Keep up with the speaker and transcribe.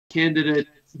Candidate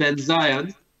Ben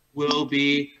Zion will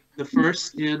be the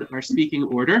first in our speaking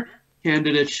order.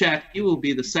 Candidate Schattke will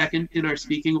be the second in our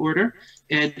speaking order,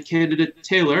 and candidate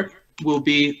Taylor will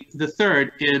be the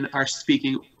third in our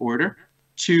speaking order.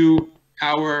 To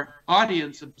our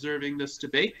audience observing this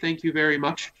debate, thank you very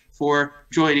much for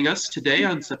joining us today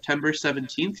on September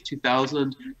 17th,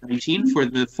 2019 for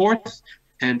the fourth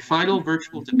and final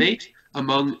virtual debate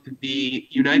among the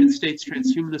United States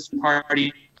Transhumanist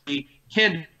Party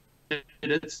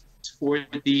candidates for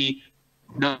the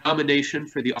nomination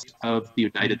for the office of the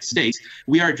United States.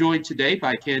 We are joined today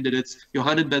by candidates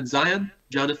Johannon Ben Zion,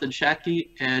 Jonathan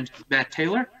Schattke, and Matt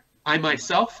Taylor. I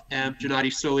myself am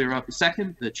Gennady Stolyarov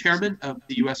II, the chairman of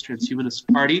the U.S. Transhumanist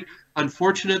Party.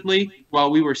 Unfortunately, while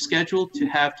we were scheduled to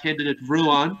have candidate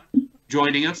Vrillon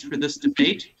joining us for this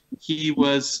debate, he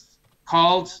was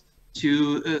called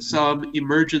to some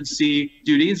emergency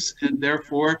duties, and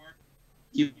therefore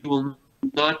he will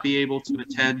not be able to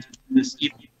attend this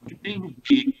evening.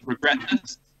 We regret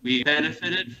this. We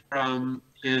benefited from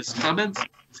his comments,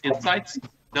 his insights.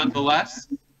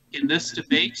 Nonetheless, in this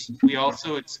debate, we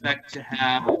also expect to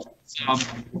have some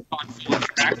thoughtful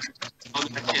interaction on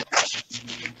the candidates.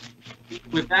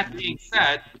 With that being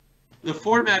said, the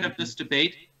format of this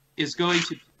debate is going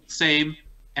to be the same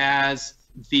as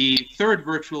the third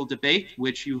virtual debate,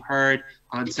 which you heard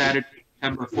on Saturday,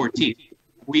 September 14th.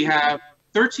 We have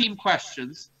 13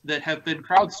 questions that have been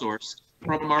crowdsourced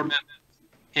from our members.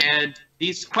 And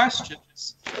these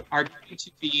questions are going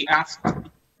to be asked.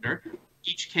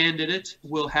 Each candidate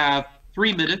will have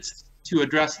 3 minutes to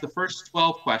address the first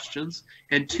 12 questions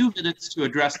and 2 minutes to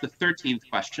address the 13th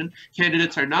question.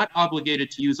 Candidates are not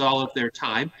obligated to use all of their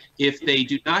time. If they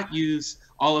do not use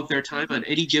all of their time on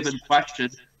any given question,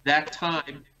 that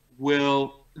time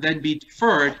will then be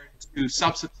deferred to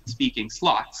subsequent speaking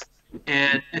slots.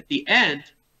 And at the end,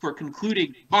 for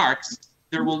concluding remarks,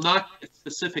 there will not be a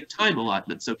specific time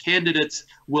allotment. So candidates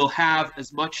will have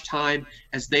as much time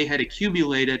as they had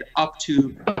accumulated up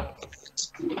to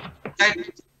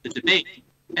the debate.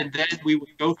 And then we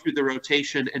would go through the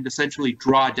rotation and essentially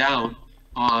draw down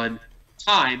on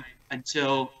time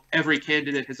until every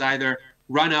candidate has either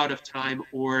run out of time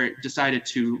or decided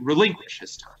to relinquish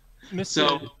his time.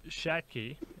 Mr.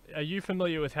 Schattke, are you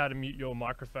familiar with how to mute your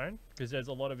microphone? Because there's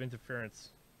a lot of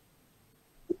interference.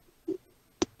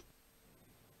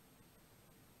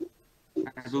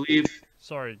 I believe.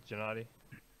 Sorry, Gennady.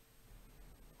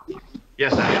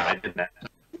 Yes, I did that.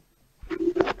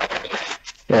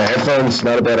 Yeah, headphones,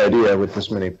 not a bad idea with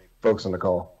this many folks on the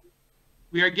call.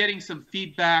 We are getting some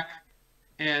feedback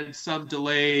and some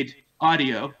delayed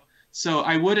audio. So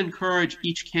I would encourage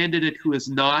each candidate who is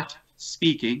not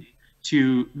speaking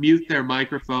to mute their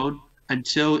microphone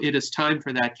until it is time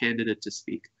for that candidate to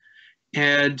speak.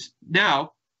 And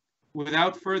now,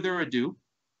 without further ado,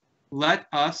 let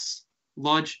us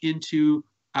launch into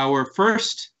our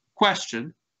first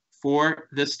question for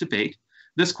this debate.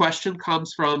 This question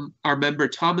comes from our member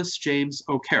Thomas James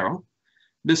O'Carroll.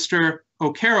 Mr.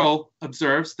 O'Carroll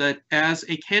observes that as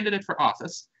a candidate for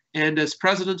office and as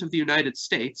President of the United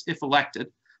States, if elected,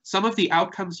 some of the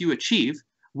outcomes you achieve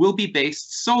will be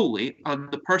based solely on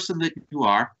the person that you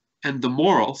are and the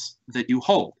morals that you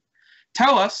hold.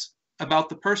 Tell us about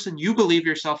the person you believe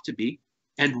yourself to be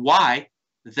and why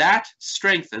that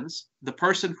strengthens the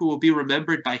person who will be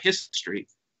remembered by history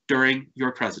during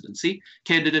your presidency.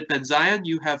 Candidate Ben Zion,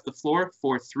 you have the floor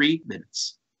for 3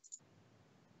 minutes.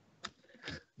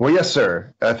 Well, yes,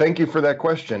 sir. Thank you for that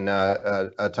question,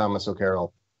 Thomas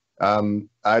O'Carroll.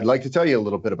 I'd like to tell you a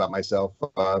little bit about myself.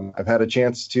 I've had a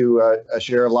chance to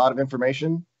share a lot of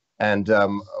information and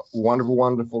wonderful,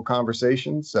 wonderful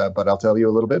conversations, but I'll tell you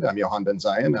a little bit. I'm Johannon Ben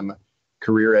Zion. I'm a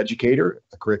career educator,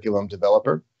 a curriculum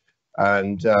developer,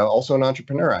 and also an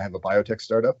entrepreneur. I have a biotech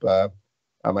startup.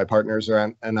 My partners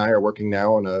and I are working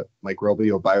now on a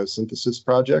microbial biosynthesis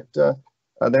project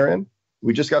therein.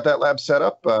 We just got that lab set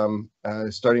up,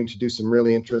 starting to do some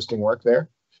really interesting work there.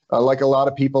 Like a lot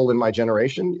of people in my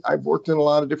generation, I've worked in a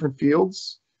lot of different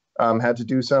fields, had to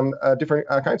do some different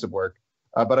kinds of work.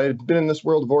 But I've been in this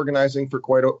world of organizing for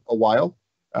quite a while.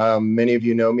 Many of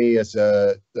you know me as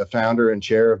the founder and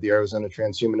chair of the Arizona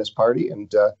Transhumanist Party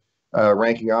and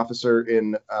ranking officer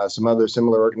in some other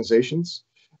similar organizations.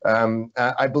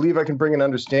 I believe I can bring an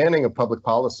understanding of public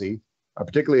policy,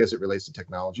 particularly as it relates to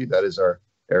technology. That is our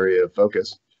area of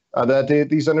focus. That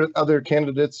these other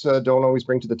candidates don't always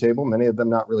bring to the table, many of them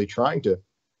not really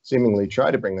seemingly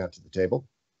try to bring that to the table.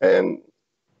 And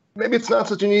maybe it's not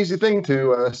such an easy thing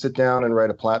to sit down and write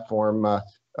a platform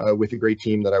with a great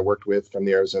team that I worked with from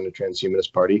the Arizona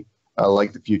Transhumanist Party,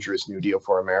 like the Futurist New Deal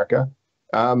for America.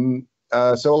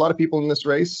 So a lot of people in this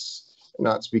race,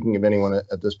 not speaking of anyone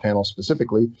at this panel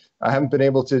specifically, haven't been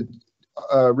able to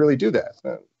really do that.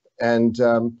 And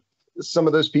some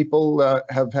of those people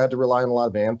have had to rely on a lot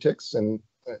of antics, and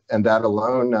that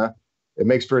alone, it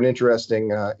makes for an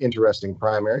interesting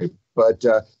primary. But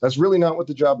that's really not what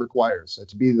the job requires.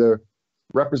 To be the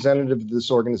representative of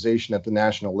this organization at the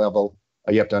national level,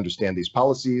 you have to understand these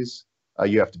policies.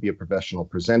 You have to be a professional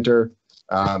presenter,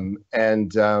 and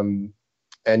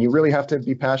you really have to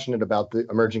be passionate about the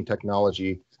emerging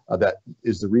technology that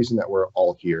is the reason that we're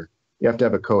all here. You have to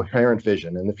have a coherent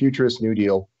vision, and the Futurist New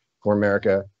Deal for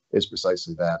America is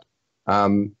precisely that.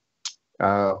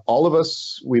 All of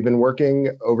us, we've been working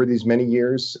over these many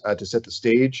years to set the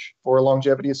stage for a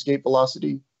longevity escape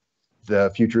velocity.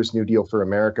 The Futurist New Deal for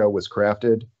America was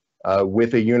crafted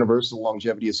with a universal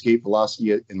longevity escape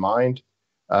velocity in mind.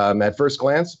 At first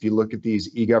glance, if you look at these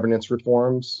e-governance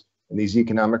reforms and these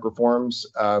economic reforms,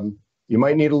 you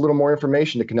might need a little more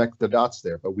information to connect the dots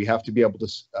there, but we have to be able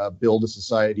to build a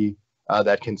society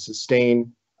that can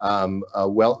sustain the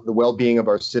well-being of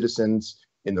our citizens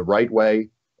in the right way.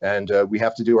 And we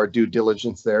have to do our due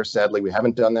diligence there. Sadly, we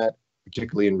haven't done that,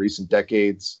 particularly in recent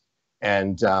decades.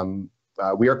 And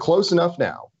we are close enough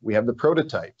now. We have the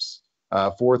prototypes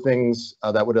for things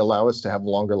that would allow us to have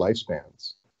longer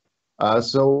lifespans.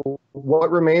 So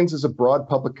what remains is a broad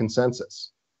public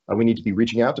consensus. We need to be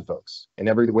reaching out to folks in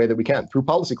every way that we can, through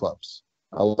policy clubs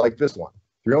like this one,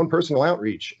 through your own personal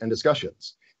outreach and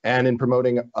discussions, and in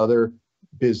promoting other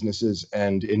businesses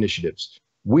and initiatives.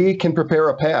 We can prepare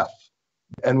a path,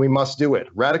 and we must do it.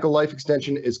 Radical life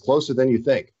extension is closer than you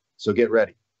think, so get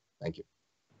ready. Thank you.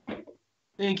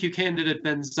 Thank you, Candidate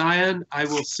Ben Zion. I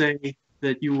will say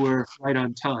that you were right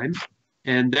on time,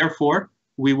 and therefore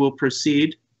we will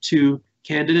proceed to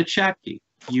Candidate Schattke.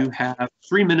 You have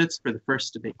 3 minutes for the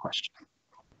first debate question.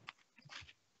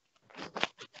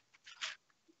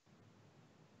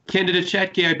 Candidate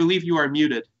Schattke, I believe you are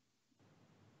muted.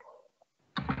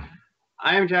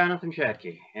 I am Johannon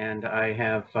Schattke, and I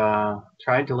have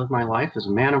tried to live my life as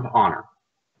a man of honor.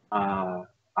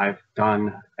 I've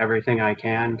done everything I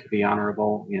can to be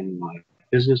honorable in my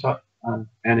business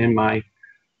and in my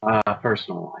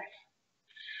personal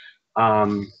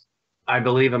life. I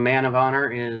believe a man of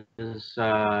honor is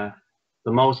the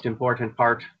most important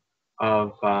part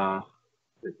of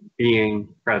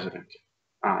being president.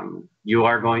 You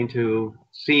are going to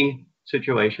see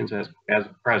situations as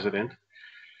president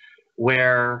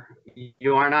where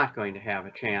you are not going to have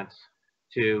a chance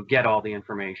to get all the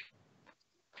information.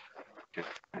 You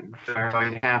are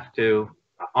going to have to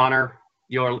honor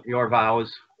your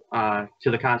vows to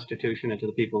the Constitution and to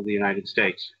the people of the United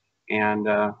States. And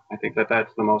I think that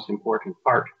that's the most important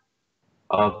part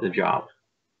of the job.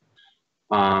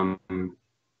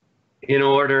 In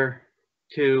order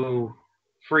to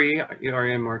free your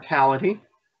immortality,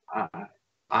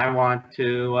 I want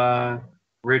to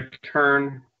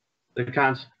return the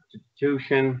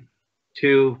Constitution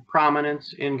to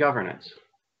prominence in governance.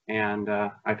 And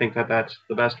I think that that's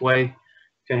the best way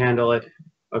to handle it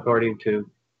according to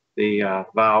the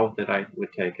vow that I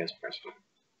would take as president.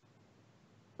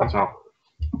 That's all.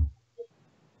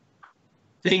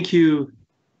 Thank you,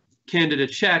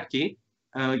 Candidate Schattke.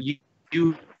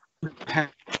 You have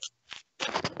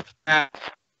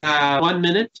 1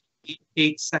 minute,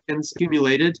 8 seconds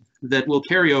accumulated that will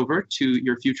carry over to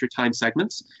your future time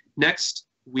segments. Next,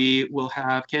 we will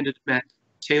have Candidate Matt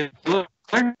Taylor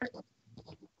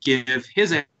give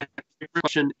his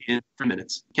question in 3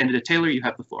 minutes. Candidate Taylor, you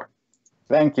have the floor.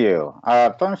 Thank you.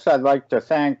 First, I'd like to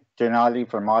thank Gennady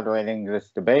for moderating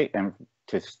this debate, and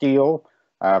to Steele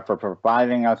for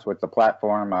providing us with the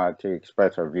platform to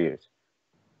express our views.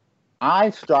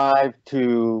 I strive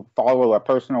to follow a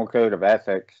personal code of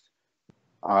ethics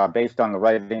based on the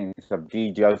writings of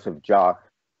G. Joseph Jock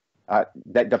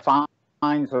that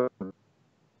defines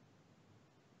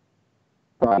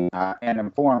and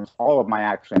informs all of my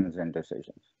actions and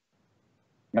decisions.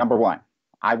 Number one,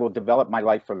 I will develop my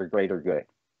life for the greater good.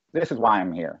 This is why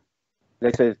I'm here.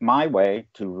 This is my way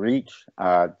to reach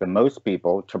the most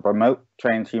people, to promote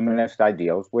transhumanist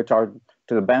ideals, which are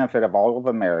to the benefit of all of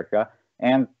America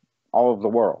and all of the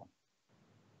world.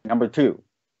 Number two,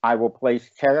 I will place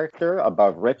character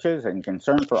above riches and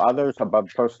concern for others above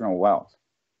personal wealth.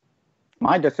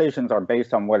 My decisions are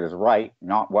based on what is right,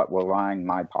 not what will line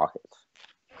my pockets.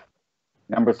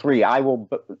 Number three, I will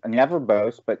never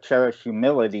boast, but cherish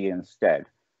humility instead.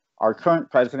 Our current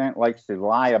president likes to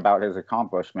lie about his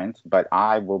accomplishments, but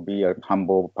I will be a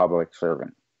humble public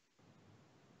servant.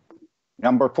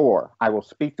 Number four, I will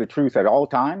speak the truth at all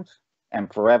times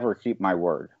and forever keep my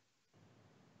word.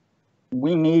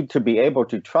 We need to be able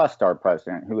to trust our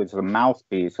president, who is the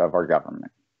mouthpiece of our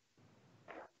government.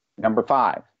 Number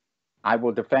 5, I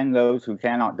will defend those who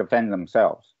cannot defend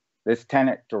themselves. This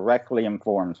tenet directly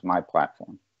informs my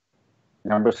platform.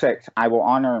 Number 6, I will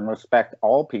honor and respect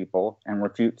all people and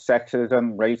refute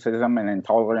sexism, racism, and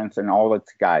intolerance in all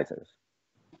its guises.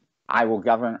 I will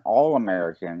govern all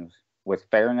Americans with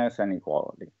fairness and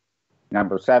equality.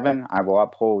 Number 7, I will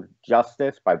uphold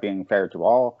justice by being fair to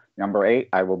all. Number 8,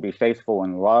 I will be faithful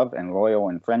in love and loyal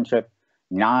in friendship.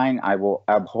 9, I will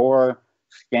abhor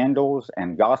scandals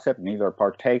and gossip, neither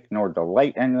partake nor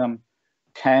delight in them.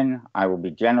 10, I will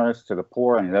be generous to the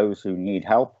poor and those who need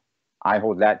help. I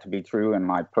hold that to be true in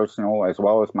my personal as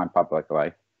well as my public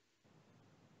life.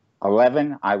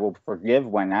 11, I will forgive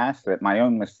when asked, that my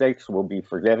own mistakes will be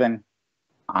forgiven.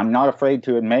 I'm not afraid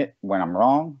to admit when I'm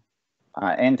wrong,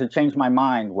 and to change my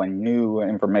mind when new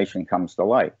information comes to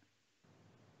light.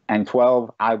 And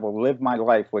 12, I will live my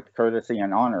life with courtesy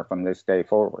and honor from this day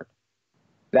forward.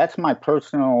 That's my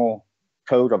personal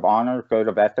code of honor, code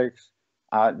of ethics.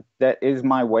 That is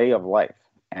my way of life,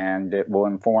 and it will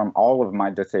inform all of my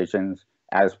decisions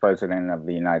as President of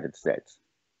the United States.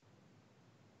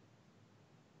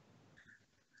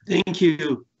 Thank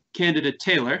you, Candidate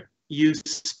Taylor. You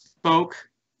spoke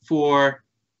for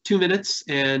 2 minutes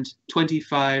and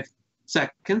 25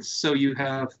 seconds, so you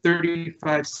have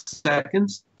 35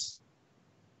 seconds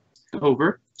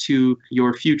over to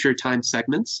your future time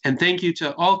segments. And thank you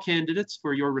to all candidates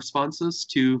for your responses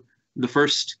to the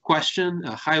first question,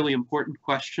 a highly important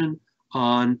question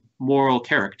on moral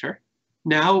character.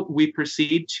 Now we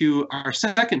proceed to our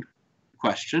second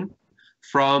question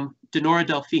from Denora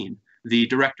Delphine, the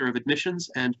Director of Admissions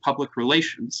and Public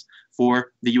Relations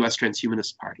for the U.S.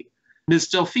 Transhumanist Party. Ms.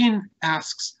 Delphine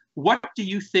asks, what do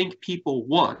you think people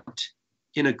want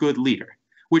in a good leader?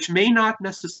 Which may not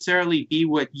necessarily be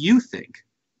what you think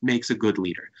makes a good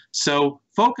leader. So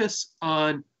focus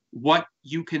on what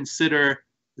you consider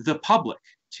the public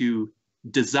to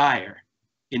desire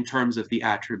in terms of the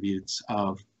attributes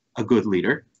of a good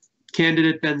leader.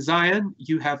 Candidate Ben Zion,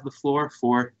 you have the floor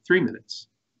for 3 minutes.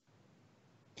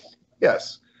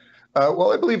 Yes.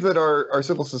 Well, I believe that our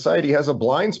civil society has a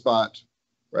blind spot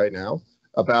right now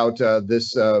about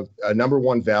this number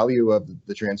one value of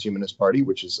the Transhumanist Party,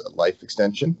 which is life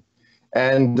extension.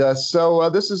 And so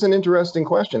this is an interesting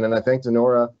question, and I thank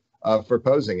Denora for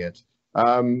posing it.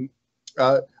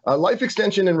 Life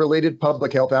extension and related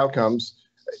public health outcomes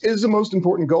is the most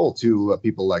important goal to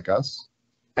people like us.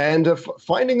 And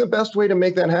finding the best way to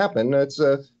make that happen, it's,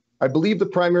 I believe, the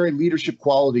primary leadership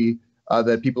quality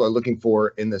that people are looking for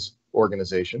in this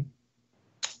organization.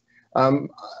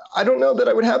 I don't know that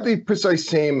I would have the precise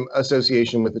same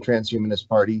association with the Transhumanist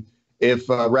Party if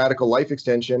radical life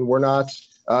extension were not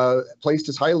placed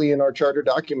as highly in our charter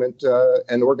document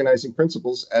and organizing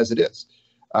principles as it is.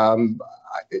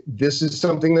 This is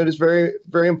something that is very,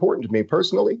 very important to me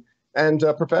personally and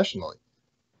professionally.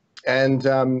 And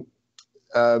there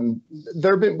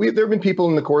have been people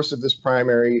in the course of this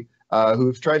primary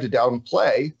who've tried to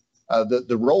downplay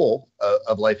the role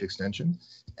of life extension,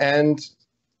 and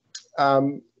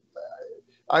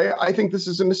I think this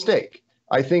is a mistake.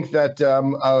 I think that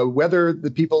whether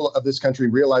the people of this country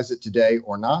realize it today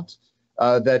or not,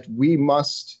 that we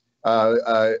must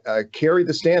carry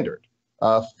the standard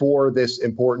for this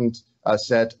important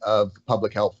set of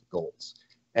public health goals.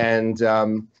 And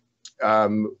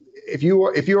if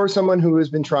you are someone who has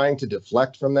been trying to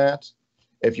deflect from that,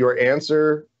 if your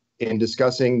answer in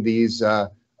discussing these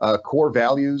core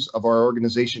values of our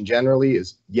organization generally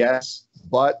is yes,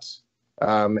 but,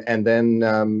 and then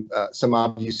some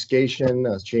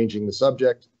obfuscation, changing the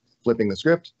subject, flipping the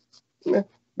script,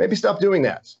 maybe stop doing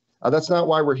that. That's not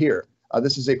why we're here.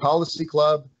 This is a policy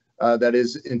club that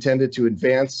is intended to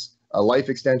advance life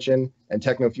extension and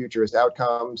techno-futurist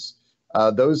outcomes.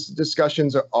 Those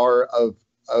discussions are of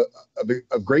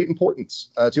great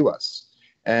importance to us.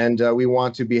 And we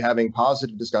want to be having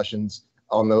positive discussions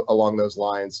along those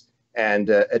lines and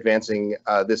advancing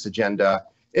this agenda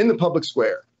in the public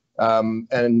square. If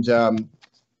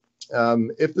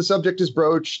the subject is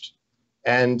broached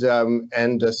and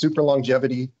super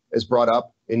longevity is brought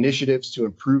up, initiatives to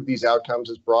improve these outcomes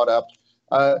is brought up,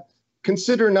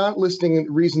 consider not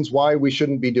listing reasons why we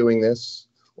shouldn't be doing this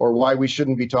or why we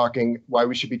shouldn't be talking, why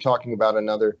we should be talking about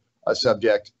another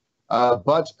subject,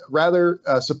 but rather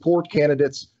support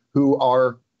candidates who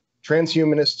are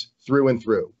transhumanist through and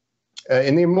through.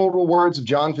 In the immortal words of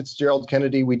John Fitzgerald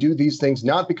Kennedy, we do these things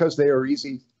not because they are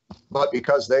easy, but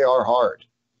because they are hard.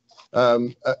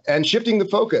 And shifting the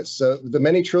focus, the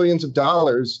many trillions of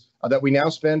dollars that we now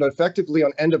spend effectively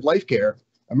on end-of-life care,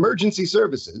 emergency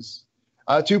services,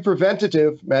 to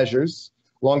preventative measures,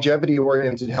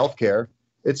 longevity-oriented healthcare.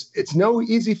 It's no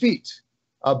easy feat,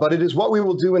 but it is what we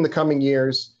will do in the coming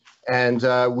years, and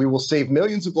we will save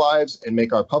millions of lives and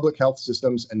make our public health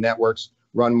systems and networks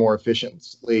run more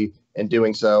efficiently. In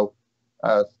doing so,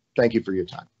 thank you for your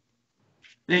time.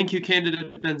 Thank you,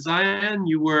 Candidate Ben Zion.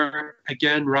 You were,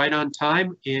 again, right on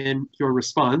time in your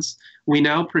response. We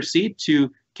now proceed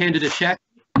to Candidate Schattke.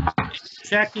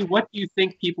 Schattke, what do you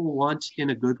think people want in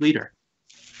a good leader?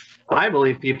 I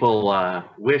believe people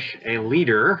wish a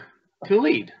leader to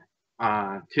lead,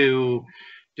 to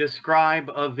describe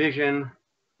a vision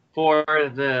for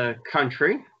the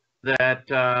country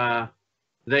that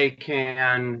they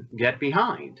can get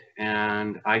behind.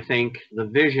 And I think the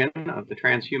vision of the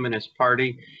Transhumanist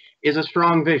Party is a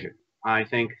strong vision. I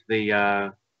think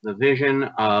the vision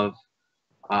of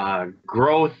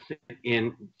growth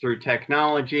through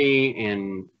technology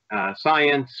in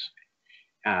science,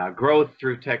 growth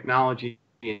through technology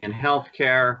in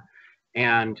healthcare,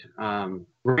 and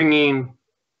bringing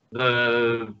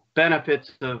the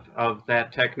benefits of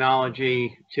that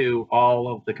technology to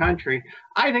all of the country.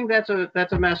 I think that's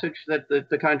a message that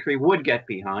the country would get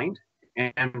behind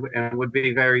and would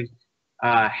be very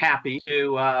happy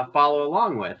to follow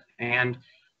along with. And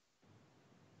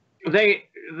they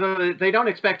don't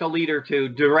expect a leader to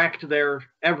direct their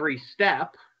every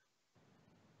step,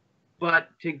 but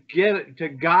to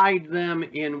guide them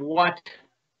in what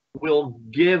will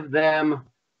give them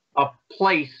a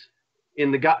place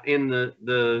in the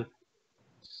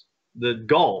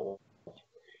goal.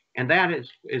 And that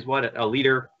is what a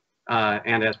leader,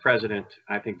 and as president,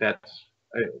 I think that's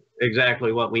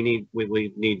exactly what we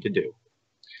need to do.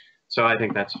 So I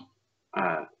think that's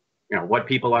what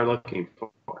people are looking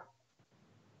for.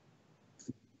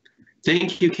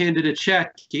 Thank you, Candidate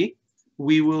Schattke.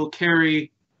 We will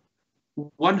carry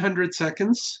 100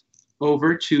 seconds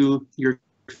over to your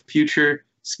future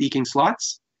speaking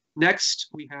slots. Next,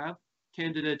 we have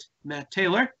Candidate Matt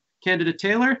Taylor. Candidate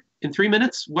Taylor, in 3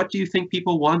 minutes, what do you think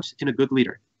people want in a good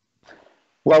leader?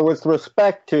 Well, with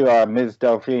respect to Ms.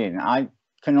 Delphine, I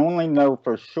can only know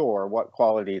for sure what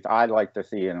qualities I'd like to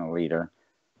see in a leader.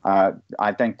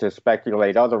 I think to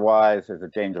speculate otherwise is a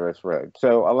dangerous road.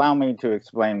 So allow me to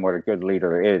explain what a good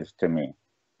leader is to me.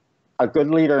 A good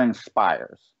leader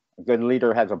inspires. A good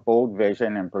leader has a bold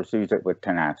vision and pursues it with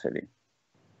tenacity.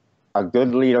 A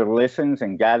good leader listens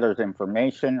and gathers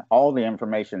information, all the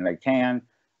information they can,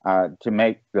 to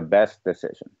make the best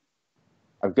decision.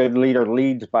 A good leader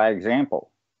leads by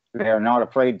example. They are not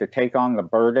afraid to take on the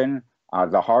burden,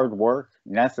 the hard work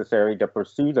necessary to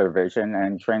pursue their vision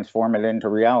and transform it into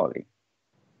reality.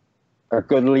 A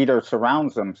good leader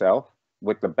surrounds themselves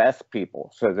with the best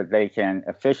people so that they can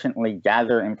efficiently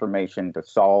gather information to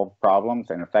solve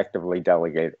problems and effectively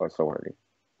delegate authority.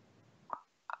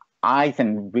 I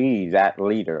can be that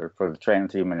leader for the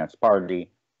Transhumanist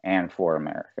Party and for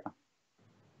America.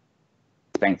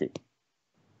 Thank you.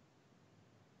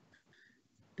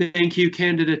 Thank you,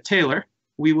 Candidate Taylor.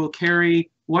 We will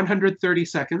carry 130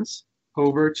 seconds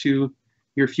over to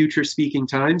your future speaking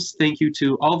times. Thank you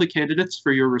to all the candidates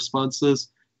for your responses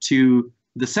to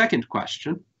the second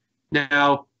question.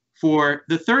 Now, for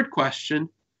the third question,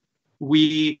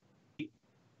 we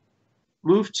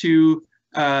move to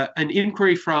an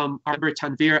inquiry from our member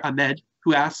Tanvir Ahmed,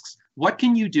 who asks, what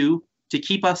can you do to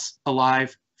keep us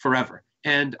alive forever?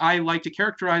 And I like to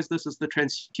characterize this as the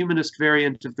transhumanist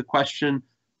variant of the question,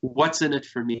 what's in it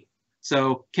for me?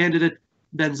 So, Candidate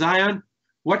Ben Zion,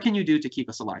 what can you do to keep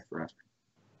us alive forever?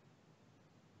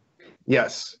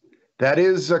 Yes, that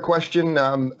is a question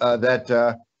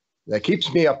that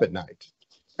keeps me up at night.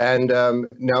 And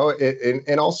no,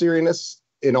 in all seriousness,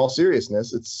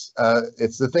 it's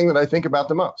the thing that I think about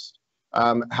the most.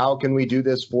 How can we do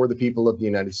this for the people of the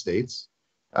United States?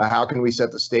 How can we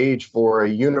set the stage for a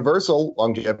universal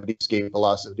longevity escape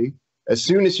velocity as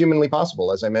soon as humanly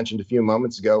possible? As I mentioned a few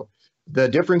moments ago, the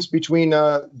difference between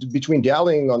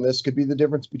dallying on this could be the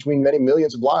difference between many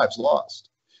millions of lives lost,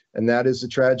 and that is a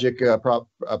tragic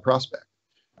prospect.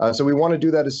 So we want to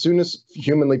do that as soon as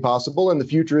humanly possible, and the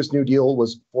Futurist New Deal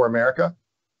was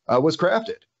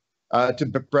crafted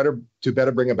to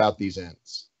better bring about these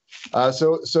ends.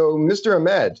 So Mr.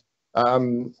 Ahmed,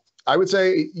 I would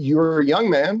say you're a young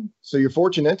man, so you're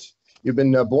fortunate. You've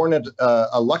been born at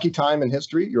a lucky time in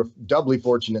history. You're doubly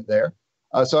fortunate there.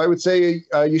 So I would say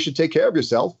you should take care of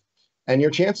yourself, and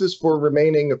your chances for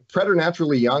remaining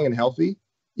preternaturally young and healthy,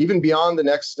 even beyond the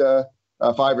next 5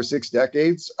 or 6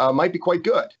 decades, might be quite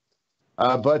good.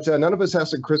 But none of us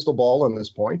has a crystal ball on this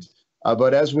point.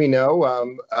 But as we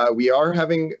know, we are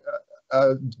having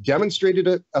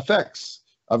demonstrated effects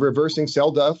of reversing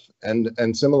cell death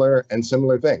and similar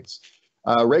things.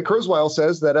 Ray Kurzweil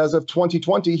says that as of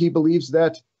 2020, he believes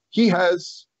that he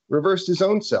has reversed his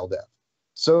own cell death.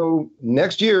 So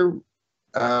next year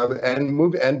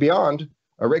and beyond,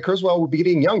 Ray Kurzweil will be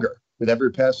getting younger with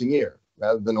every passing year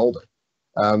rather than older.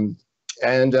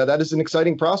 And that is an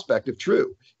exciting prospect if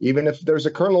true. Even if there's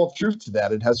a kernel of truth to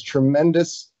that, it has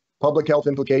tremendous public health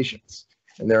implications.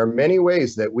 And there are many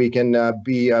ways that we can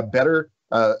be better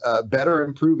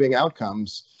improving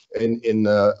outcomes in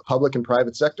the public and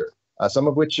private sector, some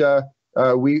of which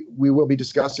we will be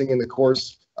discussing in the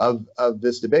course of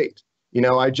this debate. You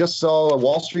know, I just saw a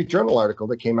Wall Street Journal article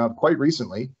that came out quite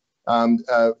recently,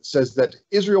 says that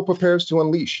Israel prepares to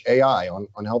unleash AI on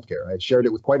healthcare. I shared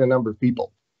it with quite a number of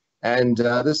people. And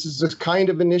this is the kind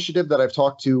of initiative that I've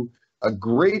talked to a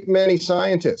great many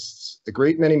scientists, a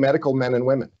great many medical men and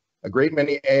women, a great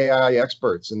many AI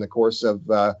experts in the course of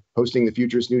hosting the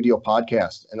Futures New Deal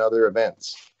podcast and other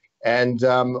events. And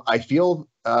I feel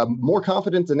more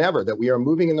confident than ever that we are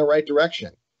moving in the right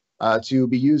direction to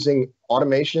be using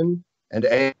automation and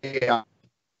AI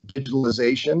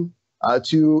digitalization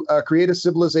to create a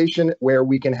civilization where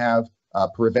we can have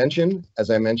prevention,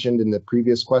 as I mentioned in the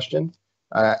previous question,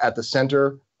 at the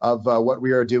center of what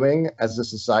we are doing as a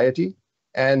society.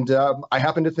 And I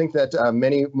happen to think that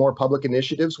many more public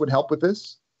initiatives would help with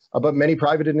this, but many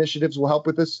private initiatives will help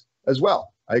with this as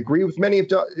well. I agree with many of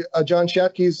John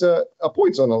Schattke's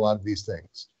points on a lot of these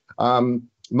things.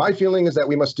 My feeling is that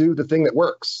we must do the thing that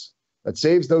works, that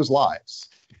saves those lives.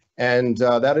 And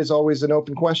that is always an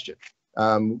open question.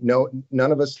 No,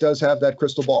 none of us does have that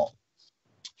crystal ball.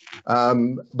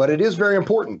 But it is very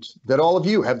important that all of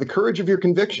you have the courage of your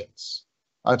convictions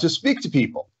to speak to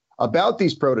people about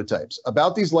these prototypes,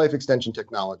 about these life extension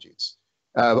technologies,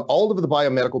 all of the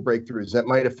biomedical breakthroughs that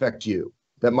might affect you,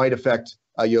 that might affect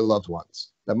your loved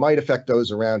ones, that might affect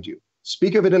those around you.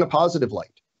 Speak of it in a positive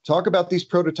light. Talk about these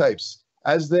prototypes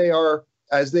as they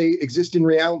exist in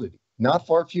reality, not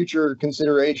far future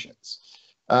considerations.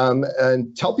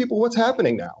 And tell people what's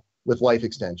happening now with life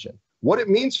extension, what it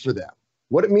means for them,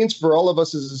 what it means for all of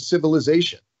us as a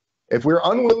civilization. If we're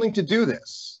unwilling to do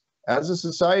this as a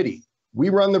society, we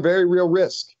run the very real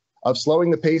risk of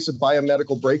slowing the pace of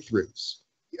biomedical breakthroughs,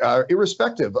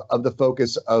 irrespective of the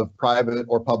focus of private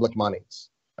or public monies.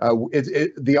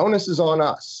 The onus is on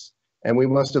us, and we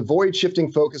must avoid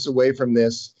shifting focus away from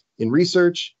this in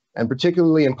research and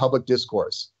particularly in public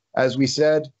discourse. As we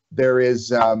said, there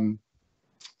is a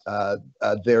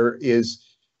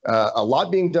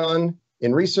lot being done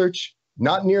in research,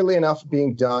 not nearly enough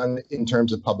being done in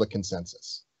terms of public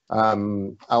consensus.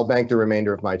 I'll bank the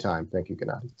remainder of my time. Thank you,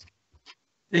 Gennady.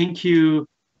 Thank you,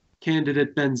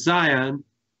 candidate Ben Zion.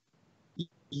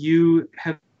 You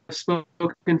have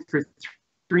spoken for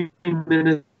 3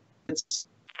 minutes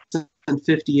and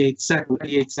 58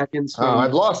 seconds from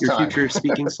I've lost your time. future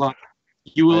speaking slot.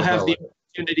 You will have the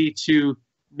opportunity to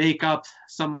make up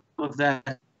some of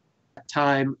that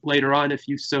time later on if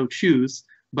you so choose.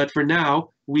 But for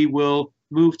now, we will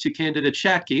move to candidate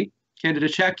Schattke.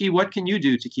 Candidate Schattke, what can you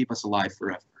do to keep us alive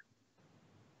forever?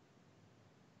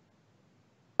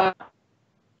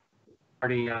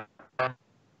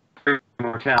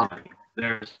 Mortality.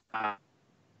 There's a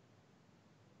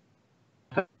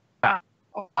lot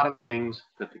of things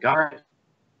that the government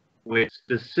would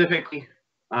specifically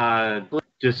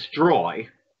destroy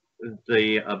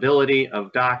the ability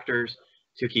of doctors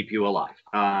to keep you alive.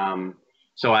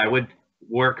 So I would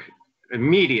work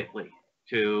immediately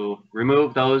to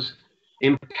remove those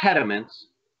impediments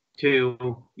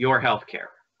to your health care.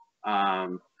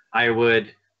 I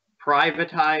would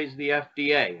privatize the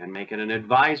FDA and make it an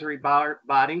advisory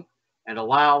body and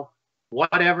allow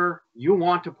whatever you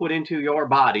want to put into your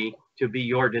body to be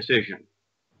your decision.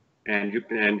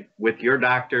 And with your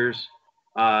doctor's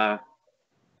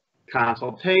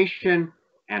consultation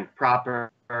and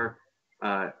proper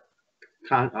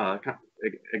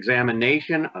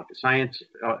examination of the science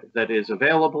that is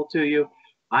available to you,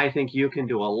 I think you can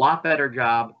do a lot better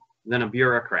job than a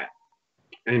bureaucrat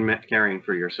in caring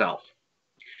for yourself.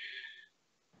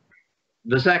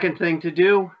 The second thing to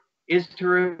do is to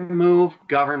remove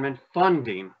government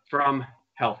funding from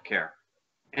healthcare.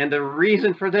 And the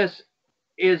reason for this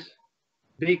is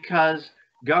because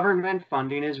government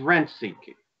funding is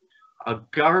rent-seeking. A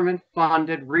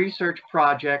government-funded research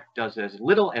project does as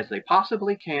little as they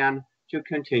possibly can to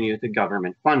continue the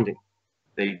government funding.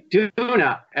 They do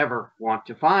not ever want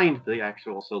to find the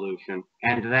actual solution,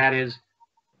 and that is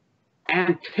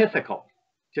antithetical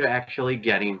to actually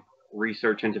getting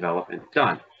research and development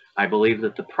done. I believe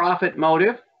that the profit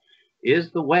motive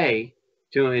is the way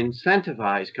to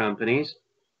incentivize companies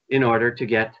in order to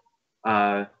get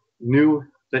new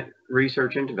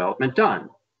research and development done.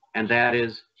 And that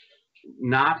is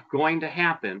not going to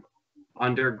happen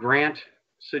under grant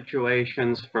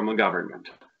situations from a government.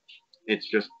 It's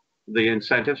just the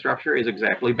incentive structure is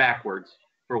exactly backwards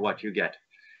for what you get.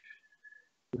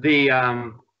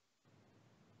 The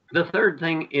third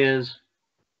thing is,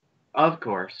 of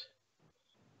course,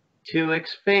 to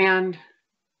expand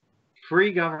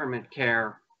free government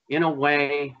care in a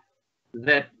way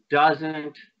that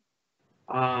doesn't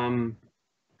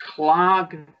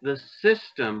clog the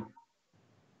system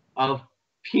of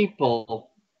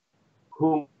people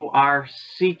who are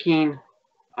seeking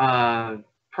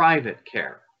private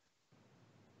care,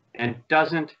 and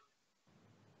doesn't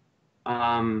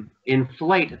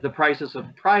inflate the prices of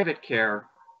private care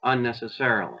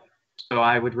unnecessarily. So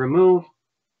I would remove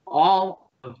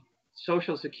all of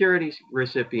Social Security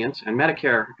recipients and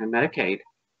Medicare and Medicaid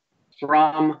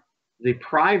from the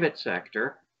private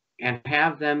sector and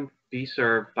have them be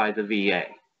served by the VA.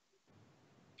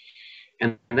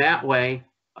 And that way,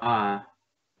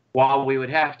 while we would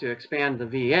have to expand the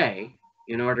VA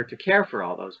in order to care for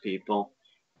all those people,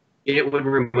 it would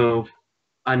remove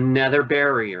another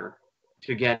barrier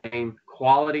to getting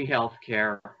quality health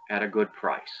care at a good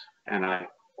price. And I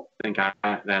think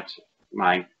that's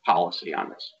my policy on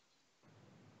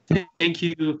this. Thank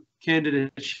you,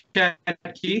 Candidate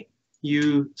Schattke.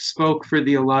 You spoke for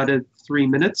the allotted 3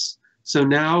 minutes. So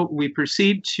now we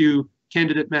proceed to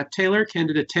Candidate Matt Taylor.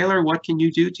 Candidate Taylor, what can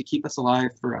you do to keep us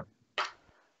alive forever?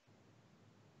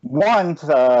 Once,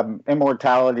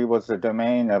 immortality was the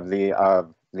domain of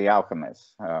the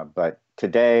alchemists, but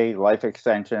today life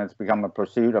extension has become a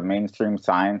pursuit of mainstream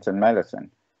science and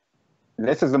medicine.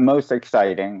 This is the most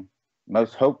exciting,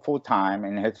 most hopeful time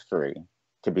in history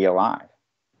to be alive.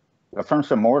 The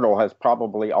first immortal has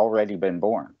probably already been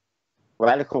born.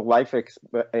 Radical life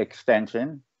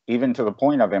extension, even to the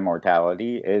point of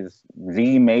immortality, is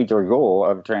the major goal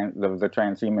of the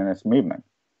transhumanist movement.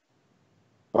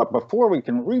 But before we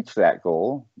can reach that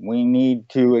goal, we need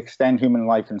to extend human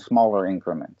life in smaller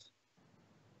increments.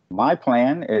 My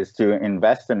plan is to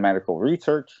invest in medical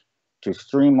research, to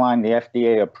streamline the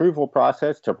FDA approval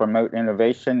process to promote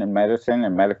innovation in medicine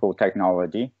and medical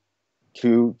technology,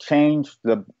 to change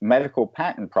the medical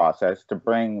patent process to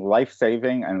bring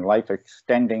life-saving and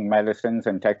life-extending medicines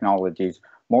and technologies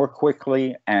more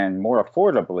quickly and more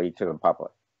affordably to the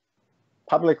public.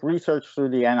 Public research through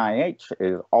the NIH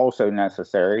is also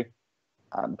necessary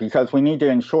because we need to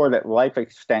ensure that life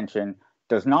extension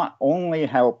does not only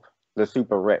help the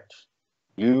super rich.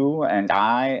 You and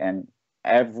I and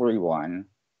everyone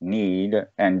need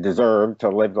and deserve to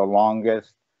live the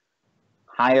longest,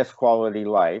 highest quality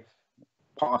life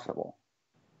possible.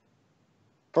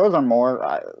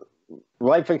 Furthermore,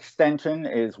 life extension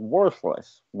is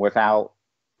worthless without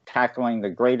tackling the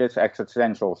greatest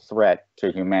existential threat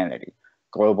to humanity: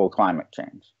 global climate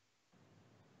change.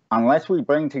 Unless we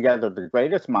bring together the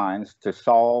greatest minds to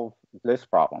solve this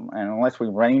problem, and unless we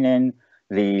rein in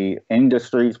the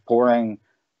industries pouring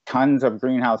tons of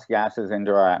greenhouse gases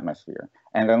into our atmosphere,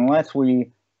 and unless we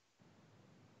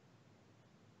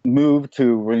move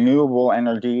to renewable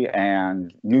energy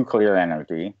and nuclear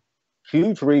energy,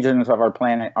 huge regions of our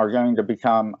planet are going to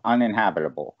become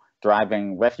uninhabitable,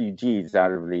 driving refugees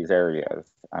out of these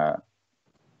areas. And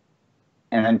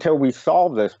until we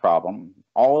solve this problem,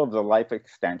 all of the life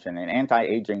extension and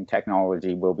anti-aging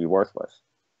technology will be worthless.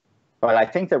 But I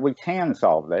think that we can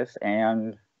solve this,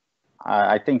 and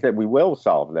I think that we will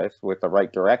solve this with the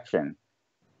right direction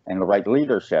and the right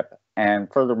leadership.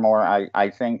 And furthermore,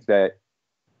 I think that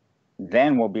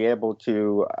then we'll be able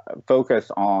to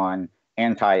focus on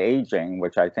anti-aging,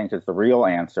 which I think is the real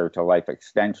answer to life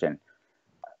extension,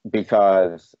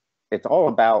 because it's all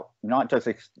about not just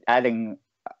adding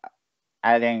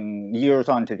years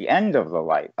onto the end of the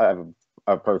life of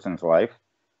a person's life,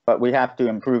 but we have to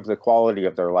improve the quality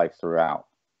of their life throughout.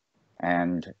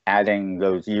 And adding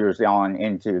those years on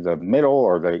into the middle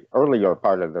or the earlier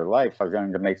part of their life are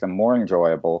going to make them more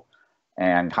enjoyable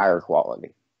and higher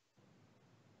quality.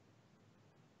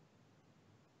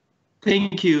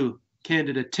 Thank you,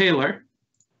 Candidate Taylor.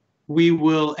 We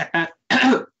will add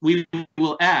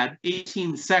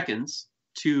 18 seconds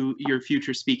to your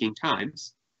future speaking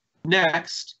times.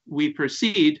 Next, we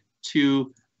proceed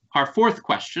to our fourth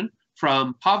question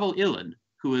from Pavel Ilin,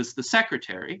 who is the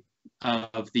secretary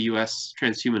of the U.S.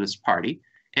 Transhumanist Party.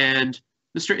 And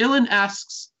Mr. Ilin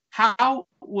asks, how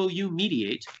will you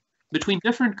mediate between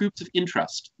different groups of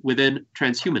interest within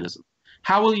transhumanism?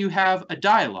 How will you have a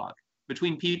dialogue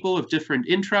between people of different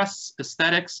interests,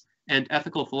 aesthetics, and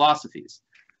ethical philosophies?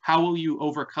 How will you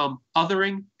overcome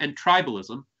othering and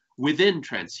tribalism within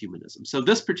transhumanism. So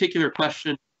this particular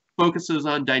question focuses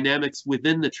on dynamics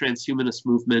within the transhumanist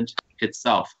movement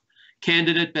itself.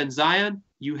 Candidate Ben Zion,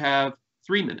 you have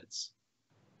 3 minutes.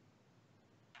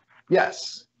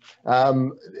 Yes,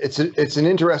 it's an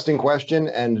interesting question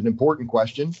and an important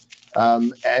question,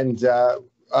 and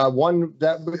one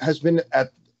that has been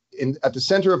at the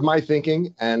center of my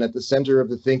thinking and at the center of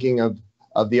the thinking of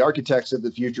the architects of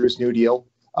the Futurist New Deal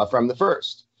from the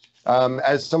first.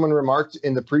 As someone remarked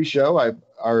in the pre-show,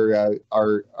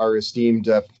 our esteemed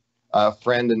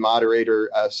friend and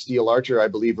moderator Steele Archer, I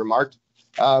believe, remarked.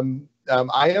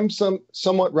 I am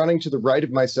somewhat running to the right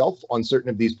of myself on certain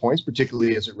of these points,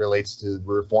 particularly as it relates to the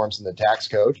reforms in the tax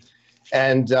code,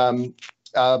 and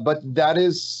but that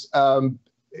is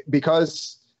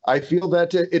because I feel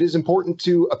that it is important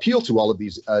to appeal to all of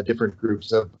these different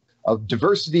groups of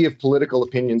diversity of political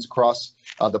opinions across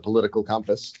the political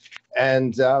compass,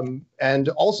 and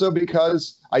also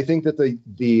because I think that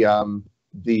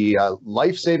the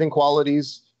life-saving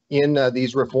qualities in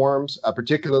these reforms,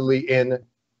 particularly in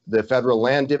the federal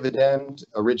land dividend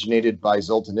originated by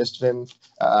Zoltan Istvan,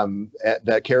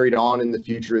 that carried on in the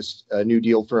Futurist New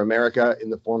Deal for America in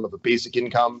the form of a basic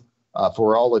income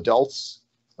for all adults,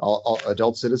 all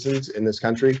adult citizens in this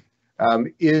country,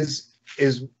 is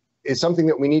something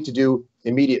that we need to do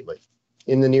immediately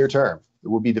in the near term. It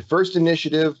will be the first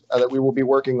initiative that we will be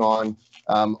working on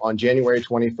January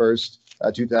 21st,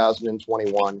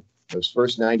 2021, those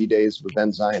first 90 days of the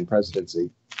Ben Zion presidency.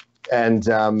 And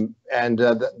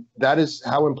that is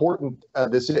how important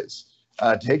this is.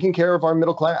 Taking care of our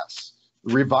middle class,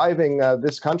 reviving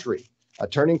this country,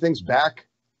 turning things back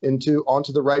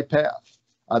onto the right path.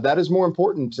 That is more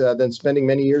important than spending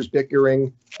many years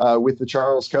bickering with the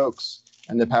Charles Kochs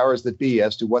and the powers that be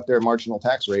as to what their marginal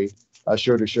tax rate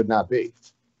should or should not be.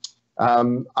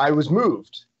 I was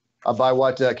moved by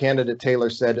what candidate Taylor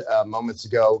said moments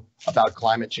ago about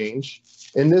climate change.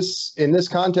 In this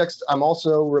context, I'm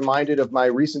also reminded of my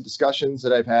recent discussions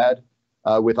that I've had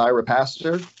with Ira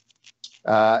Pastor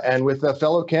and with a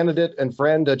fellow candidate and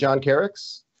friend, John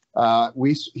Carricks.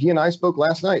 He and I spoke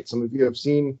last night. Some of you have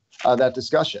seen that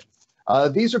discussion.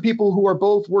 These are people who are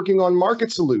both working on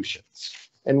market solutions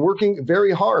and working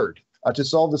very hard to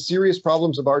solve the serious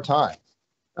problems of our time,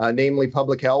 namely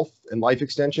public health and life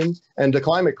extension and the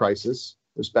climate crisis,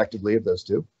 respectively, of those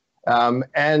two.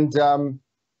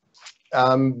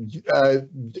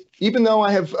 Even though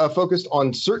I have focused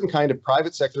on certain kind of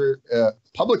private sector,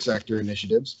 public sector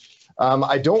initiatives,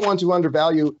 I don't want to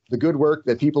undervalue the good work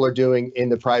that people are doing in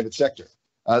the private sector.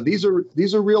 These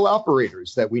are real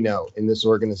operators that we know in this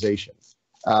organization.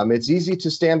 It's easy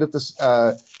to stand at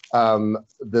the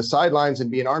sidelines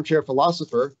and be an armchair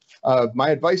philosopher. My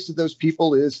advice to those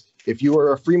people is, if you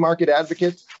are a free market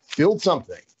advocate, build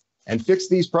something and fix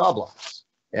these problems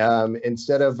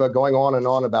instead of going on and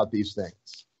on about these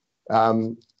things.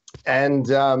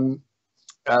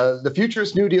 The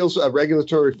Futurist New Deal's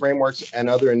regulatory frameworks and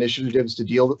other initiatives to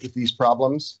deal with these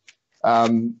problems.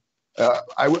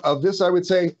 Of this, I would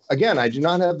say, again, I do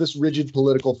not have this rigid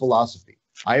political philosophy.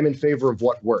 I am in favor of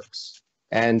what works.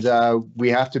 And we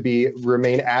have to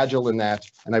remain agile in that.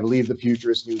 And I believe the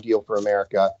Futurist New Deal for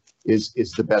America is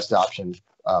the best option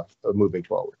of moving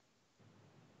forward.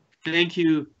 Thank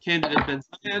you, candidate Ben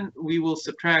Zion. We will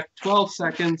subtract 12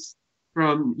 seconds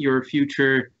from your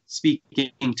future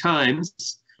speaking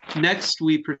times. Next,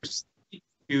 we proceed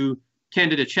to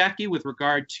candidate Schattke with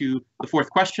regard to the fourth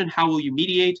question: how will you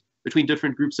mediate between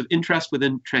different groups of interest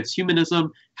within transhumanism?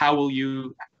 How will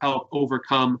you help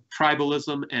overcome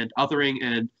tribalism and othering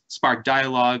and spark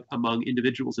dialogue among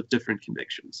individuals of different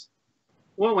convictions?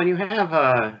 Well, when you have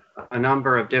a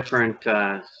number of different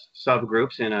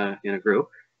subgroups in a group,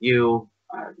 you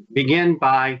begin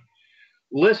by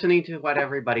listening to what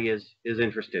everybody is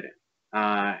interested in.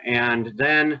 And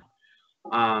then,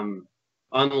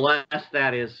 unless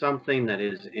that is something that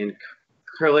is in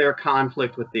clear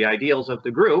conflict with the ideals of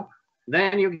the group,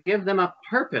 then you give them a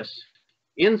purpose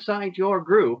inside your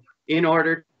group in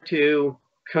order to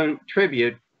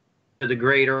contribute to the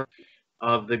greater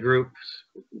of the group's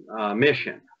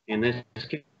mission. In this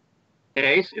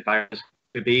case, if I was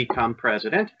to become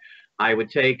president, I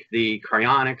would take the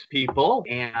cryonics people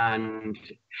and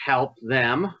help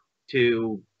them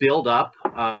to build up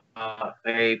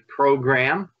a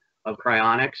program of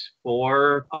cryonics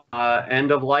for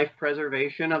end-of-life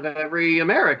preservation of every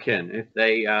American, if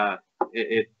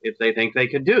they think they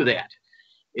could do that.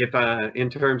 If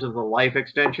in terms of the life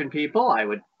extension people, I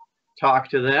would talk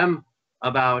to them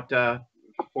about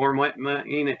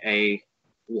forming a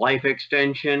life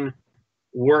extension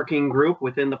working group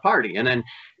within the party. And then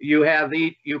you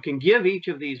can give each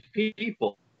of these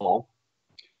people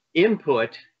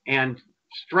input and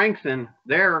strengthen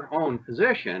their own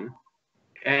position,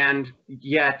 and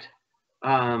yet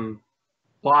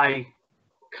by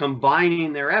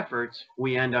combining their efforts,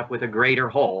 we end up with a greater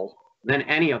whole than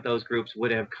any of those groups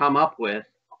would have come up with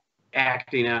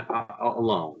acting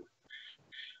alone.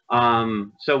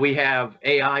 So we have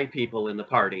AI people in the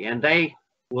party, and they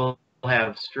will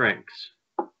have strengths,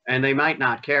 and they might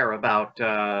not care about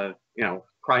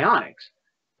cryonics,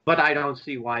 but I don't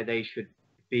see why they should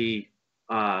be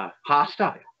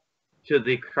hostile to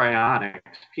the cryonics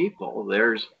people.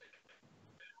 There's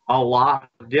a lot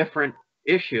of different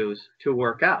issues to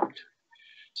work out.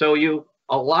 So you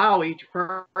allow each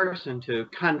person to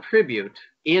contribute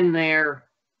in their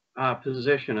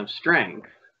position of strength,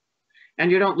 and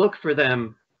you don't look for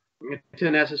them to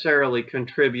necessarily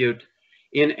contribute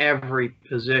in every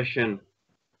position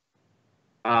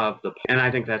of the, and I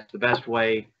think that's the best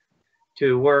way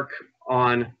to work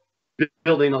on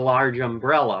building a large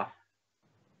umbrella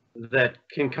that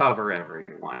can cover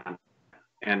everyone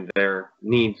and their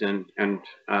needs and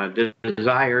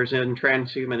desires in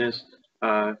transhumanist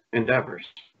endeavors.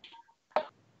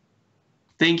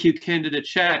 Thank you, candidate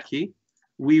Schattke.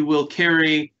 We will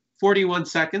carry 41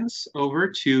 seconds over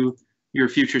to your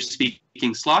future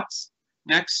speaking slots.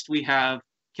 Next, we have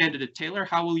candidate Taylor.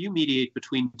 How will you mediate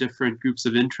between different groups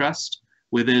of interest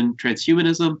within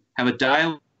transhumanism, have a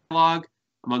dialogue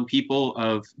among people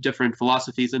of different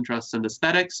philosophies, interests, and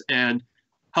aesthetics, and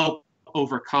help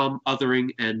overcome othering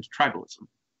and tribalism?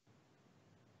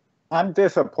 I'm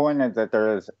disappointed that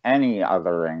there is any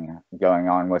othering going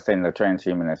on within the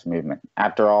transhumanist movement.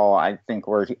 After all, I think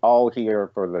we're all here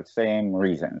for the same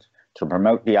reasons: to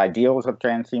promote the ideals of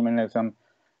transhumanism,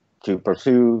 to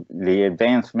pursue the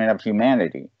advancement of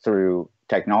humanity through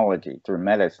technology, through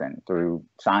medicine, through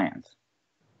science.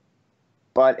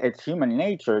 But it's human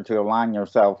nature to align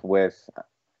yourself with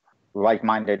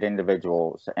like-minded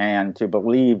individuals and to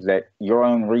believe that your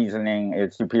own reasoning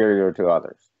is superior to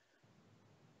others.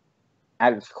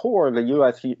 At its core, the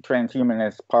U.S.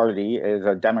 Transhumanist Party is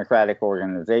a democratic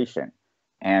organization,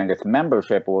 and its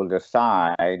membership will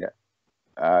decide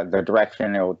the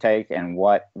direction it will take and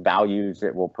what values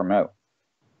it will promote.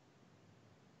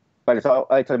 But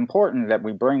it's important that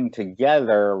we bring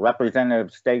together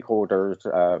representative stakeholders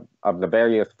of the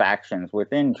various factions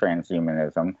within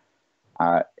transhumanism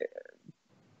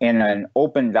in an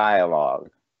open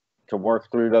dialogue to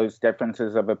work through those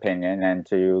differences of opinion and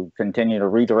to continue to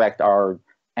redirect our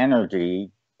energy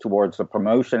towards the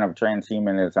promotion of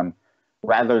transhumanism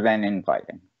rather than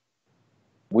infighting.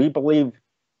 We believe,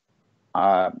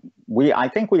 I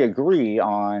think we agree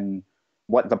on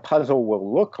what the puzzle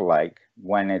will look like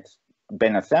when it's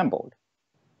been assembled.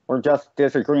 We're just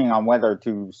disagreeing on whether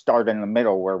to start in the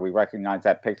middle where we recognize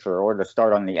that picture or to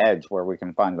start on the edge where we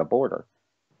can find the border.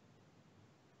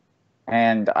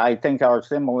 And I think our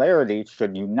similarities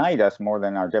should unite us more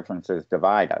than our differences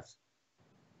divide us.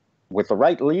 With the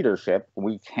right leadership,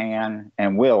 we can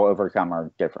and will overcome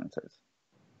our differences.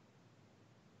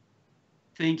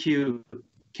 Thank you,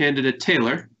 candidate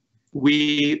Taylor.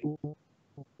 We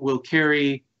will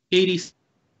carry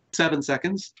 87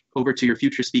 seconds over to your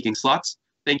future speaking slots.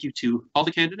 Thank you to all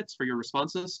the candidates for your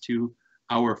responses to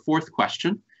our fourth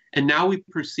question. And now we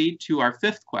proceed to our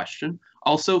fifth question,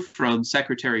 also from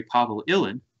Secretary Pavel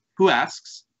Ilin, who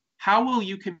asks, how will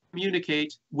you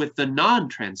communicate with the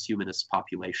non-transhumanist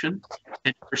population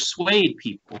and persuade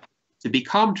people to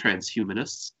become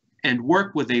transhumanists and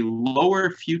work with a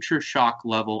lower future shock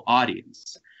level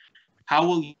audience? How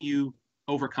will you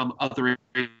overcome othering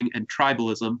and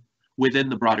tribalism within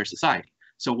the broader society?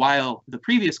 So while the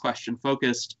previous question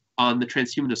focused on the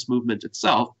transhumanist movement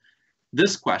itself,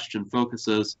 this question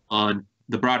focuses on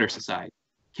the broader society.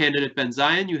 Candidate Ben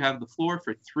Zion, you have the floor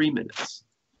for 3 minutes.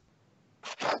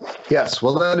 Yes,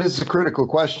 well, that is a critical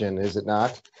question, is it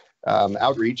not?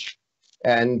 Outreach,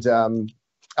 and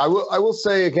I will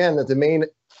say again that the main,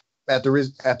 at the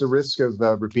risk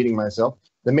of repeating myself,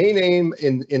 the main aim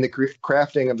in the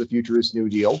crafting of the Futurist New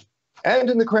Deal and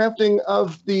in the crafting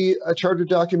of the charter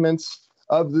documents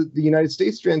of the United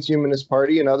States Transhumanist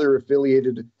Party and other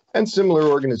affiliated and similar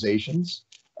organizations,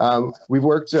 we've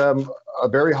worked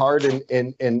very hard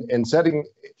in setting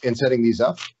these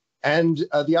up. And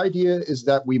the idea is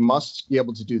that we must be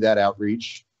able to do that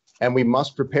outreach, and we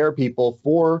must prepare people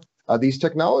for these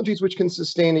technologies which can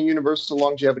sustain a universal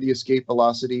longevity escape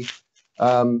velocity.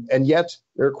 And yet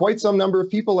there are quite some number of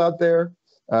people out there,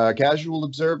 casual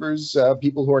observers,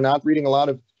 people who are not reading a lot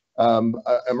of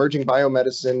emerging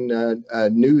biomedicine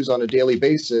news on a daily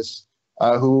basis,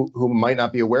 who might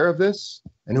not be aware of this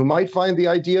and who might find the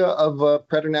idea of a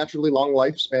preternaturally long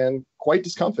lifespan quite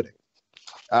discomforting.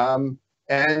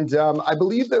 I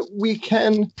believe that we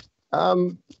can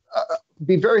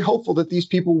be very hopeful that these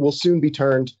people will soon be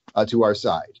turned to our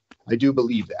side. I do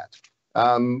believe that.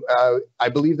 I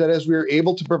believe that as we're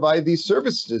able to provide these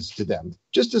services to them,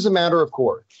 just as a matter of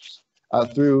course,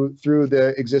 through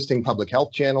the existing public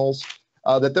health channels,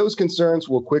 that those concerns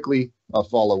will quickly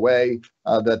fall away,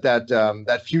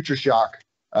 that future shock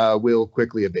will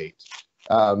quickly abate.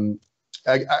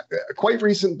 Quite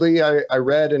recently, I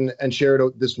read and shared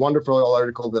this wonderful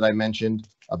article that I mentioned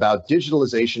about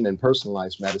digitalization and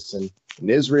personalized medicine in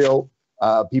Israel.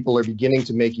 People are beginning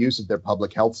to make use of their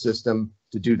public health system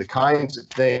to do the kinds of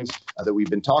things that we've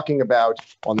been talking about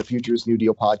on the Futures New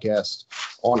Deal podcast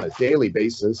on a daily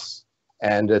basis.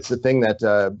 And it's the thing that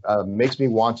makes me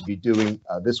want to be doing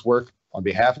this work on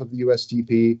behalf of the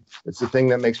USTP. It's the thing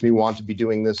that makes me want to be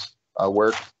doing this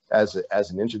work as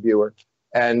an interviewer.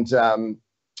 And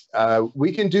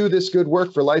we can do this good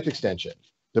work for life extension.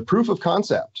 The proof of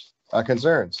concept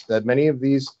concerns that many of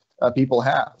these people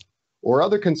have, or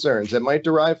other concerns that might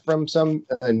derive from some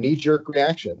knee-jerk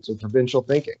reactions or provincial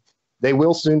thinking, they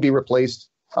will soon be replaced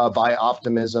by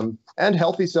optimism and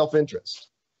healthy self-interest.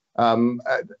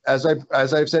 As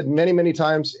I've said many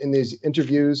times in these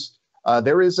interviews,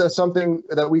 there is something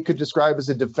that we could describe as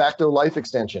a de facto life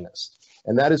extensionist,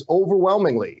 and that is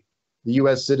overwhelmingly the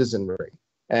U.S. citizenry.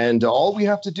 And all we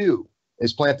have to do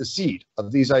is plant the seed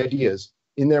of these ideas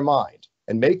in their mind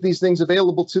and make these things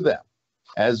available to them,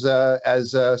 as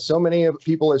so many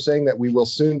people are saying that we will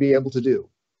soon be able to do,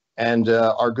 and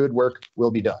our good work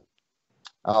will be done.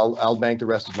 I'll bank the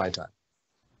rest of my time.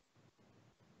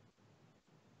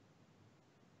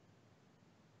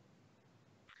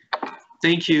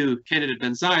 Thank you, candidate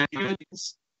Ben Zion,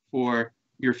 for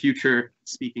your future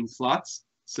speaking slots.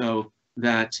 So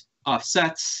that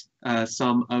offsets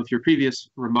some of your previous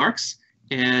remarks.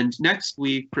 And next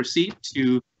we proceed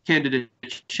to candidate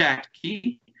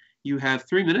Schattke. You have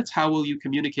 3 minutes. How will you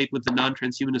communicate with the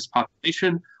non-transhumanist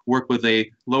population, work with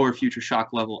a lower future shock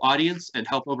level audience, and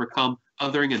help overcome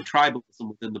othering and tribalism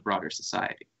within the broader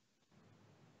society?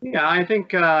 Yeah, I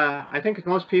think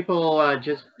most people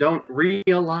just don't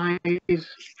realize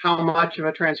how much of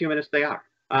a transhumanist they are.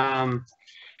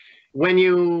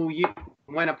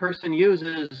 When a person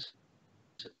uses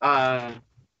a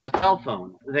cell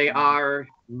phone, they are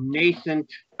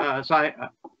nascent,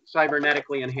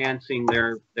 cybernetically enhancing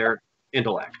their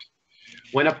intellect.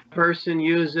 When a person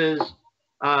uses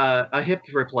a hip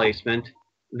replacement,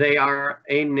 they are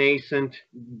a nascent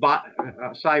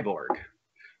cyborg.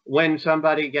 When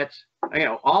somebody gets,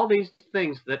 all these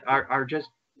things that are just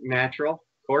natural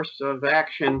course of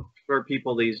action for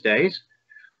people these days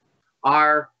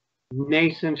are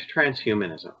nascent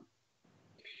transhumanism.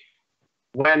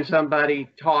 When somebody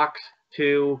talks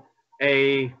to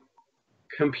a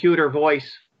computer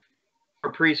voice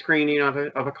for pre-screening of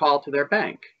a call to their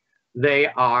bank, they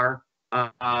are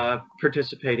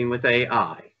participating with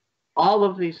AI. All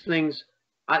of these things,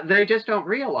 they just don't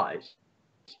realize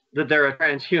that they're a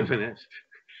transhumanist,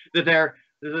 that they're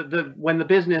when the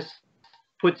business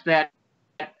puts that,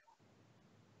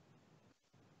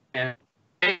 and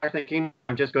they're thinking,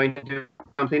 I'm just going to do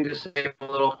something to save a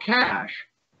little cash,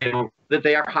 that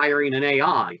they are hiring an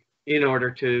AI in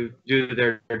order to do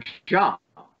their job.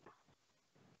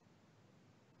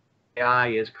 AI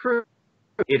is crucial.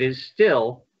 It is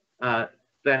still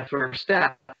that first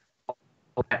step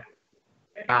of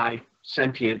AI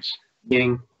sentience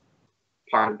being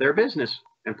part of their business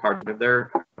and part of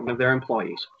their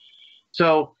employees.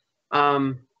 So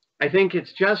I think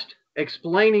it's just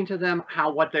explaining to them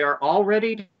what they are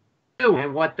already doing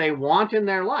and what they want in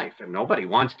their life. And nobody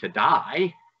wants to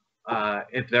die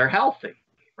if they're healthy,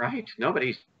 right?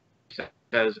 Nobody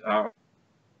says,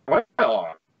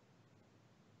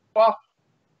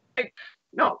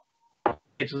 no.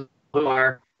 It's who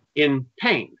are in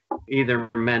pain, either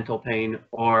mental pain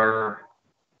or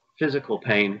physical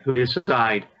pain, who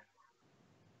decide,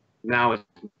 now is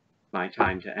my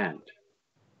time to end.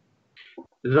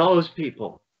 Those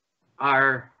people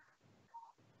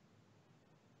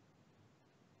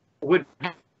would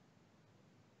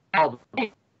have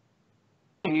a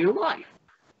new life.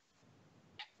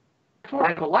 For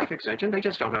a life extension, they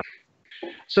just don't know.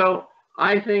 So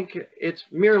I think it's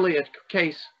merely a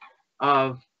case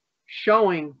of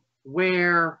showing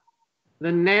where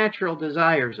the natural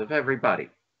desires of everybody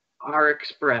are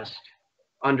expressed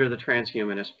under the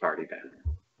transhumanist party banner.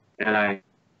 And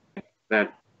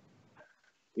that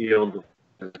yield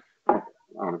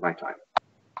on my time.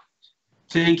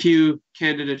 Thank you,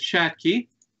 candidate Schattke.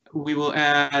 We will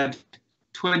add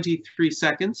 23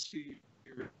 seconds to your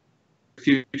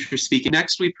future speaking.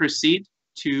 Next, we proceed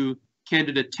to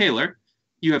candidate Taylor.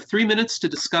 You have 3 minutes to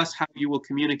discuss how you will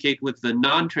communicate with the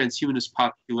non-transhumanist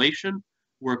population,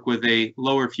 work with a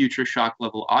lower future shock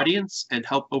level audience, and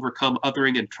help overcome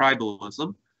othering and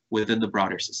tribalism within the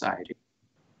broader society.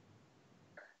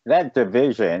 That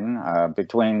division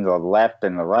between the left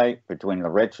and the right, between the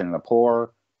rich and the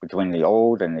poor, between the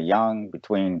old and the young,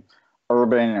 between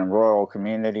urban and rural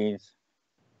communities,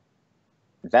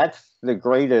 that's the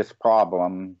greatest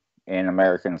problem in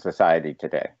American society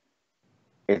today.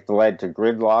 It's led to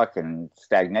gridlock and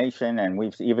stagnation, and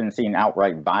we've even seen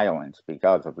outright violence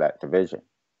because of that division.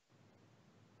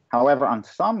 However, on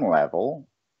some level,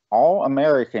 all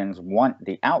Americans want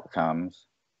the outcomes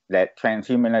that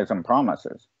transhumanism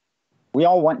promises. We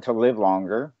all want to live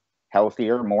longer,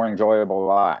 healthier, more enjoyable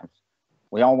lives.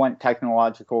 We all want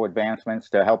technological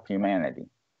advancements to help humanity.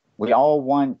 We all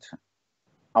want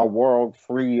a world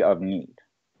free of need.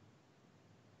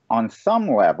 On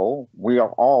some level, we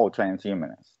are all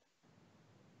transhumanists.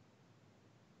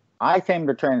 I came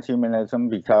to transhumanism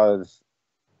because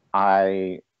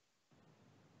I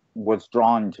was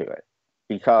drawn to it,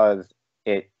 because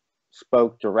it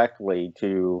spoke directly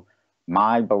to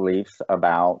my beliefs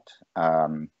about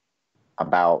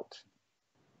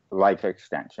life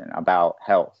extension, about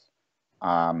health,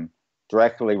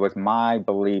 directly with my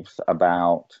beliefs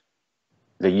about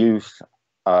the use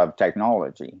of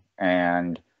technology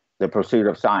and the pursuit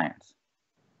of science.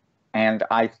 And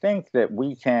I think that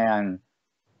we can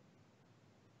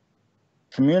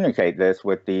communicate this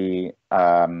with the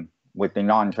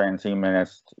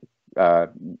non-transhumanist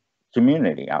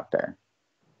community out there.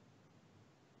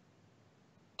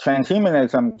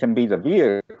 Transhumanism can be the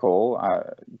vehicle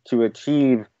to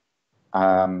achieve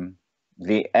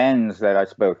the ends that I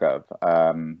spoke of,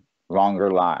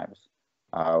 longer lives,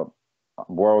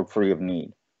 world free of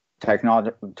need,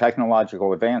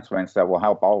 technological advancements that will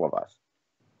help all of us.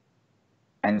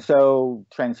 And so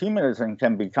transhumanism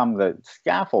can become the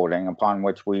scaffolding upon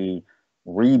which we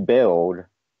rebuild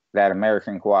that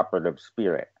American cooperative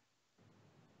spirit.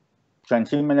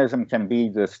 Transhumanism can be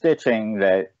the stitching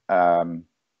that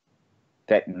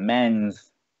that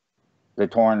mends the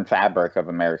torn fabric of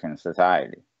American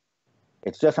society.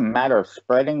 It's just a matter of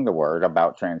spreading the word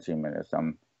about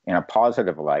transhumanism in a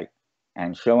positive light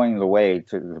and showing the way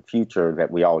to the future that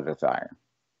we all desire.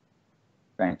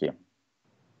 Thank you.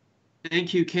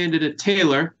 Thank you, candidate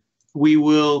Taylor. We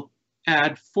will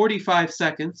add 45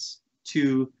 seconds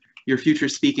to your future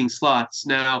speaking slots.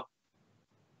 Now,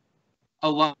 a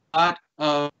lot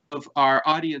of our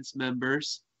audience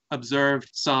members observed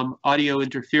some audio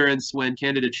interference when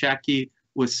candidate Schattke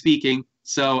was speaking.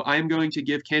 So I'm going to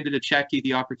give candidate Schattke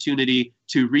the opportunity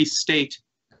to restate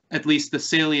at least the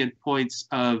salient points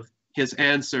of his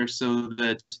answer so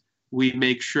that we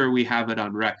make sure we have it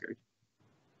on record.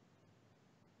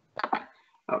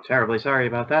 Oh, terribly sorry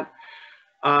about that.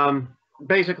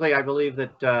 Basically, I believe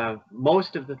that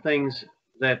most of the things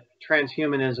that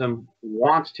transhumanism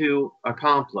wants to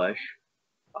accomplish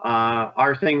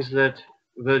are things that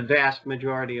the vast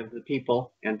majority of the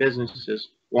people and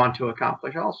businesses want to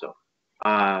accomplish also.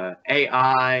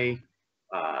 AI,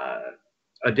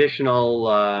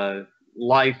 additional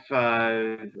life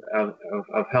of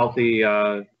healthy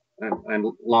and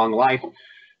long life.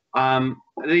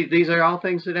 These are all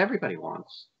things that everybody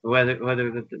wants. I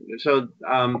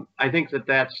think that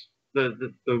that's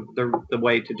the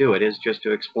way to do it, is just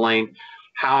to explain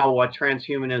how what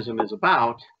transhumanism is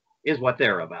about is what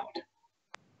they're about.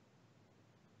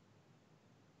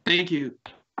 Thank you,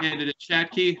 candidate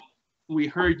Schattke. We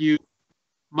heard you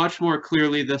much more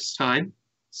clearly this time,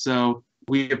 so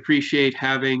we appreciate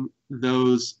having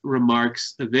those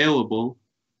remarks available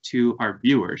to our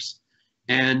viewers.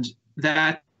 And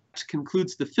that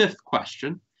concludes the fifth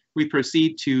question. We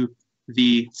proceed to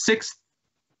the sixth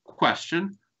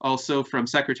question, also from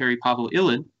Secretary Pavel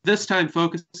Ilin, this time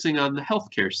focusing on the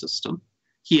healthcare system.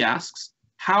 He asks,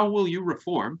 how will you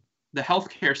reform the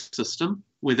healthcare system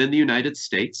within the United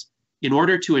States in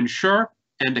order to ensure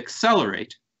and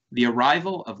accelerate the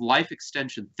arrival of life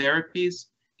extension therapies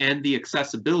and the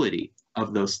accessibility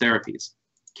of those therapies?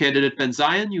 Candidate Ben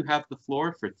Zion, you have the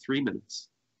floor for 3 minutes.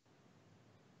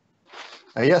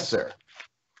 Yes, sir.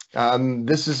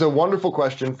 This is a wonderful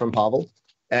question from Pavel.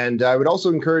 And I would also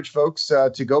encourage folks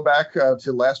to go back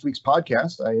to last week's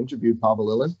podcast. I interviewed Pavel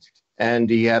Ilin, and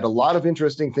he had a lot of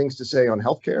interesting things to say on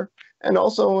healthcare and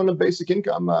also on a basic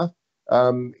income.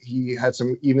 He had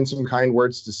even some kind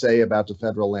words to say about the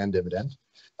federal land dividend.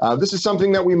 This is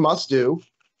something that we must do.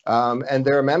 And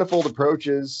there are manifold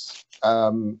approaches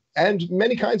and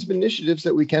many kinds of initiatives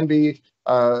that we can be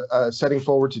setting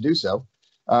forward to do so.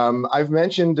 I've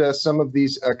mentioned some of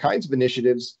these kinds of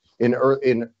initiatives in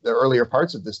the earlier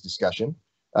parts of this discussion,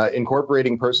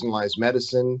 incorporating personalized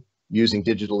medicine, using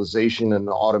digitalization and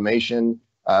automation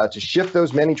to shift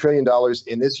those many trillion dollars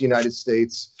in this United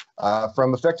States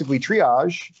from effectively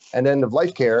triage and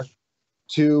end-of-life care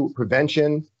to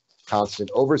prevention, constant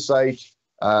oversight,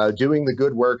 doing the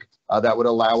good work that would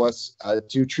allow us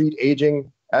to treat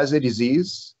aging as a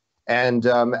disease. And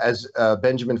as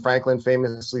Benjamin Franklin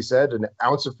famously said, an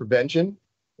ounce of prevention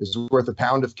is worth a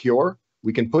pound of cure.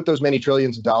 We can put those many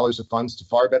trillions of dollars of funds to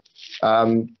far better.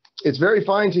 It's very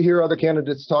fine to hear other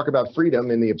candidates talk about freedom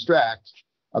in the abstract,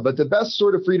 but the best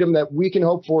sort of freedom that we can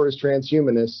hope for as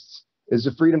transhumanists is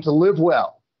the freedom to live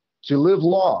well, to live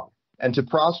long, and to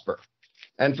prosper.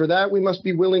 And for that, we must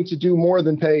be willing to do more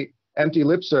than pay empty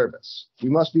lip service. We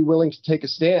must be willing to take a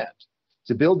stand,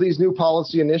 to build these new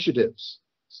policy initiatives,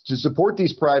 to support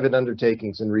these private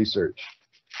undertakings and research,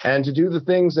 and to do the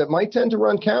things that might tend to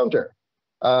run counter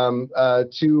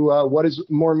to what is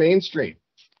more mainstream.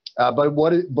 But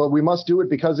we must do it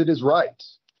because it is right.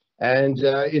 And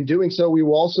in doing so, we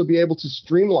will also be able to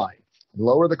streamline and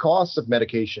lower the costs of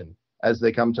medication as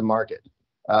they come to market.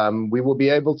 We will be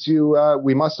able to,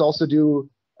 we must also do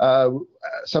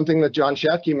something that John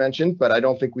Schattke mentioned, but I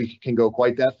don't think we can go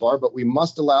quite that far, but we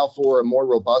must allow for a more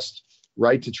robust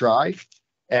right to try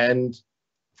and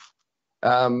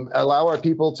allow our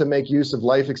people to make use of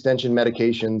life extension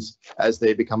medications as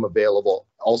they become available,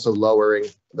 also lowering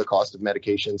the cost of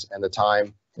medications and the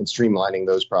time and streamlining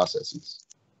those processes.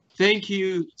 Thank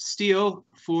you, Steele,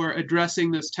 for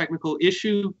addressing this technical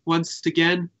issue. Once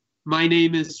again, my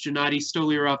name is Gennady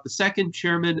Stolyarov II,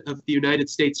 Chairman of the United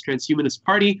States Transhumanist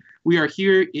Party. We are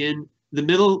here in the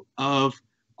middle of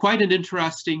quite an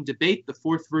interesting debate, the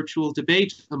fourth virtual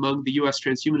debate among the U.S.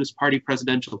 Transhumanist Party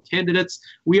presidential candidates.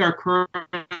 We are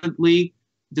currently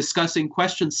discussing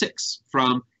question 6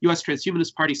 from U.S.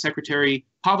 Transhumanist Party Secretary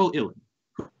Pavel Ilin,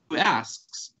 who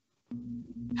asks,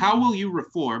 how will you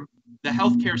reform the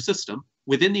healthcare system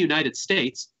within the United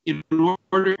States in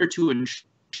order to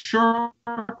ensure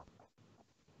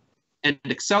and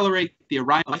accelerate the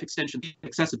arrival of life extension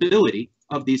accessibility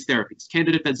of these therapies?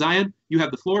 Candidate Ben Zion, you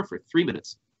have the floor for 3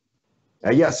 minutes.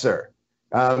 Yes, sir.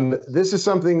 This is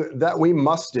something that we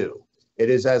must do. It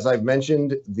is, as I've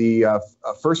mentioned, the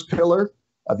first pillar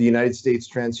of the United States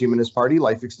Transhumanist Party,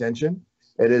 life extension.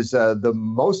 It is the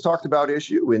most talked about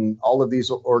issue in all of these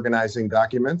organizing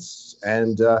documents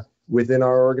and within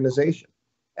our organization.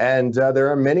 And there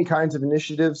are many kinds of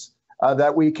initiatives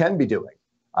that we can be doing.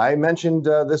 I mentioned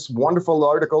this wonderful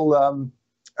article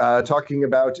talking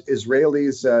about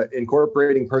Israelis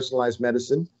incorporating personalized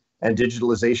medicine and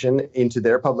digitalization into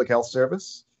their public health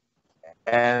service,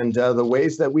 and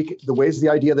the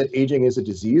idea that aging is a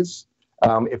disease.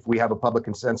 If we have a public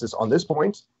consensus on this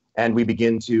point, and we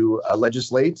begin to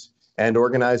legislate and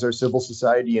organize our civil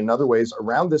society in other ways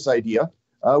around this idea,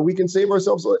 we can save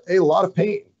ourselves a lot of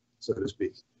pain, so to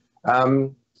speak.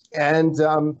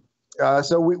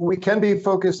 So we can be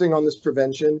focusing on this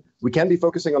prevention. We can be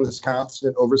focusing on this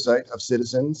constant oversight of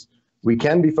citizens. We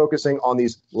can be focusing on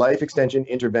these life extension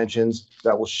interventions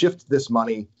that will shift this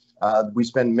money. We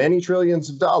spend many trillions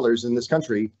of dollars in this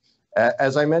country,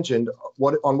 as I mentioned,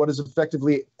 on what is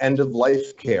effectively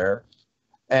end-of-life care.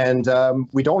 And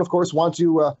we don't, of course, want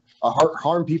to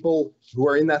harm people who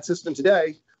are in that system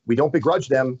today. We don't begrudge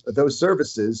them those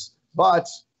services, but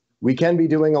we can be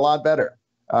doing a lot better.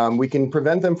 We can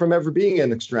prevent them from ever being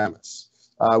an extremis.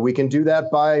 We can do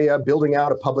that by building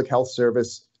out a public health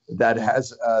service that has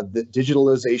the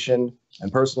digitalization and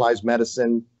personalized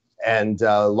medicine and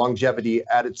longevity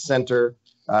at its center.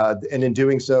 And in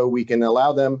doing so, we can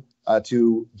allow them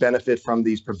to benefit from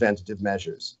these preventative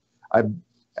measures.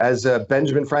 As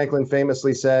Benjamin Franklin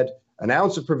famously said, an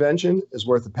ounce of prevention is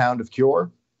worth a pound of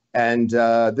cure. And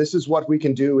this is what we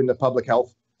can do in the public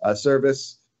health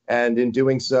service. And in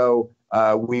doing so,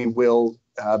 we can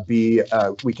be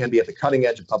at the cutting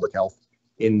edge of public health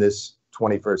in this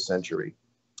 21st century.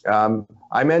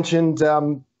 I mentioned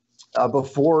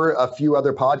before a few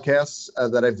other podcasts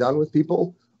that I've done with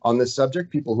people on this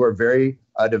subject, people who are very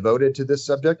devoted to this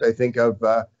subject. I think of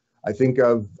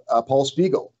Paul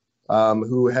Spiegel,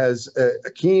 who has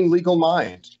a keen legal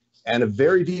mind and a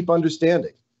very deep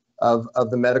understanding of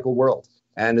the medical world,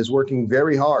 and is working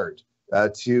very hard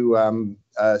to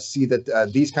see that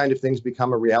these kind of things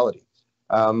become a reality.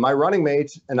 My running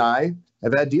mate and I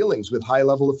have had dealings with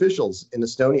high-level officials in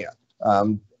Estonia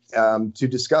to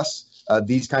discuss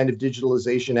these kind of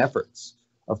digitalization efforts.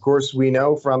 Of course, we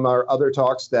know from our other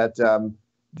talks that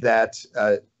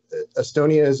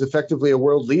Estonia is effectively a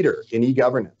world leader in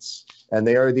e-governance, And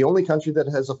they are the only country that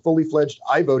has a fully fledged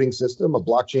i-voting system, a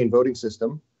blockchain voting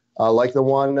system, like the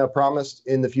one promised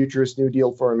in the futurist New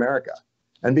Deal for America.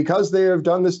 And because they have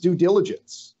done this due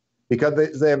diligence,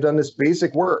 because they have done this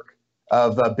basic work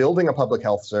of building a public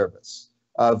health service,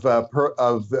 of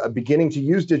beginning to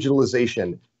use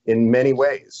digitalization in many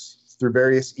ways through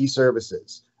various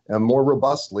e-services, more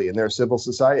robustly in their civil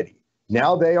society.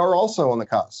 Now they are also on the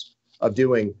cusp of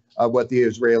doing what the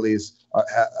Israelis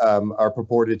are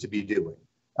purported to be doing,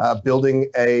 building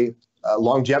a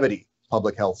longevity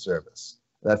public health service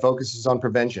that focuses on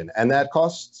prevention. And that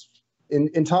costs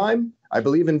in time, I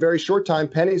believe in very short time,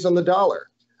 pennies on the dollar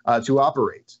to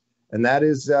operate. And that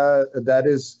is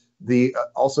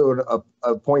also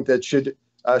a point that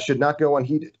should not go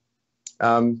unheeded.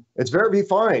 It's very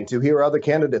fine to hear other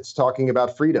candidates talking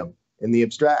about freedom in the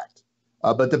abstract.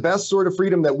 But the best sort of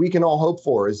freedom that we can all hope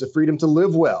for is the freedom to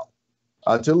live well,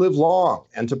 to live long,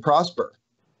 and to prosper.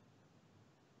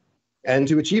 And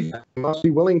to achieve that, we must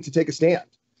be willing to take a stand,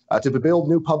 to build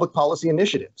new public policy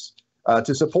initiatives,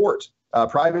 to support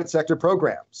private sector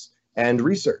programs and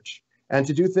research, and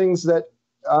to do things that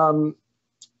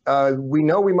we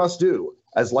know we must do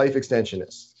as life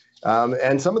extensionists.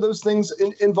 And some of those things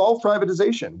involve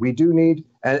privatization. We do need,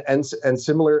 and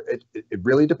similar, it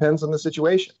really depends on the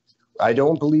situation. I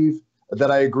don't believe that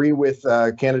I agree with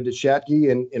candidate Schattke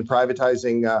in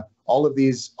privatizing all of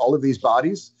these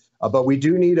bodies, but we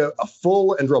do need a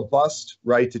full and robust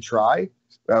right to try.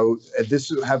 This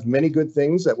will have many good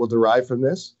things that will derive from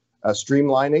this,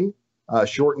 streamlining,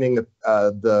 shortening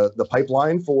the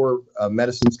pipeline for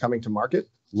medicines coming to market,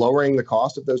 lowering the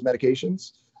cost of those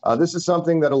medications. This is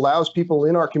something that allows people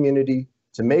in our community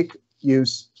to make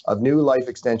use of new life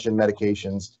extension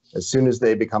medications as soon as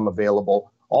they become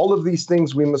available. All of these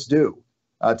things we must do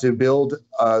to build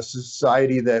a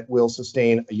society that will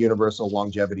sustain a universal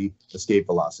longevity escape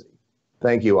velocity.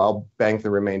 Thank you. I'll bank the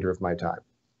remainder of my time.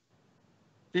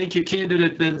 Thank you,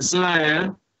 candidate Ben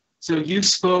Zion. So you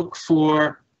spoke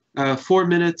for 4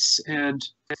 minutes and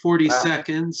 40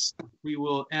 seconds. We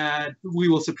will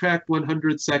subtract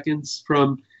 100 seconds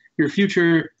from your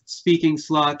future speaking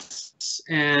slots.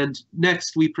 And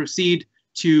next we proceed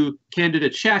to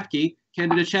candidate Schattke.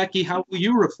 Candidate Schattke, how will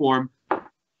you reform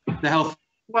the health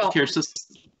care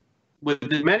system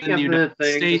within many of the United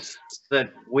States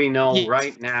that we know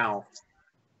right now?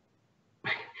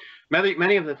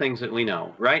 Many of the things that we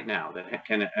know right now that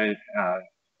can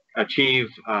achieve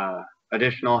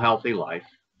additional healthy life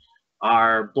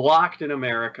are blocked in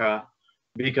America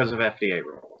because of FDA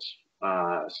rules.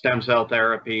 Stem cell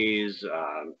therapies,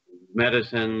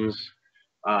 medicines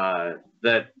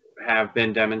that have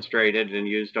been demonstrated and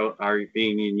are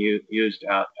being used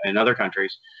in other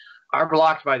countries are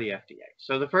blocked by the FDA.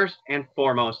 So the first and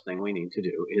foremost thing we need to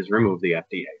do is remove the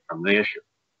FDA from the issue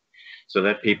so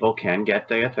that people can get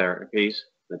the therapies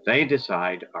that they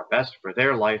decide are best for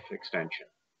their life extension.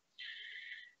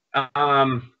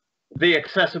 The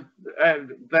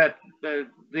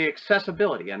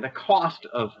accessibility and the cost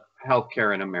of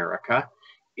healthcare in America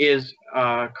is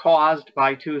caused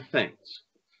by two things.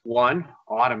 One,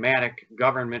 automatic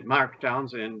government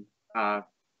markdowns in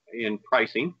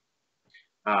pricing,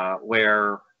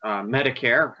 where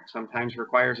Medicare sometimes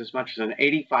requires as much as an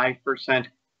 85%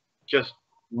 just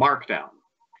markdown.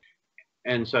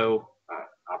 And so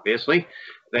obviously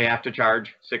they have to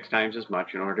charge 6 times as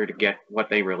much in order to get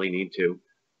what they really need to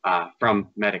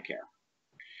from Medicare.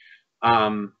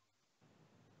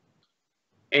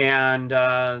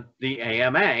 The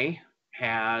AMA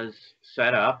has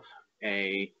set up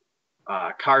a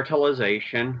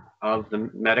cartelization of the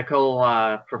medical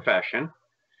profession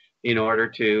in order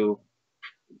to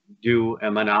do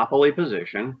a monopoly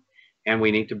position, and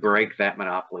we need to break that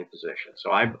monopoly position.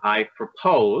 So I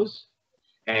propose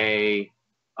a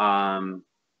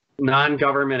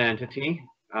non-government entity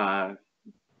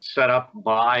set up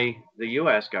by the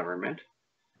US government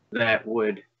that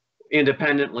would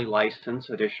independently license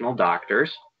additional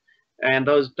doctors, and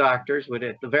those doctors would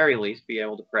at the very least be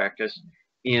able to practice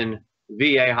in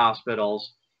VA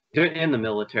hospitals, in the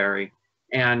military,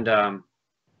 and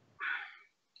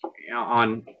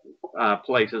on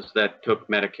places that took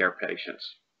Medicare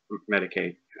patients,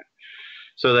 Medicaid,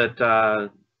 so that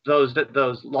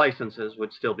those licenses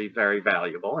would still be very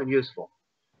valuable and useful.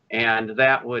 And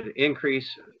that would increase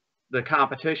the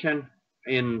competition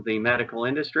in the medical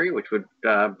industry, which would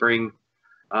bring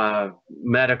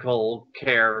medical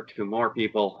care to more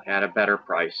people at a better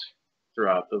price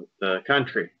throughout the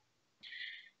country.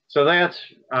 So that's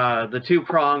the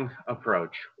two-prong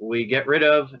approach. We get rid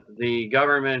of the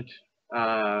government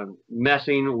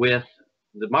messing with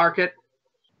the market,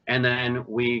 and then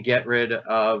we get rid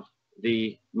of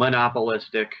the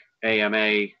monopolistic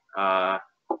AMA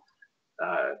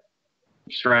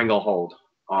stranglehold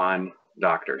on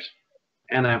doctors.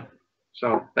 And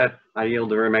so that I yield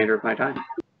the remainder of my time.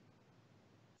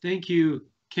 Thank you,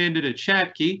 candidate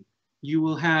Schattke. You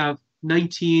will have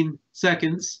 19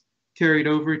 seconds carried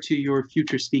over to your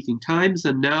future speaking times.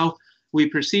 And now we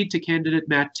proceed to candidate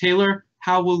Matt Taylor.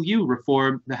 How will you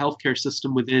reform the healthcare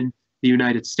system within the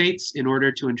United States in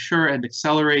order to ensure and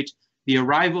accelerate the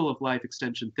arrival of life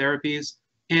extension therapies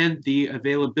and the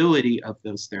availability of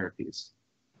those therapies?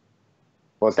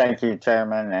 Well, thank you,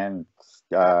 Chairman, and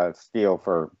Steele,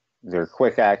 for their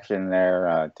quick action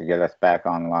there to get us back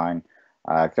online,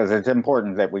 because it's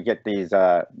important that we get these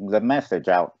the message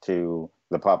out to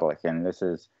the public, and this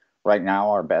is right now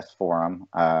our best forum.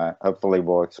 Hopefully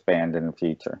we'll expand in the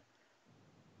future.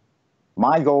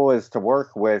 My goal is to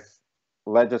work with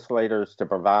legislators to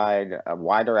provide a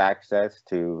wider access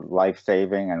to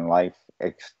life-saving and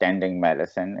life-extending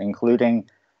medicine, including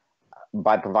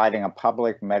by providing a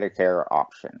public Medicare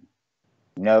option.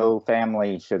 No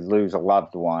family should lose a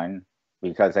loved one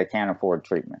because they can't afford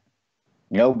treatment.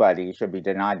 Nobody should be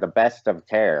denied the best of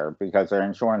care because their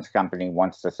insurance company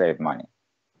wants to save money.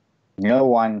 No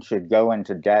one should go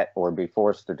into debt or be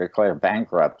forced to declare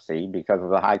bankruptcy because of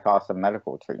the high cost of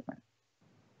medical treatment.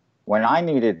 When I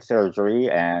needed surgery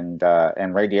and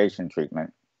radiation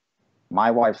treatment,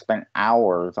 my wife spent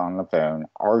hours on the phone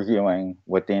arguing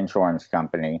with the insurance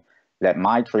company that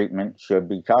my treatment should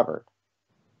be covered.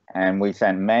 And we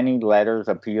sent many letters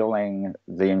appealing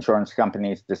the insurance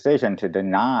company's decision to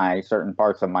deny certain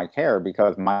parts of my care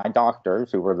because my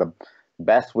doctors, who were the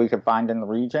best we could find in the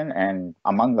region and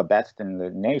among the best in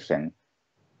the nation,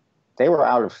 they were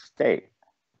out of state.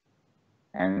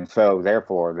 And so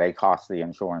therefore they cost the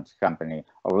insurance company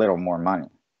a little more money.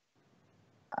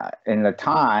 In the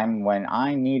time when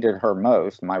I needed her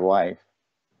most, my wife,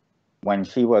 when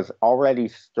she was already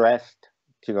stressed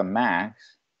to the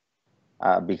max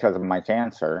because of my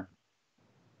cancer,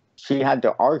 she had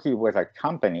to argue with a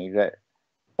company that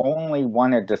only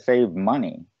wanted to save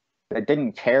money, that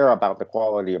didn't care about the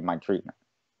quality of my treatment.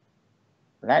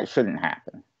 That shouldn't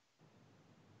happen.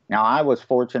 Now, I was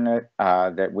fortunate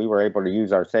that we were able to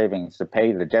use our savings to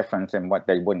pay the difference in what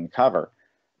they wouldn't cover,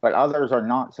 but others are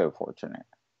not so fortunate.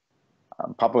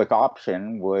 Public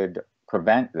option would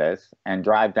prevent this and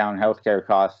drive down healthcare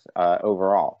costs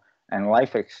overall. And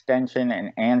life extension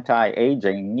and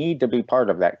anti-aging need to be part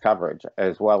of that coverage,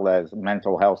 as well as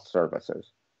mental health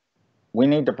services. We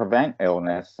need to prevent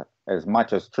illness as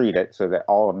much as treat it so that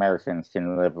all Americans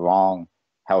can live long,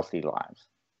 healthy lives.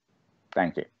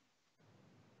 Thank you.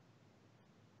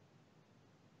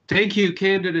 Thank you,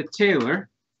 candidate Taylor.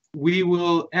 We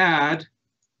will add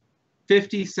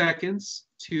 50 seconds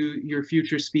to your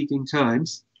future speaking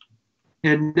times.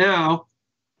 And now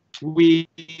we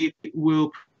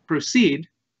will proceed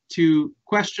to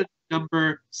question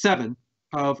number 7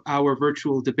 of our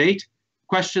virtual debate.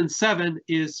 Question 7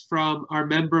 is from our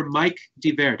member Mike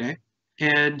DeVerde.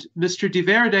 And Mr.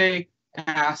 DeVerde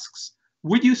asks,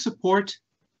 would you support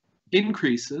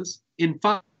increases in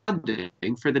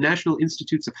funding for the National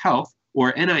Institutes of Health,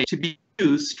 or NIH, to be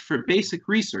used for basic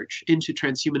research into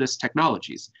transhumanist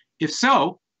technologies? If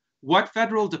so, what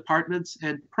federal departments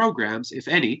and programs, if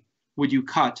any, would you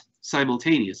cut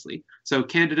simultaneously? So,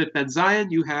 candidate Ben Zion,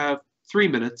 you have 3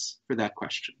 minutes for that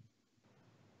question.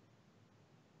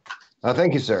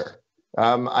 Thank you, sir.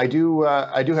 I do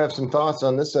have some thoughts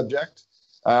on this subject.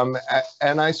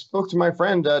 And I spoke to my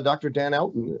friend, Dr. Dan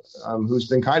Elton, who's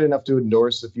been kind enough to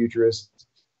endorse the futurist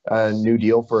New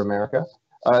Deal for America.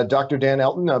 Dr. Dan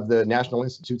Elton of the National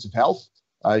Institutes of Health.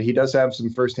 He does have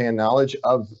some firsthand knowledge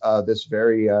of this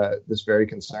very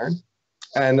concern.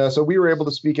 And so we were able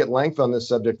to speak at length on this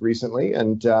subject recently.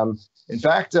 And in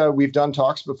fact, we've done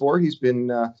talks before. He's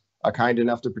been kind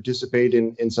enough to participate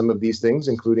in some of these things,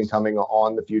 including coming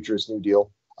on the Futurist New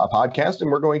Deal podcast.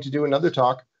 And we're going to do another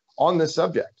talk on this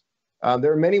subject.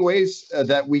 There are many ways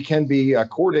that we can be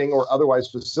courting or otherwise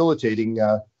facilitating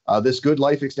this good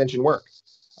life extension work,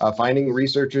 finding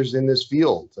researchers in this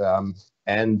field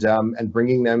and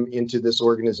bringing them into this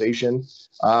organization.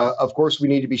 Of course, we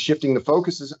need to be shifting the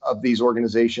focuses of these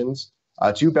organizations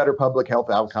to better public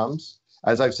health outcomes.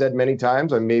 As I've said many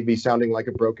times, I may be sounding like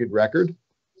a broken record,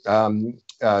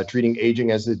 treating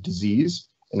aging as a disease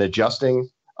and adjusting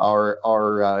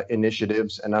our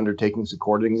initiatives and undertakings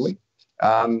accordingly.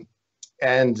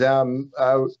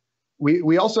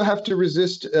 We also have to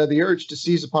resist the urge to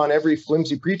seize upon every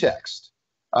flimsy pretext,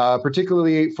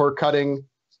 particularly for cutting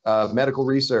medical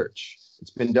research.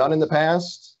 It's been done in the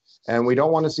past, and we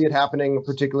don't want to see it happening,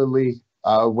 particularly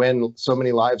when so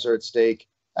many lives are at stake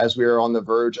as we are on the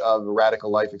verge of radical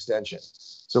life extension.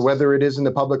 So whether it is in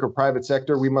the public or private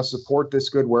sector, we must support this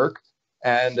good work.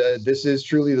 And this is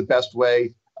truly the best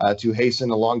way to hasten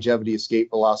the longevity escape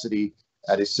velocity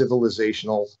at a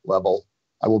civilizational level.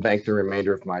 I will bank the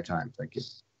remainder of my time. Thank you.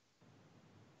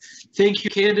 Thank you,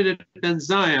 candidate Ben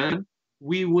Zion.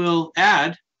 We will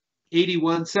add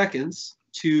 81 seconds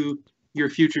to your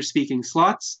future speaking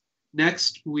slots.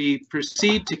 Next, we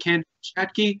proceed to candidate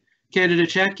Schattke. Candidate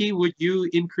Schattke, would you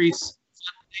increase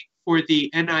funding for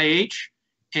the NIH?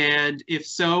 And if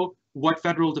so, what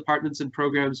federal departments and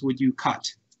programs would you cut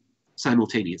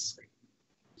simultaneously?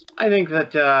 I think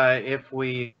that if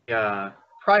we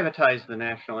privatize the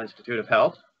National Institute of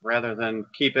Health rather than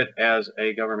keep it as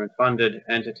a government-funded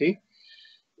entity,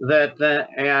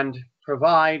 and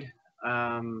provide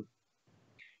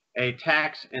a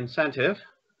tax incentive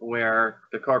where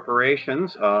the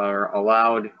corporations are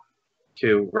allowed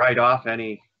to write off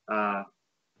any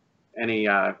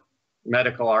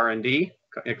medical R&D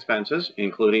expenses,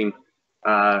 including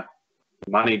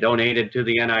money donated to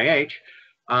the NIH.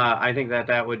 I think that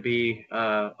that would be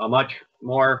a much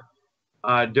more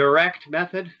direct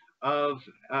method of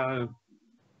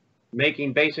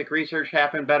making basic research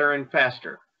happen better and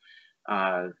faster.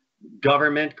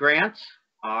 Government grants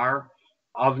are,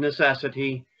 of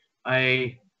necessity,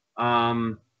 an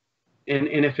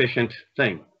inefficient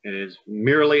thing. It is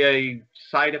merely a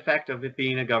side effect of it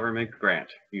being a government grant.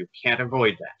 You can't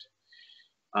avoid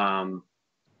that.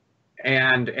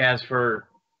 And as for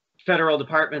federal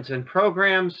departments and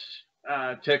programs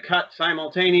to cut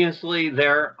simultaneously,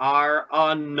 there are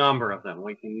a number of them.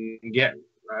 We can get,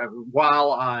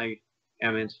 while I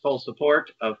am in full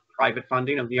support of private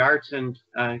funding of the arts and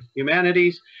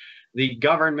humanities, the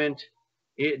government,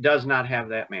 it does not have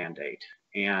that mandate.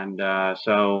 And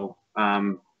so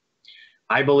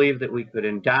I believe that we could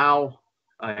endow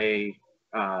a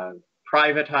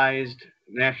privatized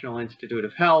National Institute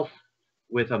of Health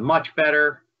with a much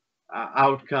better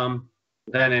outcome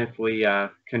than if we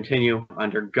continue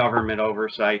under government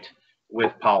oversight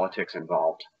with politics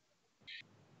involved.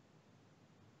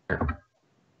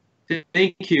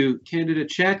 Thank you, candidate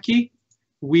Schattke.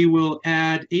 We will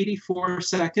add 84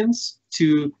 seconds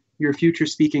to your future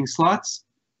speaking slots.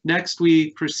 Next,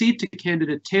 we proceed to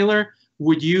candidate Taylor.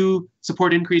 Would you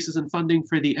support increases in funding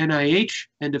for the NIH?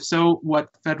 And if so, what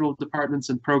federal departments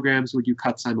and programs would you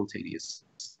cut simultaneously?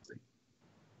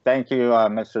 Thank you,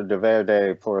 Mr.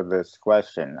 DeVerde, for this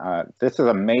question. This is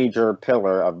a major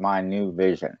pillar of my new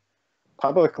vision.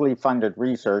 Publicly funded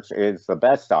research is the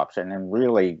best option and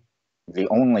really the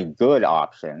only good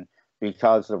option,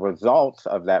 because the results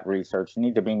of that research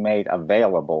need to be made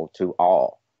available to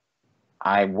all.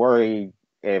 I worry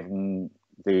if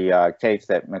the case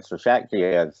that Mr.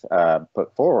 Schattke has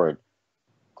put forward,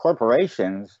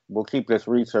 corporations will keep this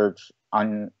research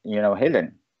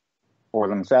hidden for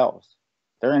themselves.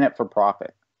 They're in it for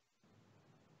profit,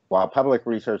 while public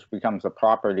research becomes the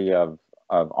property of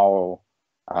all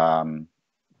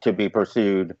to be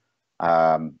pursued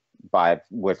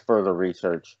with further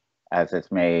research as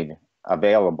it's made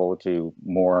available to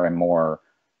more and more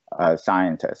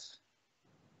scientists.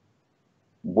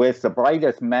 With the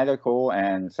brightest medical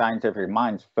and scientific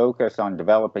minds focused on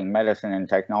developing medicine and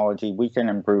technology, we can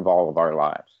improve all of our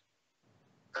lives.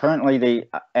 Currently, the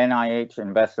NIH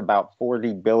invests about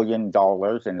 $40 billion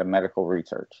into medical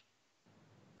research.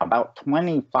 About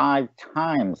 25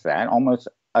 times that, almost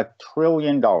 $1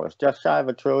 trillion, just shy of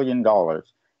 $1 trillion,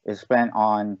 is spent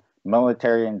on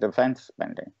military and defense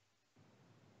spending.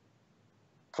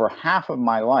 For half of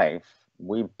my life,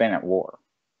 we've been at war.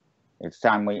 It's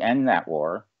time we end that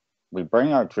war, we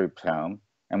bring our troops home,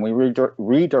 and we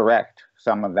redirect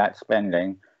some of that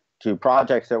spending to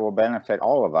projects that will benefit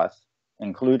all of us,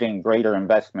 including greater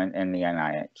investment in the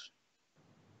NIH.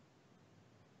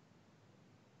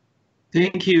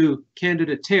 Thank you,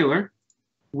 candidate Taylor.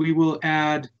 We will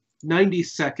add 90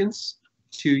 seconds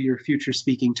to your future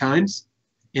speaking times.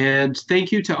 And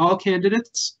thank you to all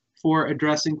candidates for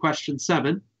addressing question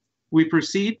 7. We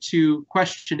proceed to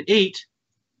question 8,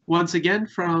 once again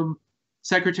from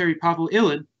Secretary Pavel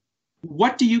Ilin.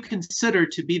 What do you consider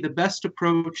to be the best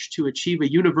approach to achieve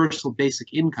a universal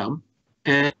basic income?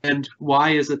 And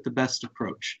why is it the best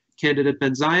approach? Candidate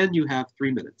Ben Zion, you have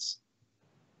 3 minutes.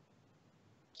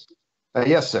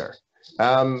 Yes, sir.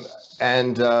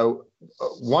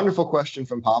 Wonderful question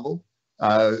from Pavel.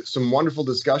 Some wonderful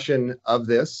discussion of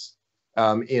this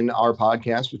in our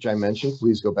podcast, which I mentioned.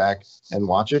 Please go back and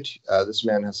watch it. This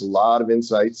man has a lot of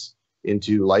insights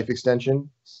into life extension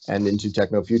and into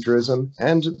technofuturism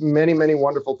and many, many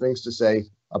wonderful things to say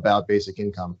about basic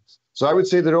income. So I would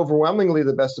say that overwhelmingly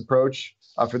the best approach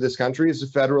for this country is a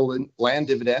federal land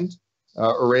dividend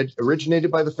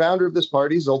originated by the founder of this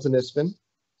party, Zoltan Isfin,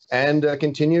 and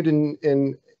continued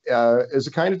as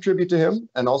a kind of tribute to him,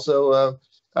 and also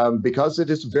because it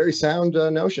is a very sound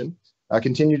notion,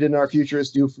 continued in our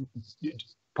futurist New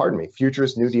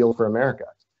Deal for America.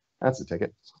 That's the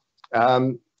ticket.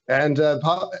 In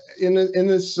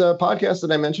this podcast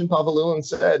that I mentioned, Pavel Lilin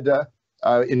said,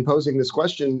 in posing this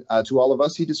question to all of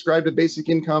us, he described a basic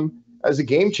income as a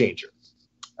game changer.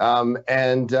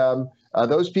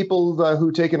 Those people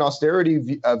who take an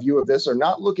austerity view of this are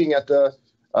not looking at the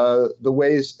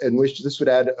ways in which this would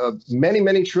add many,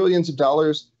 many trillions of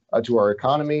dollars to our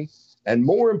economy, and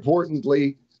more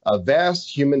importantly,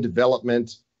 vast human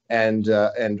development and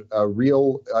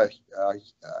real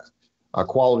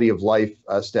quality of life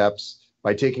steps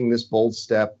by taking this bold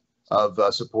step of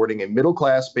supporting a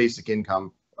middle-class basic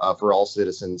income for all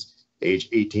citizens age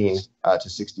 18 to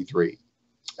 63.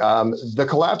 The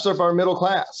collapse of our middle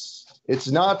class, it's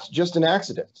not just an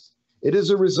accident. It is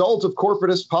a result of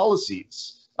corporatist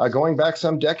policies going back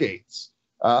some decades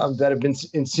that have been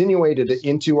insinuated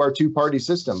into our two-party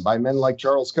system by men like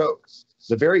Charles Koch.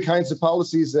 The very kinds of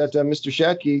policies that Mr.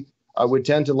 Schattke would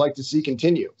tend to like to see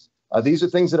continue. These are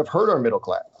things that have hurt our middle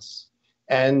class.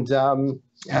 And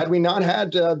had we not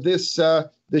had this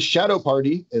shadow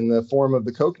party in the form of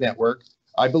the Koch network,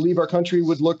 I believe our country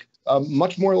would look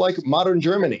much more like modern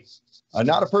Germany.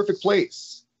 Not a perfect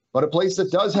place, but a place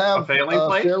that does have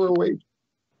fairer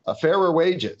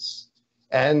wages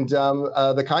and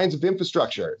the kinds of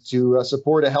infrastructure to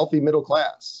support a healthy middle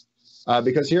class.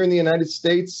 Because here in the United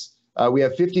States, we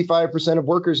have 55% of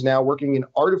workers now working in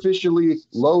artificially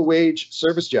low-wage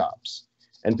service jobs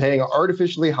and paying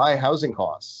artificially high housing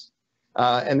costs.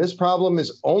 And this problem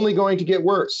is only going to get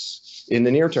worse in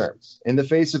the near term in the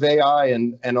face of AI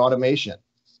and automation.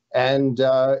 And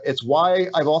it's why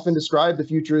I've often described the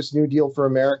futurist New Deal for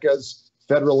America's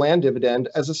federal land dividend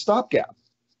as a stopgap.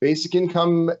 Basic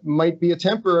income might be a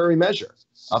temporary measure,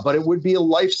 but it would be a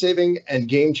life-saving and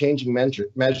game-changing measure,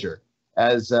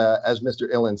 as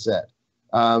Mr. Ilin said.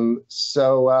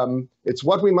 It's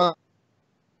what we must.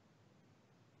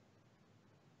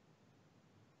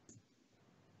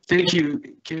 Thank you,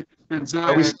 Ben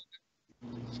Zion.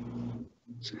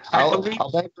 I'll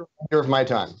thank the remainder of my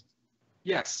time.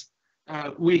 Yes,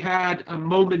 we had a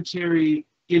momentary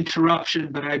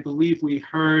interruption, but I believe we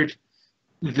heard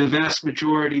the vast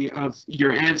majority of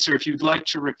your answer. If you'd like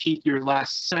to repeat your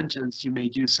last sentence, you may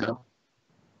do so.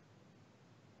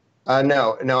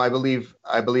 No, I believe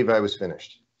I was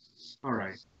finished. All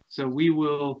right. So we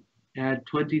will add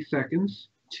 20 seconds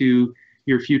to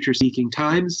your future speaking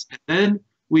times. And then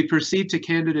we proceed to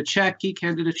Candidate Schattke.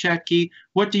 Candidate Schattke,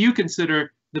 what do you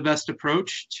consider the best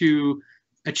approach to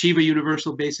achieve a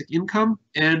universal basic income,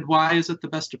 and why is it the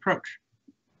best approach?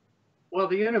 Well,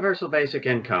 the universal basic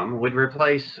income would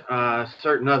replace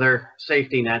certain other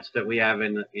safety nets that we have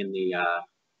in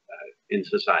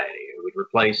society. It would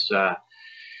replace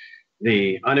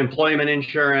the unemployment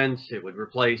insurance. It would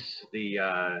replace the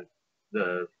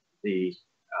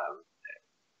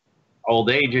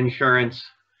old age insurance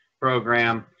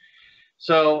program.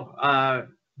 So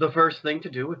the first thing to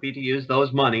do would be to use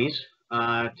those monies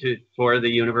for the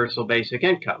universal basic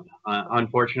income.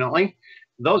 Unfortunately,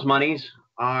 those monies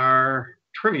are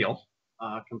trivial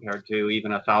compared to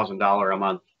even $1,000 a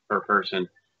month per person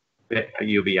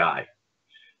UBI.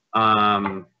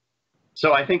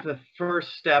 So I think the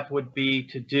first step would be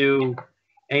to do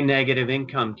a negative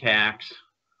income tax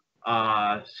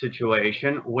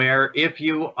situation where if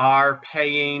you are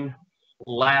paying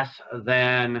less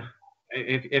than,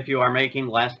 if you are making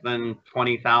less than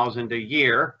 $20,000 a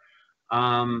year,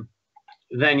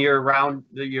 then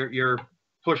you're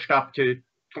pushed up to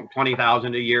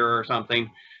 $20,000 a year or something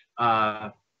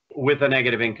with a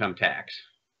negative income tax.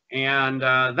 And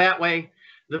that way,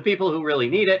 the people who really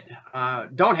need it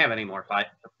don't have any more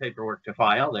paperwork to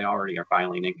file. They already are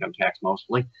filing income tax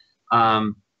mostly.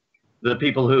 The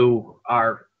people who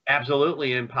are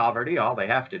absolutely in poverty, all they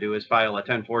have to do is file a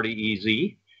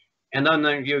 1040-EZ. And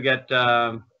then you get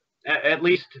at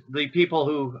least the people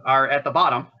who are at the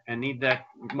bottom and need that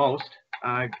most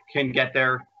can get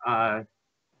their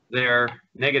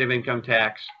negative income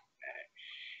tax.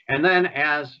 And then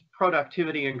as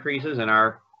productivity increases and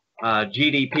our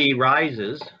GDP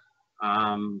rises,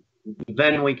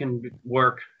 then we can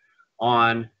work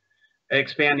on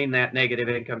expanding that negative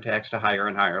income tax to higher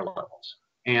and higher levels.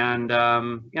 And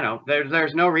you know,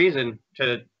 there's no reason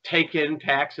to take in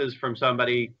taxes from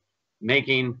somebody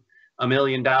making $1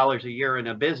 million a year in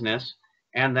a business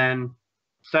and then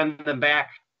send them back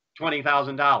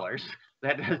 $20,000.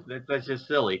 That's just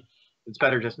silly. It's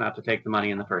better just not to take the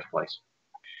money in the first place.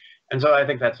 And so I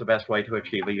think that's the best way to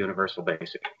achieve a universal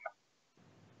basic income.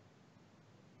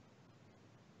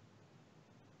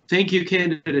 Thank you,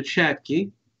 candidate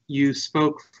Schattke. You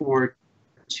spoke for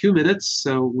 2 minutes,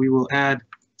 so we will add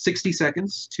 60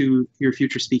 seconds to your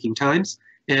future speaking times.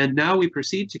 And now we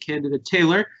proceed to candidate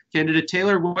Taylor. Candidate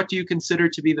Taylor, what do you consider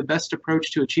to be the best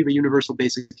approach to achieve a universal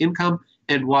basic income,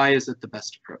 and why is it the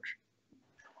best approach?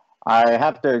 I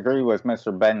have to agree with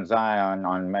Mr. Ben Zion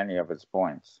on many of his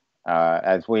points.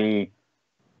 As we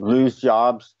lose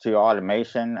jobs to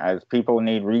automation, as people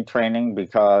need retraining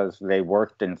because they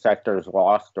worked in sectors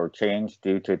lost or changed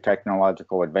due to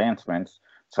technological advancements,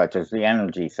 such as the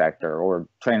energy sector or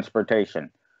transportation,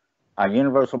 a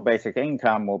universal basic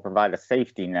income will provide a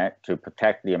safety net to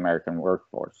protect the American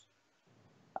workforce.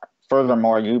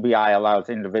 Furthermore, UBI allows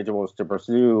individuals to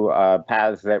pursue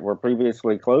paths that were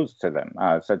previously closed to them,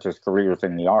 such as careers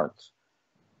in the arts.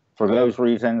 For those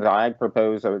reasons, I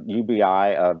propose a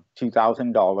UBI of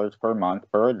 $2,000 per month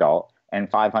per adult and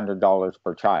 $500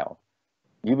 per child.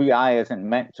 UBI isn't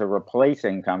meant to replace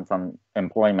income from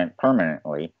employment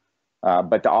permanently,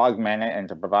 but to augment it and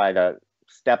to provide a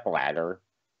stepladder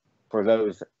for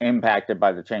those impacted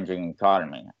by the changing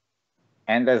economy,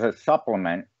 and as a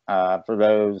supplement for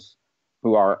those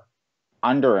who are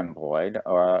underemployed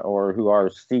or who are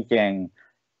seeking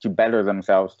to better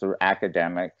themselves through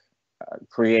academic,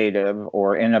 creative,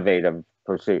 or innovative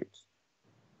pursuits.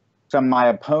 Some of my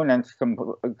opponents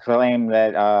claim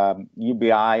that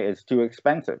UBI is too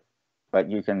expensive, but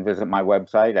you can visit my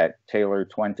website at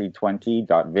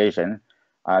taylor2020.vision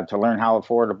to learn how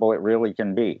affordable it really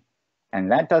can be. And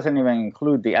that doesn't even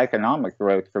include the economic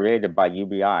growth created by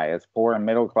UBI, as poor and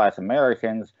middle-class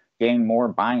Americans gain more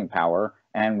buying power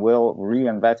and will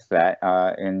reinvest that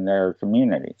in their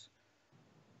communities.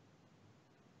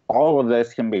 All of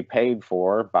this can be paid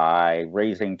for by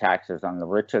raising taxes on the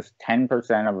richest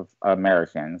 10% of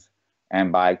Americans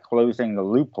and by closing the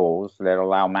loopholes that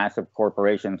allow massive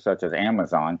corporations such as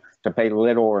Amazon to pay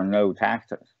little or no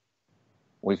taxes.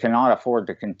 We cannot afford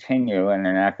to continue in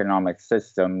an economic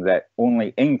system that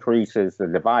only increases the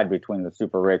divide between the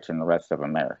super rich and the rest of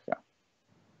America.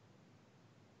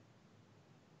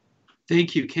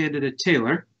 Thank you, candidate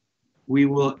Taylor. We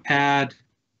will add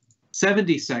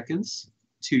 70 seconds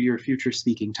to your future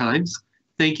speaking times.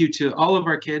 Thank you to all of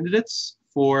our candidates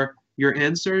for your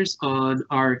answers on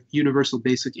our universal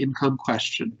basic income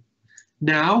question.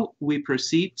 Now we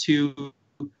proceed to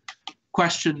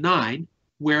question 9,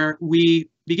 where we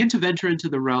begin to venture into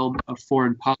the realm of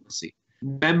foreign policy.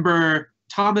 Member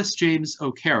Thomas James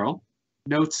O'Carroll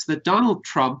notes that Donald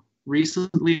Trump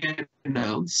recently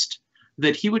announced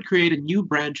that he would create a new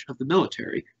branch of the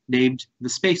military named the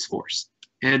Space Force.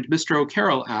 And Mr.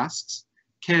 O'Carroll asks,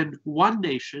 can one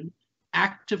nation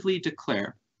actively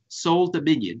declare sole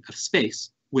dominion of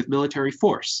space with military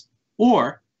force?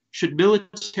 Or should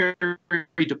military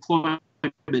deployment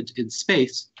in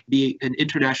space be an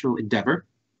international endeavor?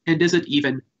 And is it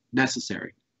even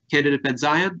necessary? Candidate Ben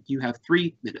Zion, you have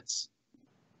 3 minutes.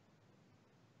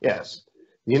 Yes.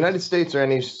 The United States or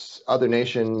any other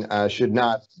nation should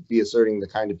not be asserting the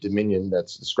kind of dominion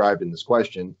that's described in this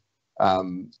question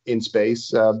in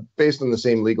space, based on the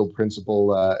same legal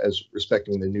principle as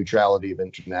respecting the neutrality of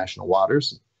international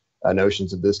waters,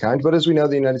 notions of this kind. But as we know,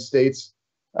 the United States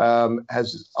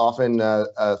has often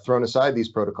thrown aside these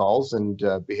protocols and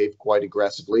behaved quite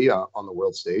aggressively on the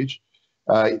world stage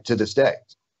to this day.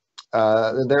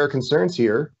 There are concerns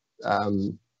here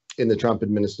in the Trump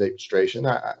administration.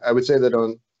 I would say that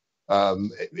on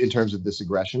in terms of this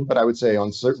aggression, but I would say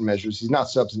on certain measures, he's not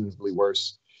substantively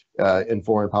worse in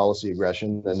foreign policy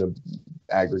aggression than the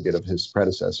aggregate of his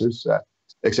predecessors,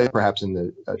 except perhaps in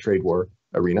the trade war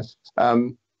arena.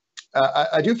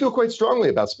 I do feel quite strongly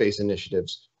about space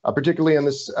initiatives, particularly on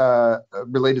this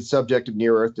related subject of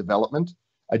near-Earth development.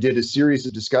 I did a series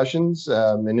of discussions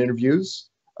and interviews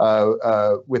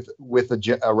with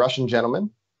a Russian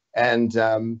gentleman, and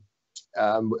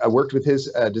I worked with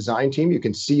his design team. You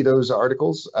can see those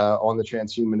articles on the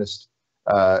Transhumanist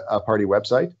Party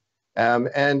website.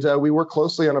 And we work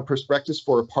closely on a prospectus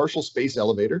for a partial space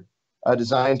elevator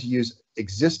designed to use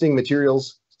existing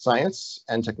materials science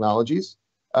and technologies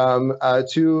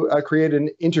to create an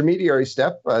intermediary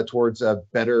step towards a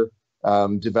better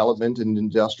development and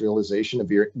industrialization of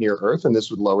near Earth. And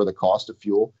this would lower the cost of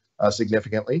fuel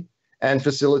significantly and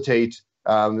facilitate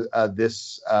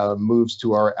this moves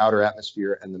to our outer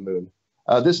atmosphere and the moon.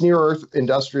 This near Earth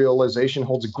industrialization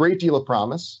holds a great deal of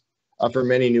promise for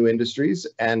many new industries,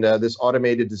 and this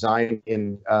automated design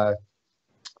in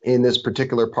this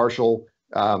particular partial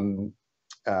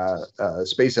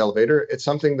space elevator, it's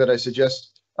something that I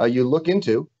suggest you look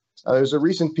into. There's a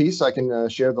recent piece, I can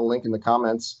share the link in the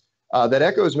comments, that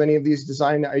echoes many of these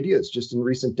design ideas just in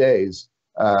recent days.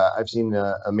 I've seen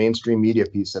a mainstream media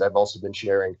piece that I've also been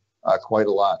sharing quite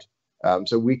a lot.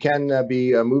 So we can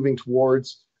be moving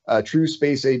towards true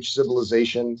space age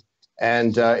civilization.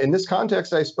 And in this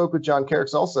context, I spoke with John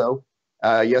Carricks also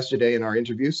yesterday in our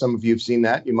interview. Some of you have seen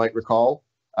that, you might recall.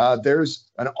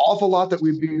 There's an awful lot that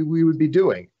we would be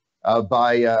doing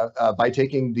by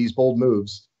taking these bold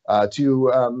moves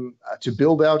to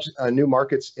build out new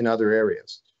markets in other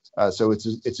areas. So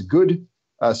it's a good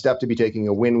step to be taking,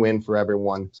 a win-win for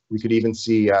everyone. We could even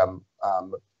see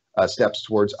steps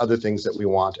towards other things that we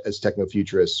want as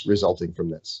techno-futurists resulting from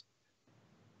this.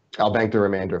 I'll bank the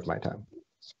remainder of my time.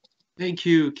 Thank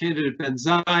you, candidate Ben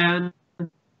Zion.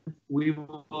 We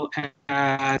will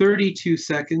add 32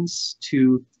 seconds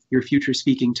to your future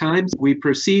speaking times. We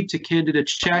proceed to candidate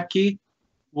Schattke.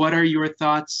 What are your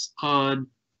thoughts on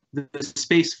the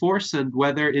Space Force and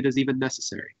whether it is even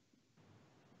necessary?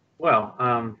 Well,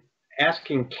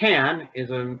 asking can is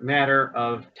a matter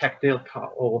of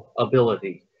technical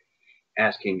ability.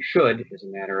 Asking should is a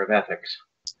matter of ethics.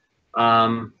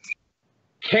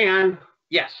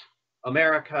 Yes,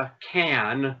 America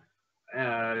can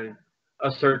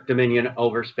assert dominion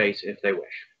over space if they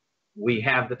wish. We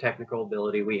have the technical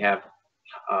ability. We have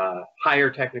higher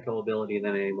technical ability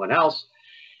than anyone else.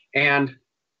 And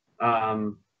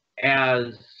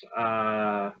as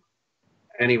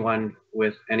anyone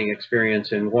with any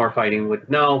experience in warfighting would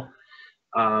know,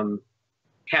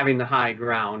 having the high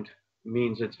ground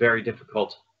means it's very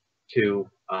difficult to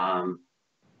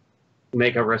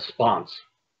make a response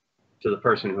to the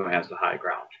person who has the high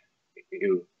ground.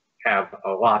 You have a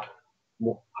lot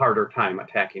harder time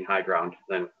attacking high ground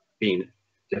than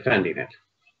defending it.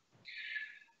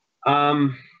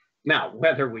 Now,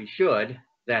 whether we should,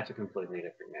 that's a completely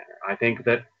different matter. I think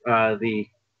that the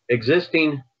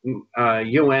existing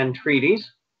UN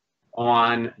treaties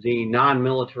on the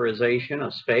non-militarization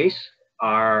of space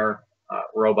are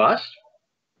robust,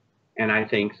 and I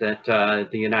think that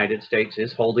the United States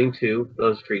is holding to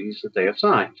those treaties that they have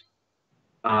signed.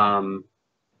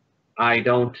 I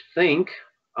don't think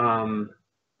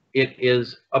it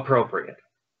is appropriate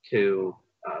to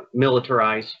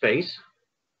militarize space.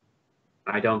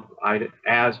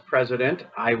 As president,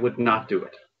 I would not do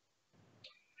it.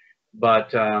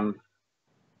 But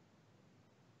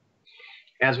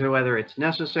as to whether it's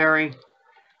necessary,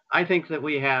 I think that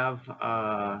we have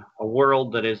a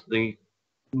world that is the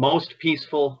most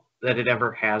peaceful that it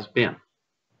ever has been.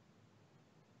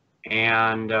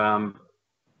 And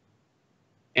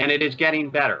it is getting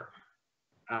better,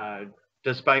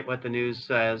 despite what the news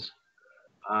says.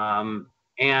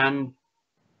 And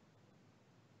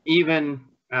even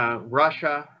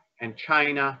Russia and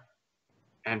China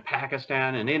and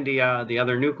Pakistan and India, the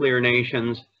other nuclear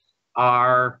nations,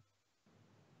 are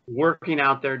working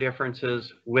out their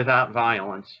differences without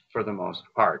violence for the most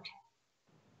part.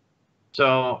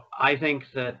 So I think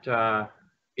that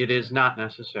it is not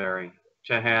necessary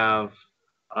to have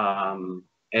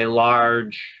a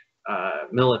large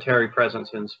military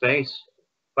presence in space,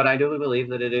 but I do believe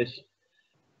that it is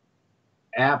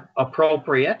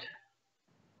appropriate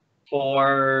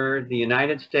for the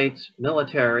United States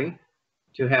military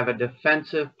to have a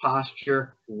defensive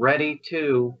posture ready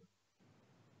to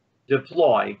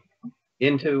deploy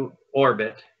into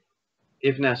orbit,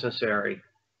 if necessary,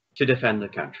 to defend the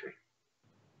country.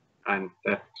 And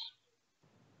that's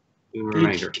the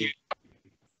remainder.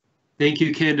 Thank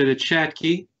you, candidate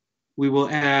Schattke. We will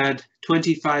add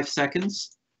 25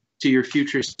 seconds to your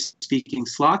future speaking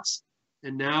slots.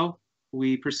 And now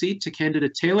we proceed to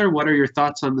candidate Taylor. What are your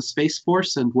thoughts on the Space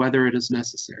Force and whether it is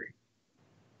necessary?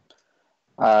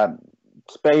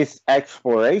 Space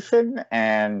exploration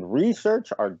and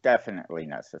research are definitely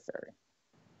necessary.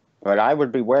 But I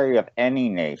would be wary of any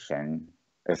nation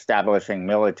establishing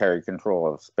military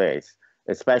control of space,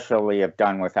 especially if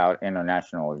done without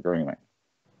international agreement.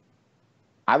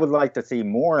 I would like to see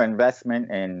more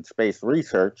investment in space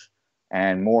research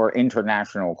and more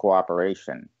international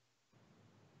cooperation.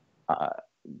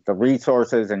 The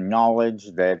resources and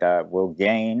knowledge that we'll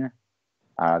gain,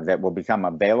 that will become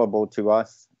available to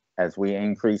us as we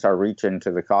increase our reach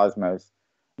into the cosmos,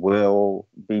 will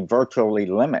be virtually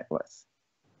limitless.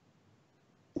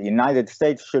 The United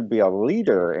States should be a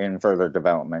leader in further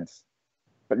developments,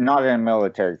 but not in a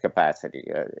military capacity,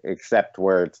 except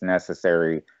where it's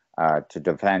necessary to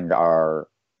defend our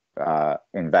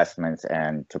investments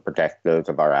and to protect those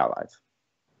of our allies.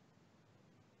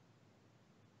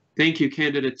 Thank you,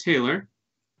 candidate Taylor.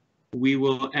 We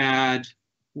will add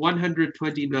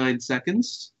 129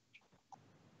 seconds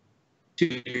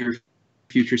to your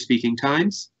future speaking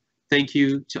times. Thank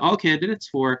you to all candidates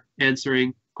for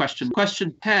answering questions.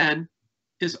 Question 10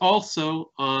 is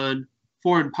also on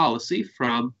foreign policy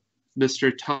from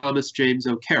Mr. Thomas James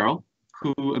O'Carroll,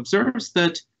 who observes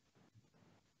that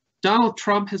Donald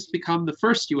Trump has become the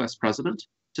first US president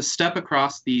to step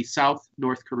across the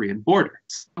South-North Korean border.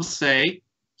 Some say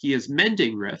he is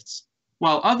mending rifts,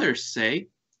 while others say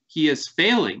he is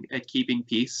failing at keeping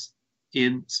peace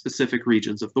in specific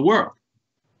regions of the world.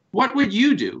 What would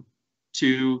you do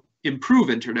to improve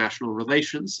international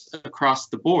relations across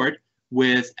the board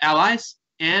with allies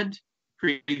and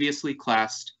previously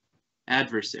classed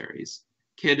adversaries?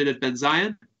 Candidate Ben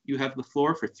Zion, you have the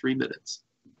floor for 3 minutes.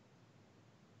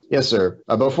 Yes, sir.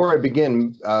 Before I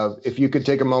begin, if you could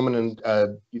take a moment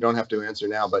and you don't have to answer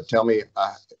now, but tell me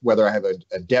whether I have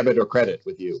a debit or credit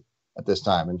with you at this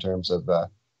time in terms of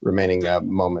remaining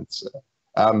moments.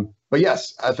 But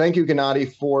yes, thank you,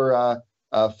 Gennady, for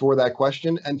that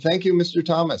question. And thank you, Mr.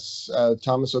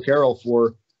 Thomas O'Carroll,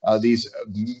 for these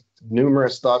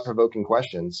numerous thought-provoking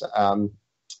questions.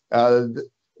 The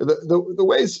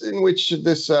ways in which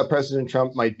this President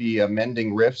Trump might be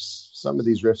mending rifts, some of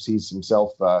these rifts he's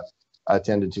himself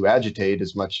tended to agitate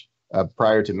as much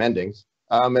prior to mending.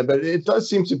 But it does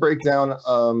seem to break down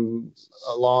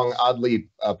along oddly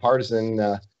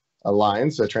partisan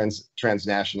lines,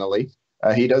 transnationally.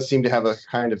 He does seem to have a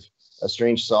kind of a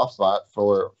strange soft spot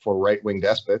for right-wing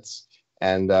despots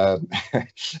and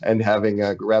and having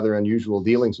rather unusual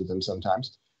dealings with them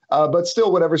sometimes. But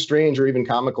still, whatever strange or even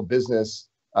comical business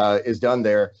is done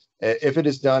there, if it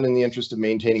is done in the interest of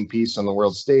maintaining peace on the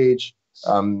world stage,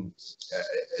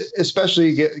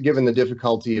 especially given the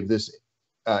difficulty of this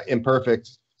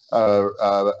imperfect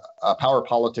power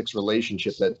politics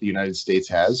relationship that the United States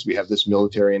has. We have this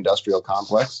military-industrial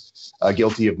complex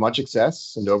guilty of much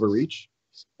excess and overreach,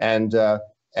 and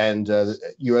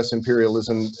U.S.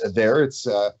 imperialism there.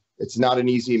 It's not an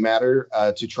easy matter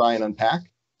to try and unpack.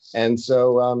 And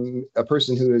so a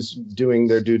person who is doing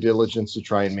their due diligence to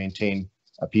try and maintain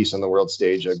a peace on the world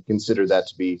stage, I consider that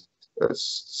to be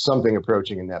something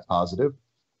approaching a net positive.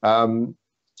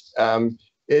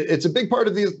 It's a big part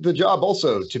of the job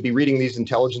also to be reading these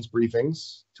intelligence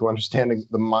briefings, to understanding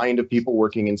the mind of people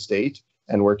working in state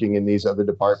and working in these other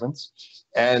departments.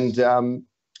 And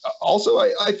also,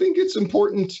 I think it's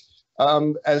important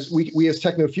as we as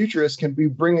techno-futurists can be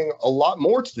bringing a lot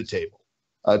more to the table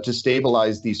to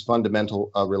stabilize these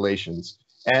fundamental relations.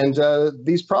 And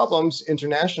these problems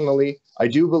internationally, I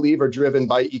do believe, are driven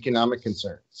by economic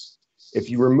concerns. If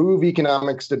you remove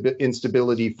economic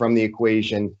instability from the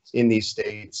equation in these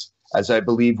states, as I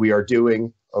believe we are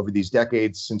doing over these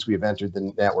decades since we have entered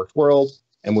the networked world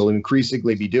and will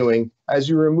increasingly be doing, as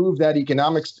you remove that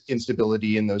economic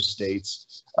instability in those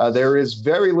states, there is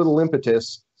very little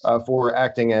impetus for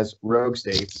acting as rogue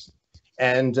states.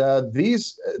 And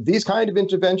these kind of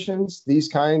interventions, these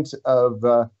kinds of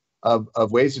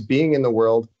ways of being in the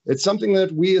world, it's something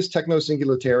that we as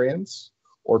techno-singularitarians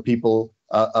or people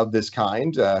of this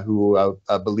kind who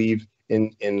believe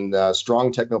in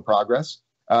strong techno-progress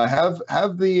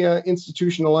have the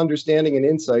institutional understanding and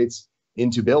insights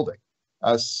into building.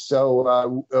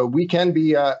 So we can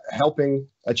be helping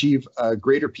achieve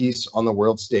greater peace on the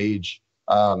world stage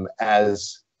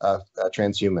as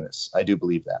transhumanists. I do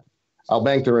believe that. I'll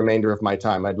bank the remainder of my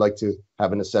time. I'd like to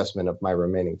have an assessment of my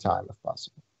remaining time, if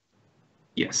possible.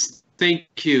 Yes,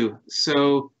 thank you.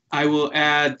 So I will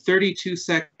add 32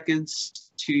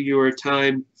 seconds to your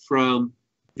time from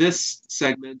this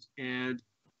segment. And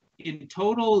in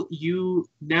total, you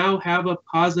now have a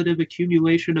positive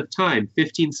accumulation of time,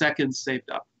 15 seconds saved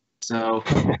up. So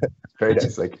very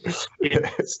nice. Like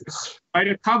it's quite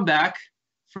a comeback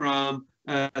from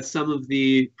some of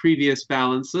the previous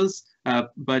balances.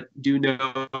 But do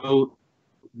know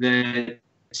that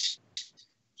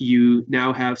you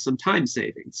now have some time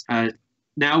savings.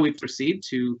 Now we proceed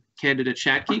to Candidate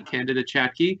Schattke. Candidate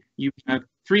Schattke, you have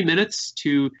 3 minutes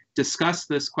to discuss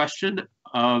this question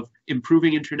of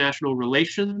improving international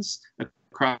relations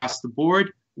across the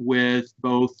board with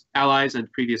both allies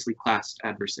and previously classed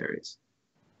adversaries.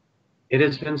 It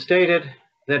has been stated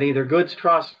that either goods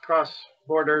cross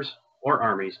borders or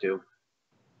armies do.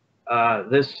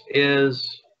 This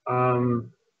is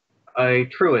a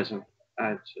truism.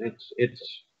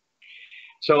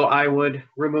 So I would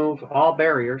remove all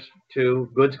barriers to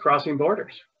goods crossing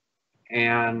borders,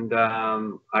 and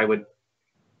I would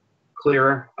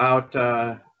clear out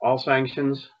all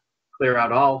sanctions, clear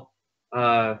out all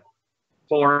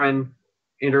foreign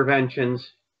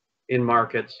interventions in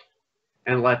markets,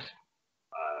 and let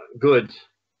goods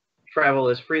travel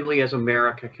as freely as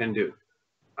America can do.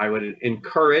 I would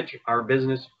encourage our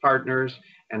business partners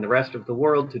and the rest of the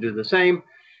world to do the same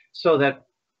so that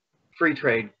free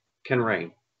trade can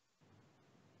reign.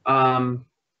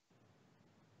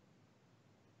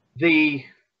 The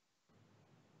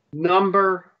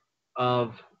number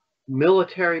of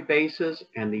military bases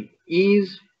and the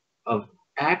ease of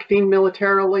acting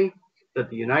militarily that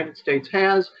the United States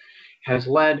has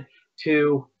led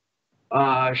to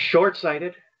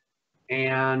short-sighted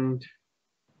and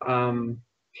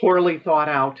poorly thought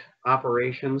out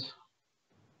operations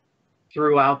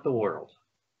throughout the world.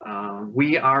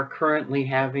 We are currently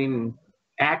having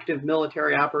active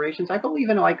military operations, I believe,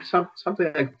 in like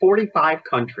something like 45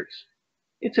 countries.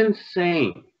 It's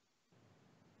insane.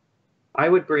 I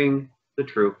would bring the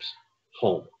troops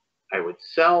home. I would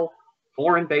sell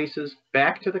foreign bases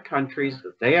back to the countries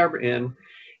that they are in,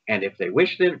 and if they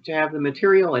wish to have the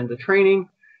material and the training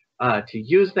to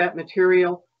use that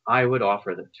material, I would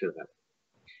offer them to them.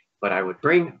 But I would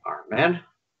bring our men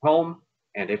home,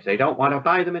 and if they don't want to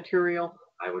buy the material,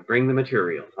 I would bring the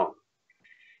material home.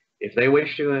 If they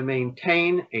wish to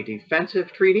maintain a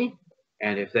defensive treaty,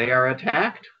 and if they are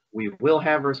attacked, we will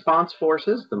have response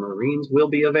forces. The Marines will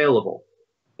be available,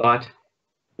 but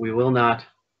we will not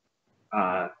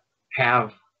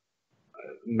have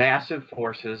massive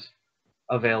forces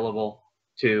available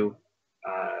to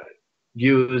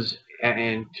use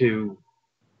and to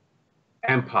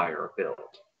empire build.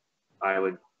 I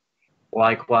would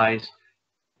likewise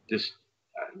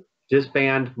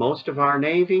disband most of our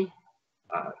Navy,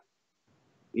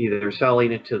 either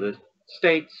selling it to the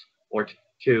states or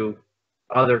to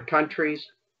other countries,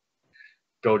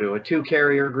 go to a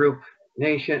two-carrier group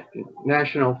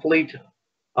national fleet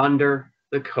under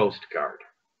the Coast Guard,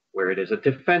 where it is a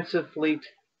defensive fleet,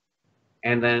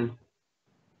 and then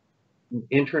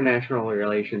international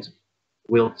relations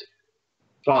will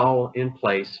fall in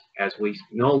place as we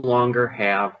no longer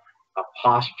have a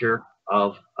posture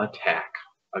of attack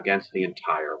against the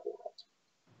entire world.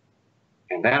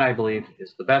 And that, I believe,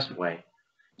 is the best way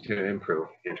to improve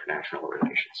international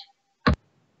relations.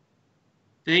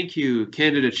 Thank you,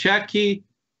 Candidate Schattke.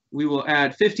 We will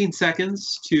add 15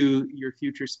 seconds to your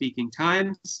future speaking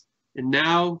times. And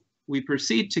now we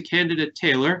proceed to Candidate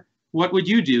Taylor. What would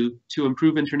you do to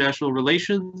improve international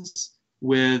relations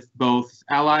with both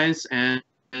allies and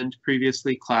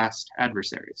previously classed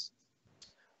adversaries?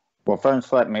 Well,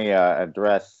 first, let me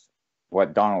address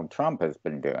what Donald Trump has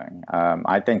been doing.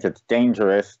 I think it's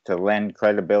dangerous to lend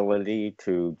credibility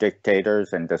to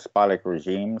dictators and despotic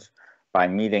regimes by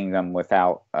meeting them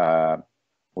without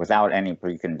any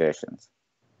preconditions.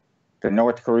 The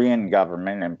North Korean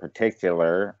government in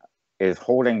particular is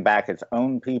holding back its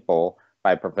own people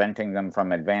by preventing them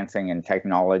from advancing in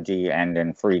technology and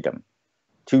in freedom.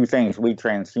 Two things we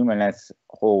transhumanists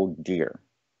hold dear.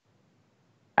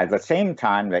 At the same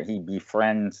time that he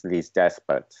befriends these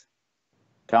despots,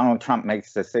 Donald Trump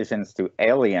makes decisions to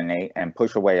alienate and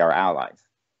push away our allies,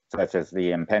 such as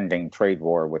the impending trade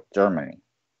war with Germany.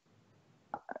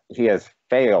 He has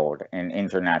failed in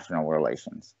international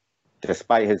relations,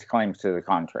 despite his claims to the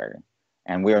contrary,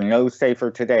 and we are no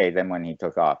safer today than when he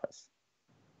took office.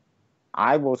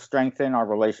 I will strengthen our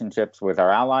relationships with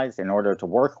our allies in order to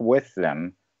work with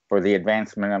them for the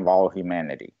advancement of all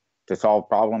humanity, to solve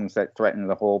problems that threaten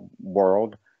the whole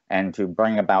world, and to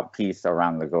bring about peace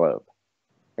around the globe.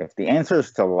 If the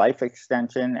answers to life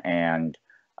extension and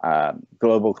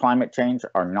global climate change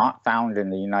are not found in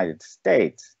the United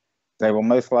States, they will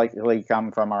most likely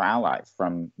come from our allies,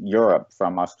 from Europe,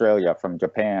 from Australia, from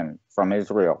Japan, from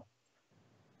Israel.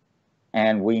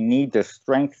 And we need to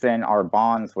strengthen our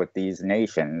bonds with these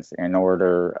nations in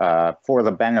order for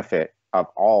the benefit of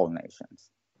all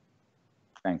nations.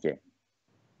 Thank you.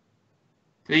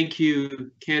 Thank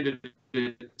you,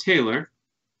 Candidate Taylor.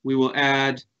 We will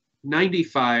add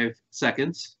 95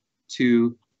 seconds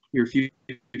to your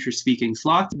future speaking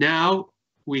slot. Now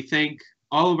we thank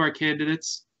all of our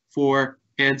candidates for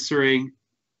answering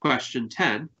question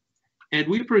 10, and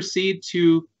we proceed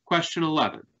to question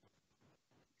 11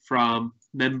 from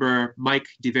member Mike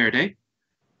DeVerde,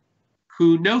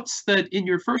 who notes that in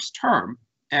your first term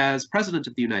as President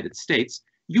of the United States,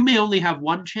 you may only have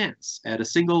one chance at a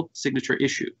single signature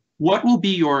issue. What will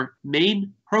be your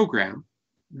main program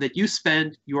that you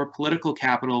spend your political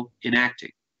capital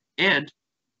enacting? And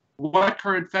what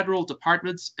current federal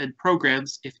departments and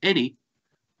programs, if any,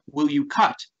 will you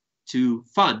cut to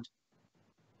fund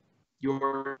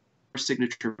your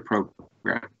signature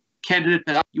program? Candidate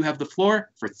Bell, you have the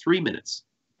floor for 3 minutes.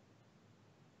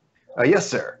 Yes,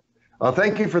 sir. Well,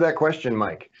 thank you for that question,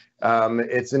 Mike.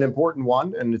 It's an important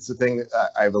one, and it's the thing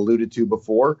that I've alluded to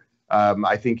before.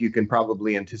 I think you can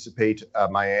probably anticipate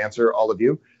my answer, all of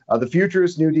you. The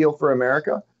Futurist New Deal for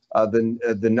America,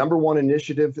 the number one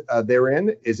initiative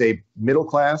therein is a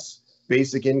middle-class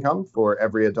basic income for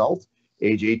every adult,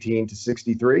 age 18 to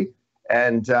 63.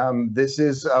 And this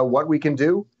is what we can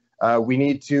do. We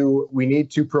need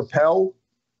to propel,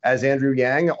 as Andrew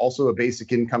Yang, also a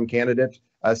basic income candidate,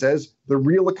 says, the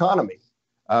real economy.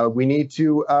 We need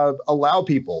to allow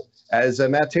people, as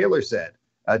Matt Taylor said,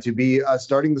 to be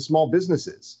starting the small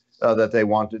businesses that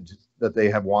they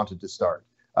have wanted to start,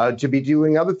 to be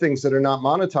doing other things that are not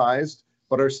monetized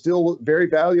but are still very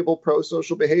valuable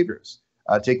pro-social behaviors,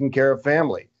 taking care of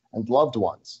family and loved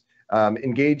ones,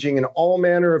 engaging in all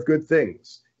manner of good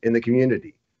things in the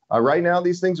community. Right now,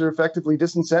 these things are effectively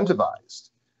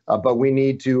disincentivized, but we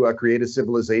need to create a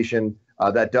civilization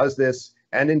that does this,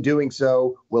 and in doing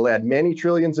so, will add many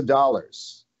trillions of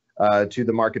dollars to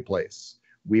the marketplace.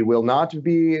 We will not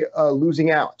be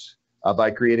losing out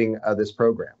by creating this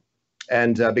program.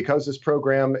 And because this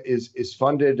program is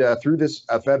funded through this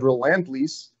federal land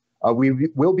lease, we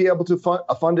will be able to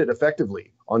fund it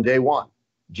effectively on day one,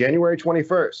 January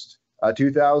 21st,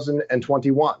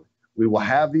 2021. We will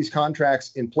have these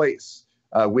contracts in place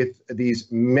with these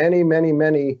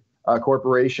many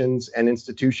corporations and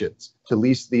institutions to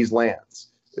lease these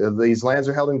lands. These lands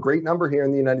are held in great number here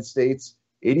in the United States.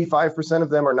 85% of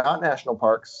them are not national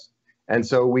parks. And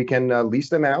so we can lease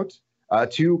them out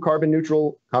to carbon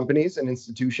neutral companies and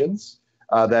institutions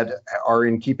that are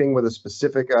in keeping with a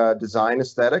specific design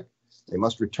aesthetic. They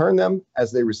must return them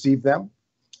as they receive them.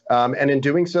 And in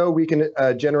doing so, we can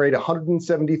generate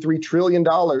 $173 trillion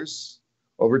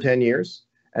over 10 years.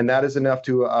 And that is enough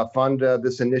to fund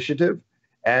this initiative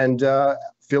and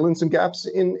fill in some gaps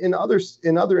in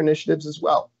other initiatives as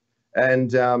well.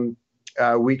 And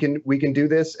we can do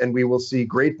this, and we will see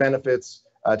great benefits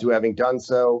to having done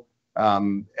so.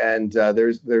 There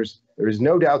is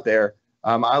no doubt there.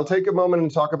 I'll take a moment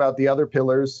and talk about the other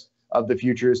pillars of the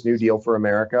Futurist New Deal for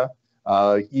America.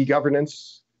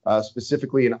 E-governance,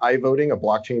 specifically in I-voting, a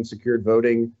blockchain secured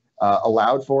voting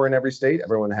allowed for in every state.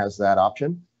 Everyone has that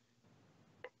option.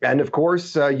 And of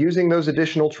course, using those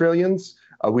additional trillions,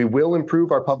 we will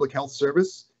improve our public health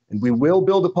service, and we will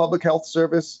build a public health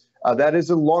service that is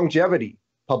a longevity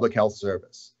public health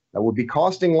service that will be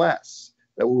costing less,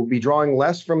 that will be drawing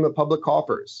less from the public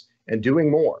coffers and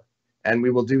doing more. And we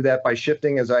will do that by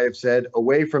shifting, as I have said,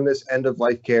 away from this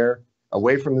end-of-life care,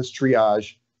 away from this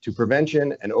triage, to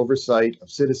prevention and oversight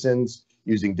of citizens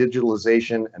using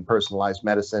digitalization and personalized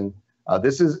medicine.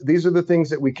 These are the things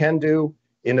that we can do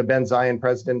in a Ben Zion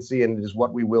presidency, and it is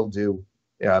what we will do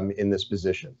in this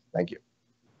position. Thank you.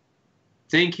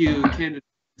 Thank you, candidate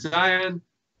Zion.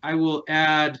 I will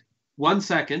add 1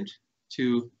 second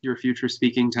to your future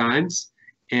speaking times.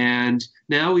 And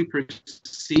now we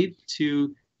proceed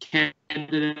to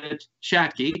candidate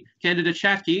Schattke. Candidate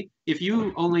Schattke, if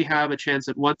you only have a chance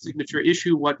at one signature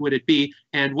issue, what would it be?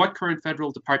 And what current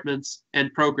federal departments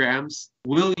and programs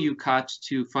will you cut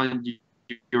to fund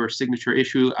your signature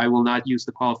issue? I will not use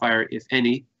the qualifier, if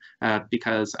any,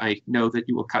 because I know that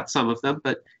you will cut some of them,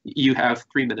 but you have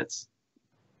 3 minutes.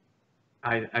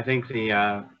 I think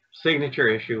the signature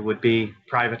issue would be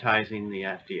privatizing the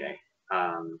FDA.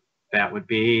 That would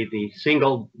be the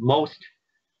single most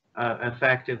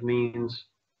effective means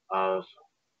of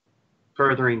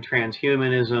furthering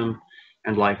transhumanism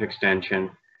and life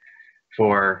extension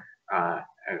for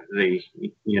the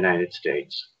United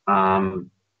States.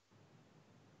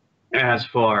 As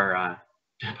for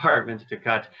departments to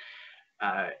cut,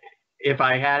 if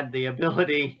I had the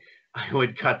ability, I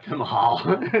would cut them all,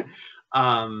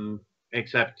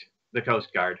 except the Coast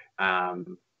Guard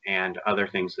and other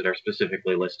things that are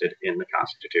specifically listed in the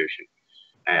Constitution.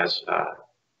 As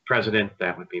president,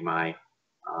 that would be my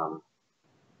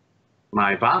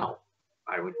my vow.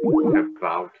 I would have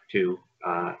vowed to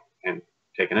and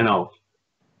taken an oath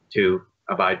to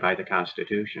abide by the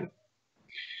Constitution.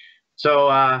 So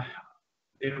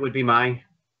it would be my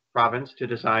province to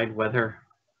decide whether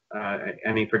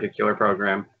any particular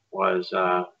program was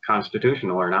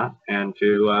constitutional or not, and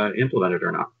to implement it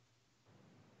or not.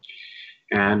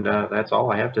 And that's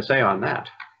all I have to say on that.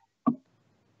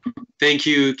 Thank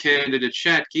you, candidate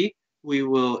Schattke. We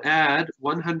will add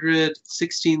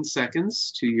 116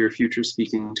 seconds to your future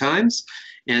speaking times.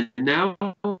 And now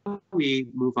we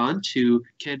move on to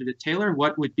candidate Taylor.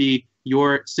 What would be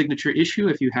your signature issue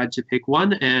if you had to pick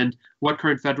one? And what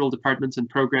current federal departments and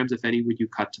programs, if any, would you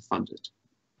cut to fund it?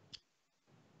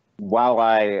 While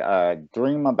I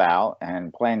dream about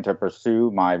and plan to pursue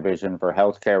my vision for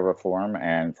healthcare reform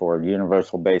and for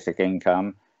universal basic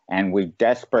income, and we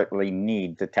desperately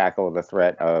need to tackle the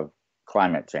threat of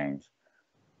climate change.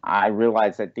 I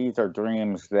realize that these are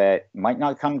dreams that might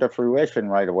not come to fruition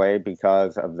right away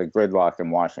because of the gridlock in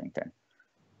Washington.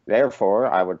 Therefore,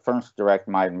 I would first direct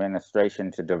my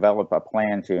administration to develop a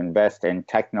plan to invest in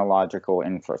technological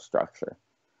infrastructure.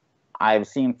 I've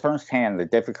seen firsthand the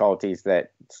difficulties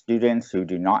that students who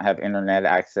do not have internet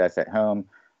access at home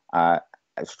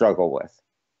struggle with.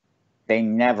 They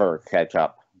never catch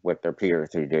up with their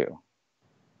peers who do.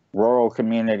 Rural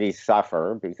communities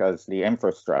suffer because the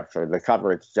infrastructure, the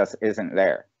coverage just isn't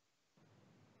there.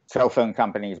 Cell phone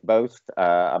companies boast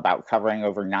about covering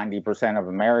over 90% of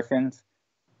Americans.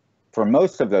 For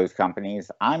most of those companies,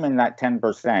 I'm in that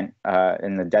 10%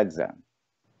 in the dead zone.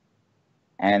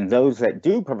 And those that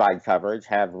do provide coverage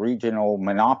have regional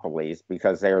monopolies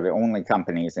because they are the only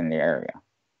companies in the area.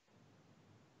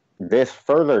 This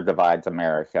further divides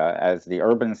America as the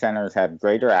urban centers have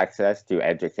greater access to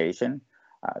education,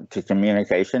 to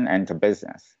communication, and to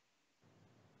business.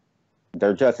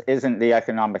 There just isn't the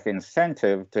economic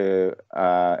incentive to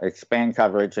expand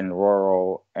coverage in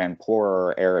rural and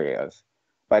poorer areas.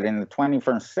 But in the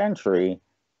 21st century,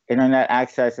 internet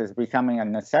access is becoming a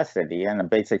necessity and a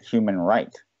basic human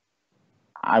right.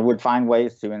 I would find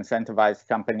ways to incentivize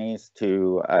companies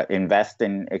to invest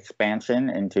in expansion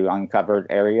into uncovered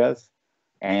areas,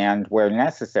 and where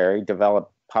necessary,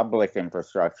 develop public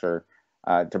infrastructure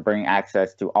to bring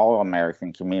access to all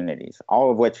American communities,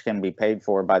 all of which can be paid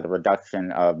for by the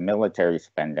reduction of military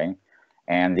spending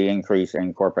and the increase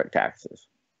in corporate taxes.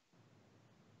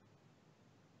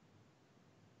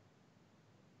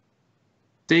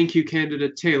 Thank you,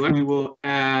 Candidate Taylor. We will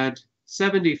add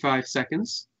 75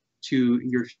 seconds to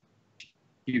your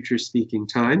future speaking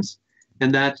times.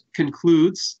 And that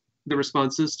concludes the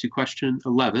responses to question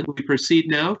 11. We proceed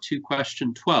now to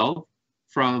question 12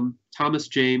 from Thomas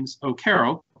James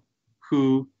O'Carroll,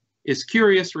 who is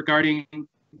curious regarding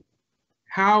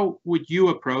how would you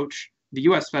approach the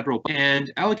U.S. federal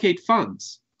and allocate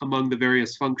funds among the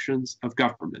various functions of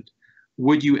government?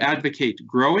 Would you advocate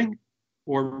growing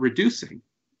or reducing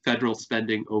federal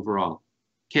spending overall?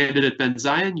 Candidate Ben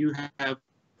Zion, you have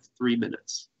 3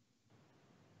 minutes.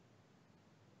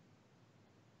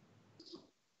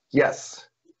 Yes,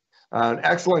 an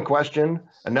excellent question.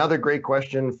 Another great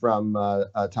question from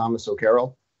Thomas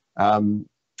O'Carroll. There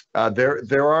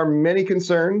are many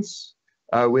concerns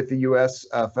with the U.S.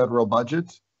 Federal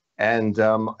budget and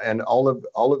all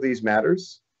of these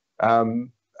matters.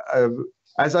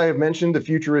 As I have mentioned, the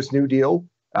Futurist New Deal,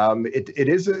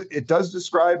 it does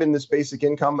describe in this basic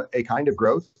income a kind of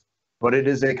growth, but it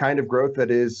is a kind of growth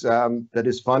that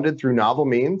is funded through novel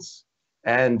means,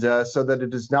 and so that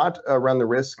it does not run the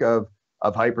risk of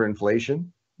hyperinflation.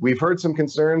 We've heard some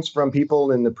concerns from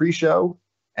people in the pre-show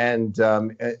and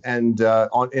in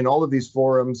all of these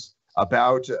forums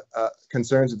about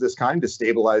concerns of this kind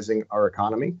destabilizing our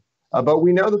economy. But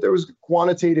we know that there was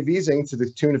quantitative easing to the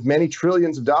tune of many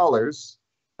trillions of dollars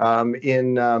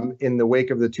in the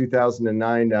wake of the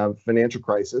 2009 financial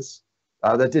crisis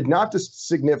that did not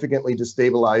significantly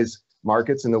destabilize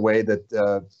markets in the way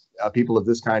that people of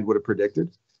this kind would have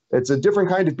predicted. It's a different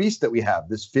kind of beast that we have,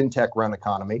 this fintech-run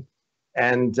economy,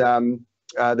 and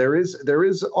there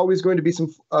is always going to be some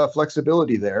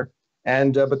flexibility there.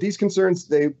 And but these concerns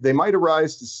they might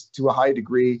arise to a high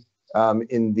degree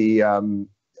to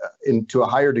a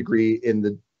higher degree in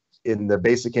the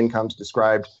basic incomes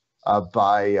described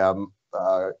by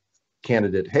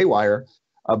candidate Haywire,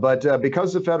 but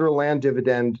because the federal land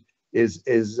dividend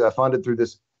is funded through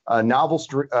this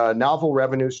novel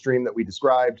revenue stream that we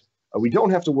described, we don't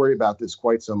have to worry about this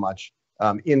quite so much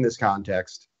in this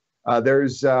context.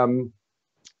 There's so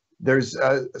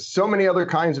many other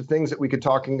kinds of things that we could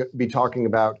be talking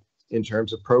about in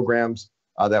terms of programs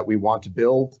that we want to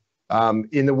build.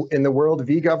 In the world of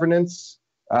e-governance,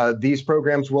 these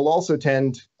programs will also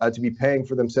tend to be paying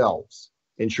for themselves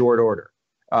in short order.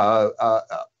 An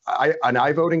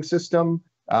iVoting system,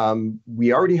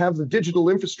 we already have the digital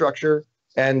infrastructure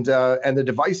and the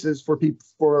devices for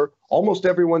almost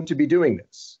everyone to be doing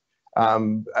this.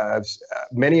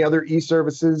 Many other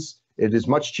e-services, it is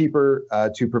much cheaper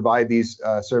to provide these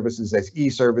services as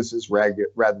e-services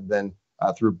rather than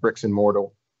through bricks and mortar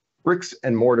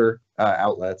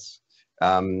outlets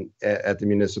at the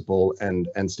municipal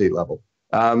and state level.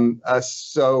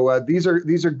 So these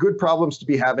are good problems to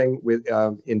be having with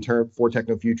for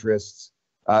techno-futurists.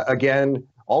 Again,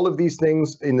 all of these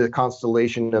things in the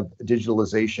constellation of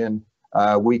digitalization,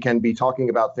 we can be talking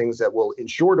about things that will, in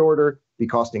short order, be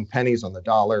costing pennies on the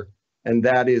dollar, and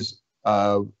that is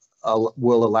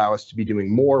will allow us to be doing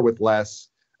more with less.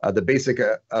 The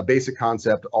basic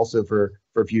concept also for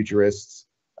futurists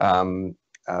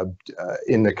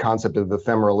in the concept of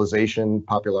ephemeralization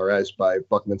popularized by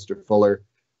Buckminster Fuller,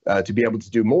 to be able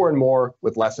to do more and more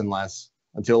with less and less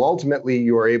until ultimately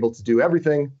you are able to do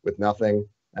everything with nothing.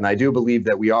 And I do believe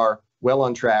that we are well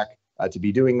on track to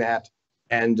be doing that.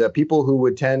 And people who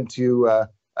would tend to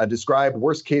describe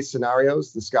worst case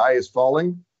scenarios, the sky is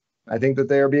falling, I think that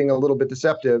they are being a little bit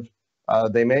deceptive.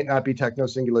 They may not be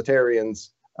techno-singularitarians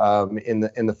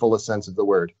in the fullest sense of the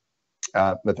word.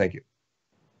 But thank you.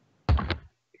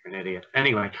 You're an idiot.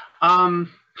 Anyway, Thank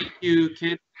you,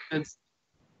 Kate.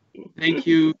 Thank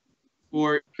you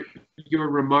for your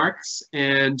remarks,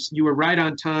 and you were right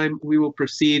on time. We will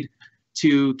proceed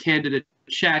to candidate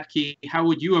Schattke. How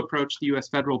would you approach the U.S.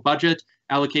 federal budget,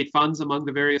 allocate funds among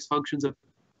the various functions of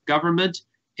government,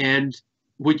 and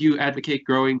would you advocate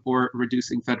growing or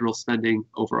reducing federal spending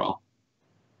overall?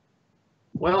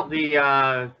 well,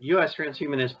 the U.S.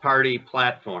 Transhumanist Party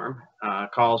platform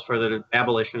calls for the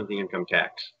abolition of the income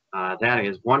tax. That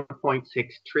is $1.6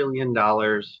 trillion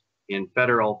in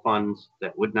federal funds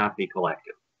that would not be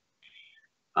collected.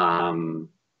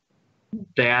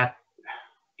 That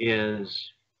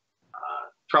is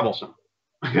troublesome.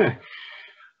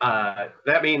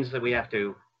 That means that we have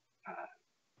to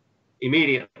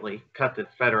immediately cut the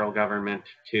federal government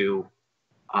to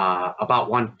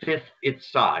about 1/5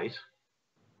 its size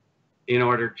in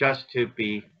order just to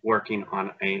be working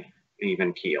on an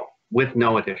even keel with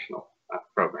no additional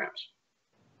programs.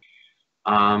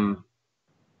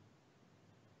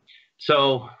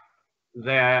 So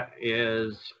that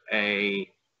is a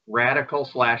radical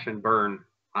slash and burn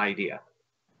idea.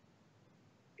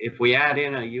 If we add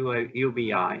in a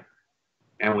UBI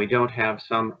and we don't have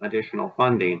some additional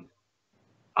funding,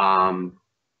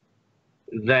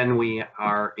 then we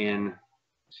are in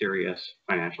serious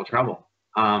financial trouble.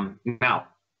 Now,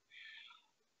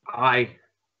 I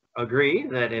agree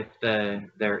that if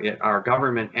there are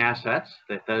government assets,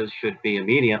 that those should be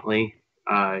immediately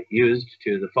used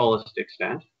to the fullest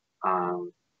extent.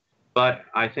 But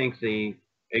I think the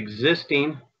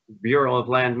existing Bureau of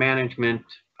Land Management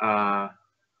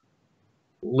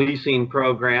leasing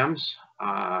programs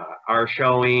are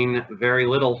showing very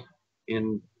little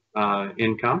in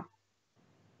income.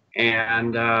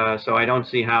 And so I don't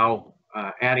see how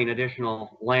adding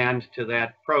additional land to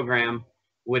that program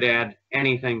would add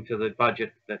anything to the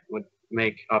budget that would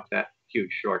make up that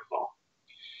huge shortfall.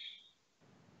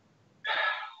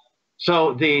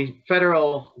 So the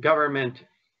federal government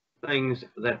things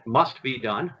that must be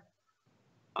done,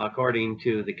 according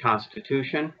to the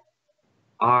Constitution,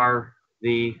 are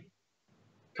the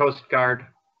Coast Guard,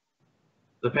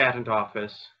 the Patent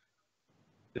Office,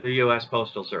 the U.S.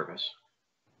 Postal Service.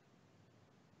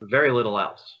 Very little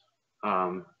else.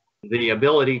 The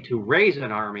ability to raise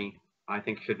an army, I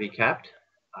think, should be kept.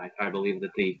 I believe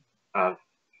that the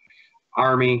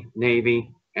Army,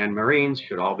 Navy, and Marines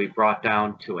should all be brought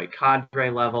down to a cadre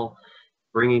level,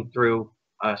 bringing through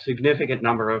a significant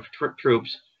number of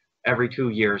troops every 2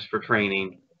 years for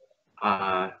training,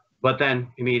 but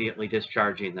then immediately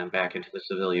discharging them back into the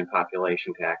civilian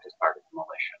population to act as part of the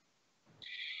militia.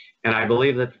 And I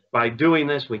believe that by doing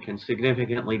this, we can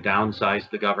significantly downsize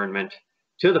the government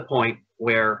to the point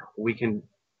where we can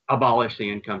abolish the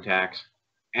income tax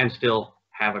and still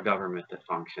have a government that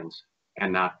functions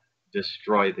and not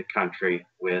destroy the country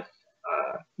with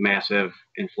massive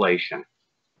inflation,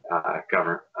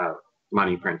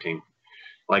 money printing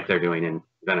like they're doing in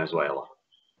Venezuela.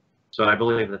 So I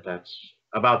believe that that's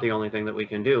about the only thing that we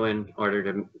can do in order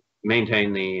to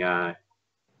maintain the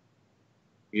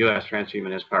U.S.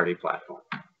 Transhumanist Party platform.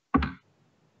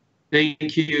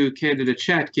 Thank you, candidate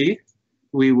Schattke.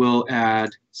 We will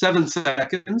add 7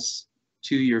 seconds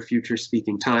to your future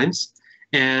speaking times.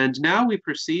 And now we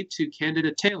proceed to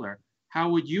candidate Taylor. How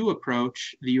would you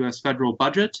approach the U.S. federal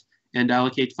budget and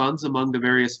allocate funds among the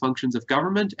various functions of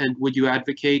government? And would you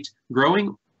advocate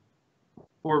growing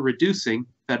or reducing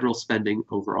federal spending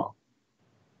overall?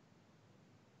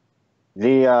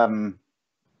 The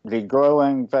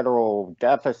growing federal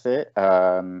deficit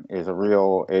is a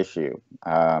real issue,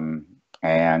 and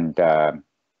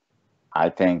I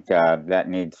think that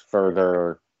needs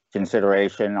further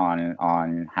consideration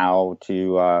on how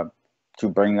to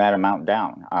bring that amount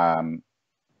down.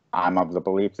 I'm of the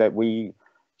belief that we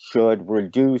should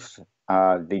reduce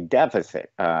the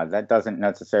deficit. That doesn't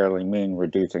necessarily mean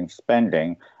reducing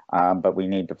spending, but we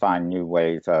need to find new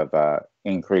ways of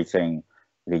increasing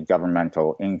the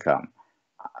governmental income.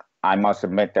 I must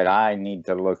admit that I need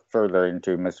to look further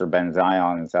into Mr. Ben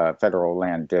Zion's federal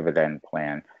land dividend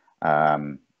plan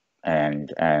and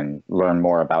learn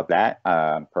more about that.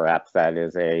 Perhaps that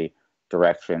is a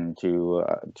direction to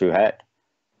head.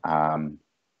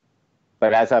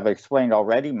 But as I've explained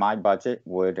already, my budget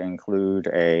would include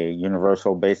a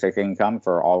universal basic income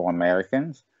for all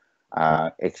Americans,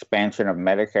 expansion of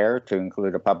Medicare to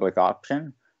include a public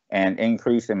option, and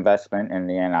increased investment in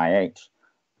the NIH.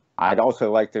 I'd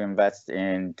also like to invest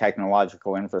in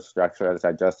technological infrastructure, as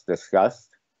I just discussed,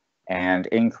 and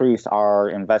increase our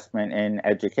investment in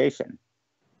education.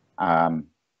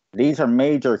 These are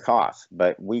major costs,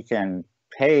 but we can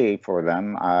pay for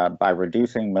them by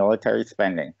reducing military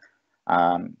spending,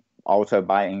 also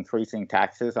by increasing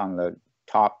taxes on the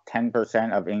top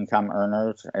 10% of income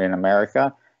earners in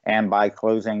America, and by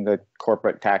closing the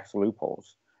corporate tax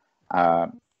loopholes.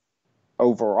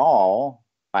 Overall,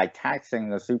 by taxing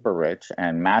the super rich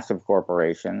and massive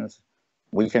corporations,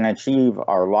 we can achieve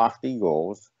our lofty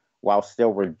goals while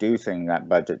still reducing that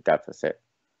budget deficit.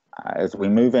 As we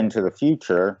move into the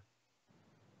future,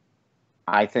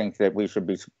 I think that we should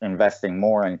be investing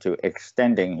more into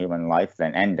extending human life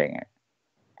than ending it.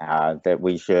 That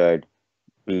we should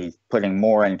be putting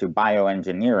more into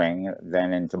bioengineering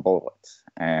than into bullets,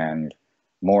 and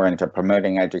more into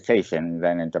promoting education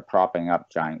than into propping up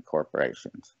giant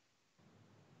corporations.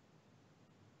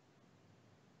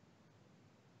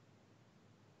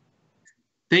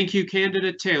 Thank you,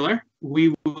 Candidate Taylor.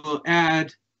 We will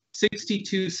add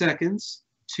 62 seconds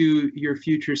to your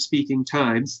future speaking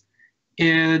times.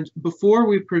 And before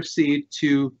we proceed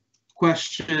to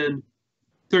question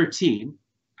 13,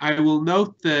 I will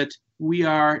note that we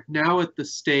are now at the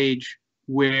stage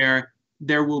where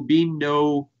there will be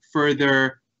no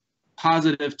further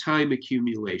positive time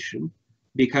accumulation,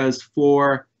 because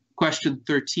for question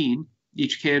 13,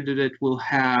 each candidate will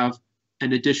have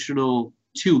an additional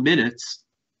 2 minutes,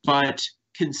 but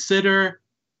consider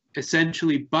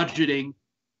essentially budgeting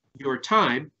your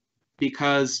time,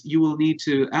 because you will need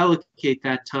to allocate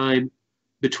that time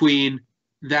between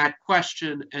that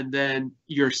question and then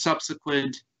your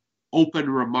subsequent open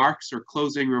remarks or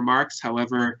closing remarks,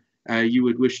 however you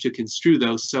would wish to construe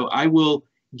those. So I will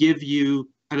give you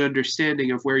an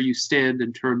understanding of where you stand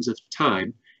in terms of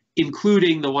time,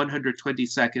 including the 120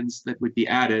 seconds that would be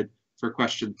added for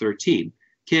question 13.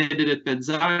 Candidate Ben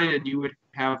Zion, you would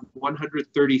have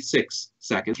 136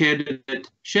 seconds. Candidate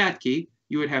Schattke,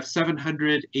 you would have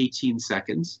 718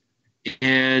 seconds.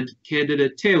 And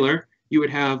Candidate Taylor, you would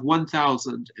have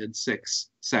 1,006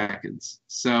 seconds.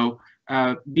 So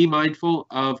be mindful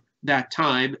of that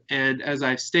time. And as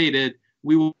I've stated,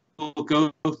 we will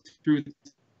go through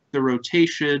the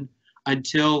rotation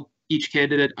until each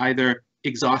candidate either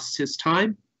exhausts his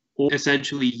time or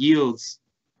essentially yields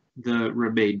the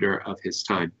remainder of his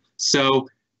time. So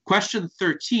question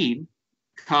 13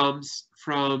 comes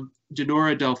from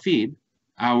Denora Delphine,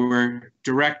 our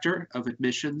Director of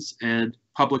Admissions and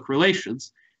Public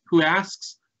Relations, who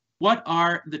asks, what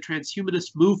are the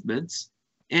transhumanist movements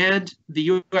and the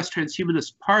U.S.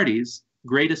 Transhumanist Party's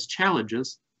greatest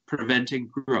challenges preventing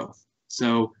growth?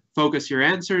 So focus your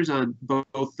answers on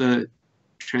both the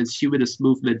transhumanist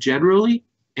movement generally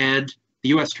and the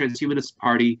U.S. Transhumanist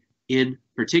Party in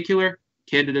particular.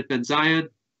 Candidate Ben Zion,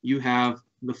 you have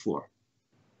the floor.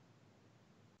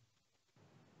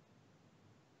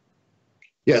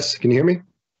 Yes, can you hear me?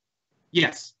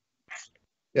 Yes.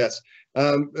 Yes.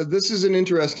 This is an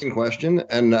interesting question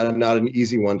and not an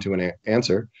easy one to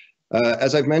answer.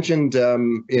 As I've mentioned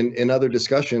in other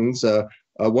discussions,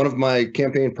 one of my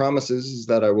campaign promises is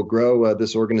that I will grow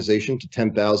this organization to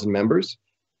 10,000 members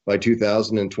by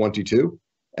 2022,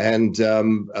 and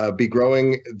be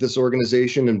growing this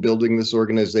organization and building this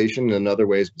organization in other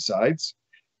ways besides.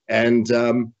 And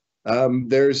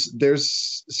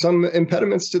there's some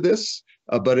impediments to this,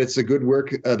 but it's a good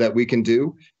work that we can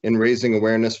do in raising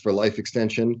awareness for life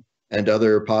extension and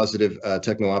other positive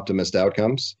techno-optimist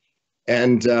outcomes.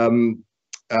 And some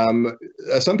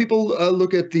people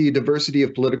look at the diversity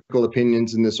of political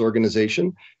opinions in this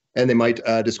organization, and they might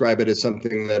describe it as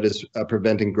something that is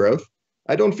preventing growth.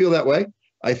 I don't feel that way.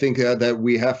 I think that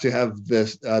we have to have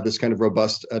this kind of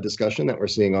robust discussion that we're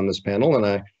seeing on this panel,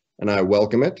 and I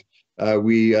welcome it.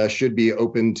 We should be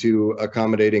open to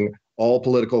accommodating all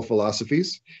political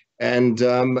philosophies. And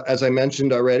as I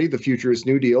mentioned already, the Futurist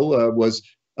New Deal was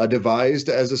devised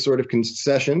as a sort of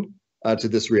concession to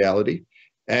this reality.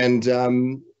 And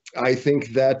I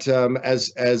think that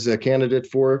as a candidate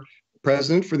for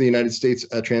president for the United States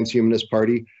Transhumanist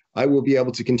Party, I will be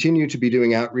able to continue to be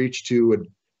doing outreach to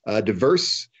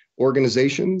diverse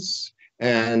organizations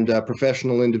and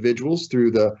professional individuals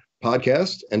through the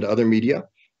podcast and other media,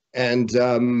 and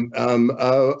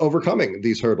overcoming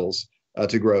these hurdles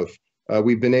to growth.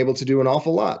 We've been able to do an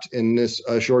awful lot in this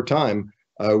short time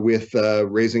with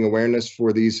raising awareness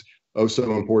for these oh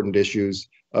so important issues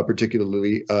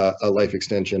particularly a life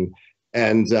extension.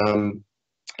 And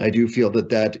I do feel that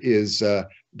that is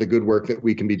the good work that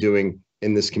we can be doing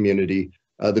in this community.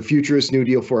 The Futurist New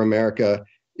Deal for America,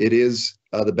 it is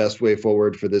the best way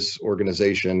forward for this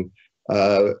organization.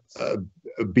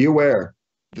 Be aware,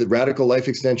 the radical life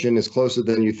extension is closer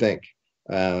than you think.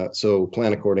 So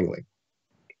plan accordingly.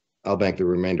 I'll bank the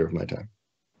remainder of my time.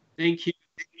 Thank you.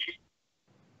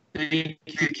 Thank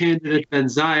you, candidate Ben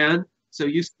Zion. So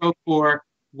you spoke for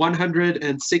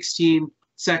 116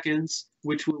 seconds,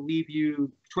 which will leave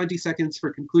you 20 seconds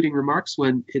for concluding remarks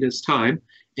when it is time.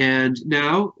 And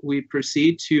now we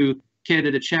proceed to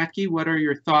candidate Schattke. What are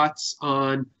your thoughts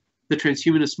on the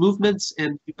transhumanist movements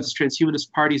and the US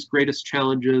Transhumanist Party's greatest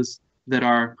challenges that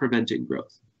are preventing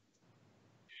growth?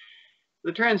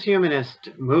 The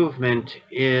transhumanist movement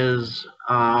is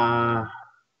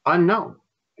unknown.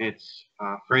 It's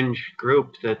a fringe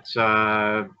group that's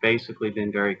basically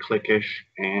been very cliquish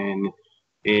in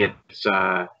its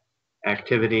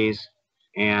activities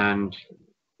and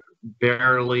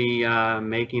barely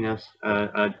making us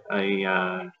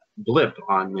a blip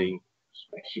on the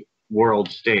world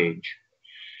stage.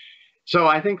 So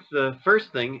I think the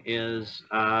first thing is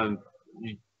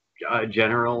a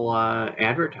general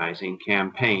advertising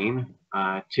campaign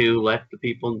to let the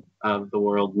people of the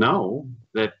world know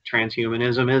that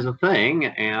transhumanism is a thing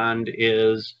and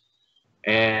is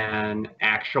an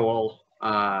actual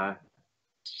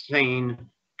sane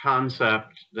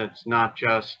concept that's not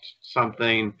just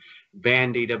something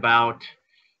bandied about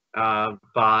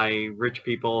by rich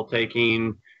people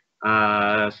taking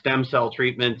stem cell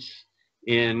treatments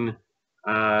in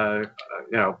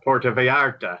Puerto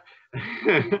Vallarta.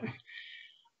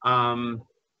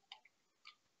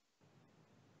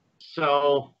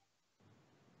 So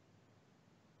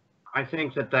I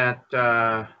think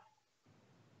that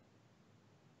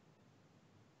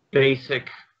basic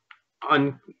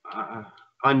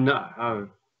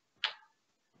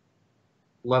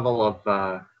level of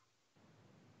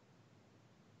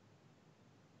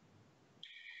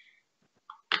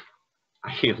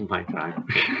I yield my time.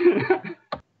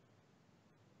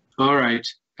 All right.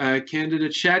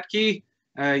 Candidate Schattke,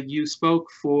 you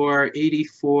spoke for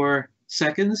 84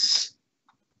 seconds.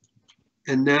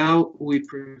 And now we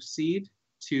proceed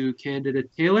to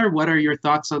candidate Taylor. What are your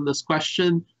thoughts on this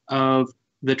question of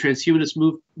the transhumanist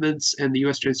movements and the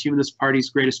US Transhumanist Party's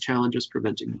greatest challenges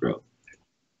preventing growth?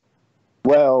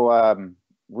 Well,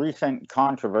 recent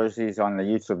controversies on the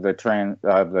use of the term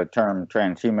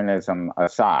transhumanism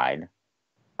aside,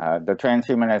 the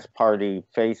Transhumanist Party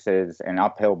faces an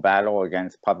uphill battle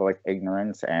against public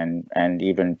ignorance and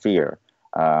even fear.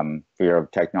 Fear of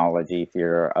technology,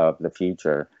 fear of the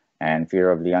future, and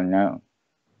fear of the unknown.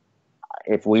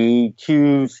 If we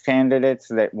choose candidates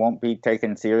that won't be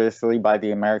taken seriously by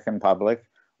the American public,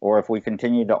 or if we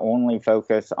continue to only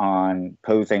focus on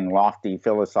posing lofty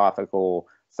philosophical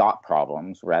thought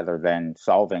problems rather than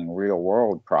solving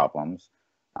real-world problems,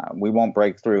 we won't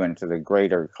break through into the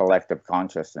greater collective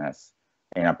consciousness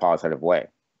in a positive way.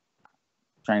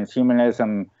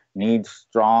 Transhumanism needs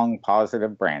strong,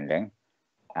 positive branding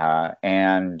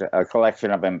and a collection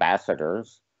of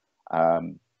ambassadors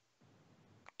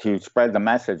to spread the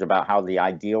message about how the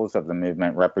ideals of the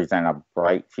movement represent a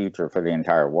bright future for the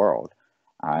entire world.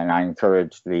 And I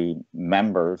encourage the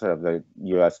members of the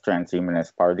US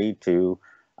Transhumanist Party to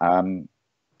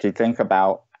think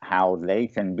about how they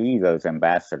can be those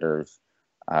ambassadors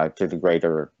to the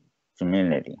greater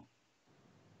community.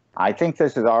 I think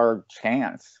this is our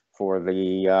chance for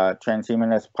the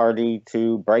Transhumanist Party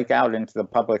to break out into the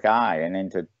public eye and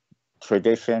into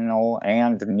traditional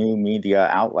and new media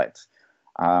outlets.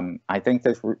 I think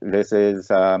this is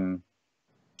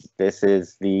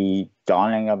the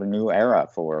dawning of a new era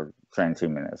for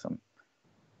transhumanism.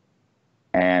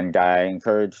 And I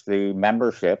encourage the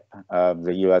membership of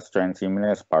the US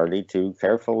Transhumanist Party to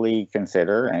carefully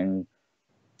consider and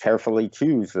carefully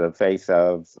choose the face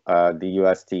of the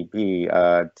USTP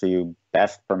to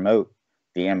best promote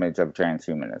the image of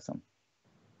transhumanism.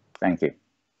 Thank you.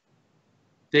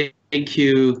 Thank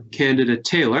you, candidate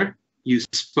Taylor. You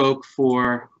spoke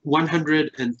for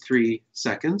 103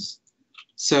 seconds.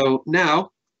 So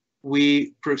now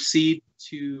we proceed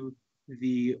to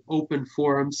the open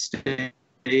forum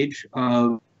stage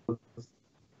of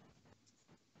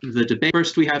the debate.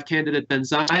 First, we have candidate Ben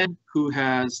Zion, who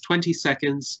has 20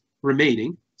 seconds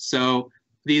remaining. So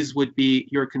these would be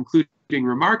your concluding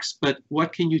remarks, but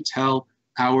what can you tell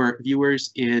our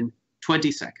viewers in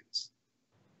 20 seconds?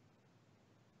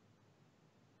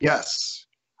 Yes,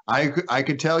 I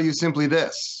could tell you simply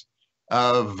this.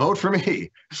 Vote for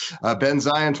me, Ben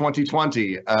Zion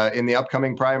 2020, in the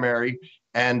upcoming primary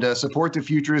and support the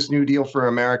Futurist New Deal for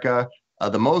America,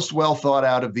 the most well thought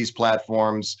out of these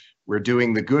platforms. We're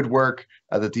doing the good work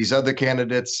that these other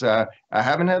candidates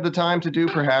haven't had the time to do,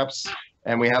 perhaps,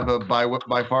 and we have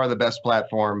by far the best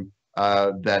platform.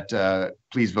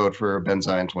 Please vote for Ben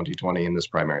Zion 2020 in this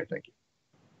primary. Thank you.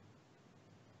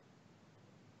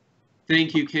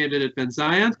 Thank you, candidate Ben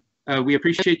Zion. We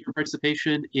appreciate your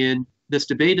participation in this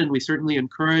debate, and we certainly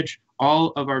encourage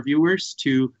all of our viewers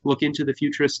to look into the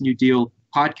Futurist New Deal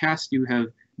podcast. You have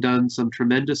done some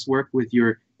tremendous work with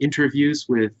your interviews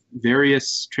with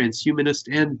various transhumanist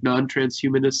and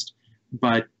non-transhumanist,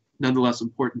 but nonetheless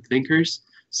important thinkers.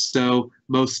 So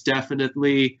most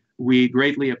definitely, we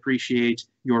greatly appreciate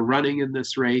your running in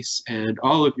this race and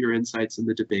all of your insights in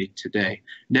the debate today.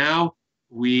 Now,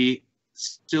 we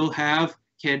still have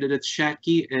candidates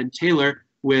Schattke and Taylor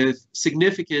with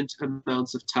significant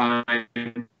amounts of time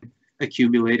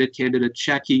accumulated. Candidate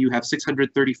Schattke, you have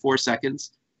 634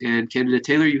 seconds, and candidate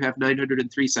Taylor, you have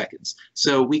 903 seconds.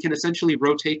 So we can essentially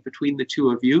rotate between the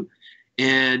two of you,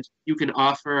 and you can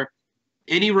offer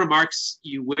any remarks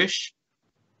you wish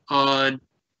on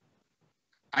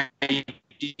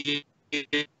ideas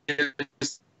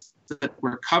that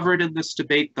were covered in this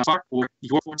debate thus far, or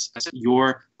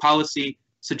your policy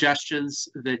suggestions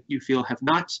that you feel have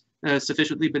not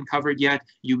sufficiently been covered yet.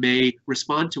 You may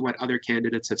respond to what other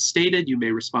candidates have stated. You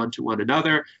may respond to one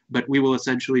another, but we will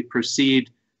essentially proceed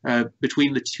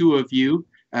between the two of you.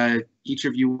 Each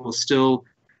of you will still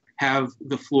have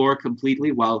the floor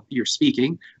completely while you're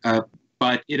speaking,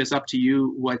 but it is up to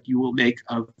you what you will make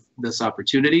of this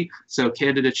opportunity. So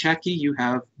candidate Schattke, you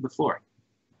have the floor.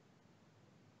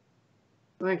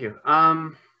 Thank you.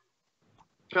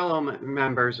 Fellow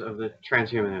members of the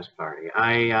Transhumanist Party,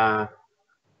 I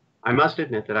must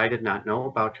admit that I did not know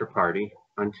about your party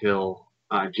until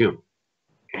June.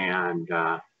 And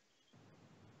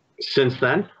since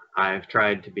then, I've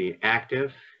tried to be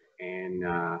active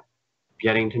in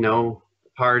getting to know the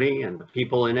party and the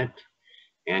people in it,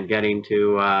 and getting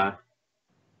to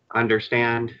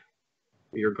understand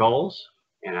your goals.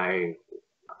 And I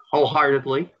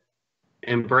wholeheartedly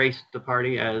embraced the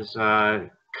party as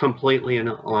completely in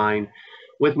line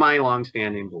with my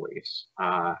longstanding beliefs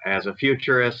as a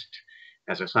futurist,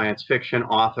 as a science fiction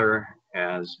author,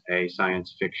 as a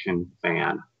science fiction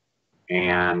fan.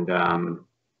 And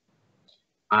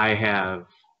I have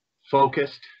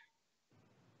focused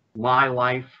my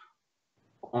life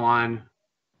on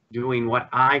doing what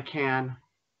I can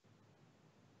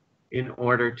in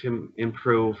order to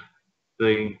improve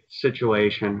the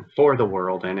situation for the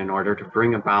world, and in order to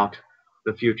bring about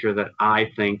the future that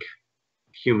I think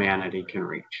humanity can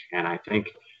reach. And I think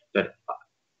that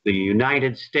the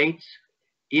United States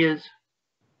is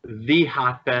the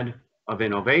hotbed of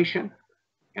innovation,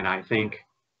 and I think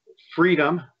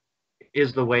freedom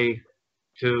is the way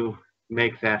to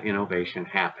make that innovation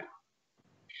happen.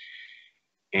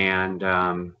 And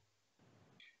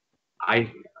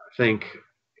I think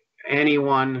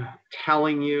anyone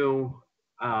telling you,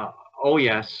 oh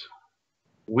yes,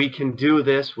 we can do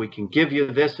this, we can give you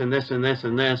this and this and this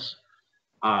and this,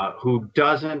 who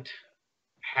doesn't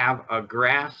have a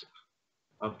grasp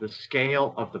of the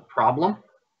scale of the problem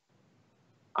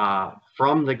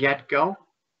from the get-go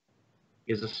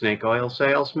is a snake oil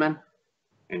salesman,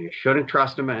 and you shouldn't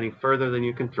trust him any further than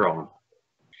you can throw him.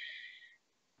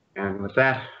 And with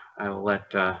that, I will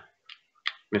let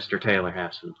Mr. Taylor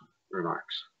have some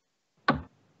remarks.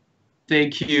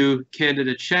 Thank you,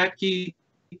 candidate Schattke.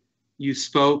 You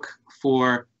spoke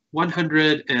for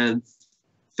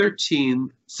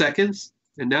 113 seconds,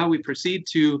 and now we proceed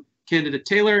to candidate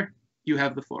Taylor. You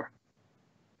have the floor.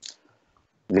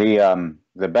 The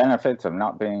benefits of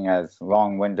not being as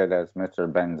long-winded as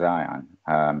Mr. Ben Zion,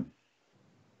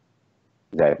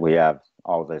 that we have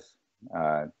all this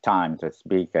time to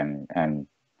speak and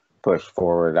push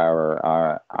forward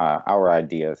our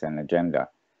ideas and agenda.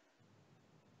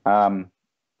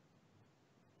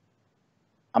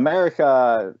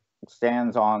 America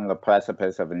stands on the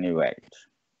precipice of a new age,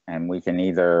 and we can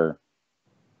either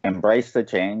embrace the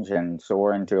change and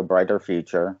soar into a brighter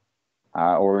future,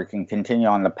 or we can continue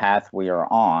on the path we are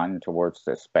on towards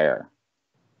despair.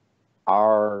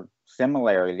 Our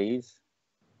similarities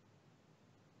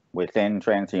within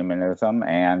transhumanism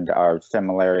and our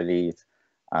similarities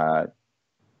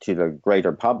to the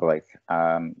greater public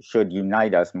should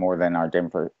unite us more than our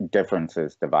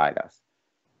differences divide us.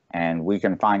 And we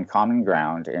can find common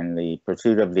ground in the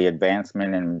pursuit of the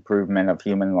advancement and improvement of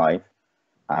human life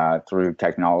through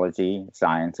technology,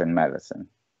 science, and medicine.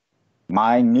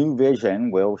 My new vision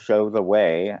will show the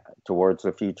way towards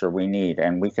the future we need,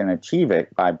 and we can achieve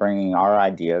it by bringing our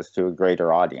ideas to a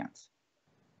greater audience.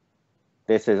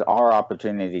 this is our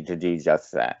opportunity to do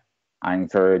just that. I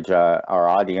encourage our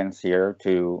audience here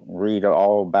to read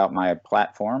all about my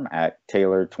platform at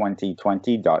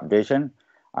taylor2020.vision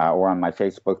or on my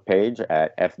Facebook page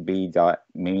at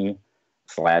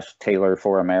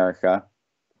fb.me/Taylor4America.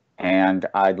 And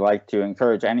I'd like to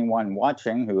encourage anyone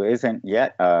watching who isn't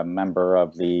yet a member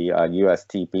of the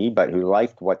USTP, but who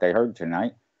liked what they heard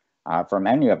tonight from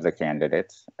any of the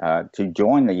candidates, to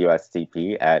join the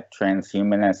USTP at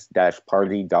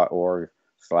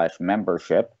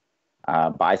transhumanist-party.org/membership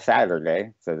by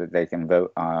Saturday, so that they can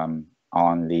vote in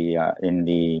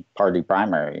the party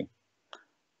primary.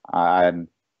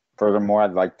 Furthermore,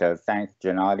 I'd like to thank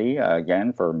Gennady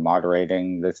again for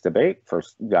moderating this debate.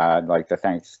 First, I'd like to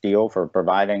thank Steele for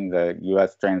providing the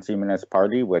U.S. Transhumanist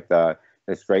Party with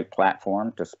this great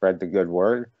platform to spread the good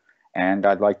word. And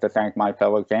I'd like to thank my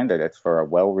fellow candidates for a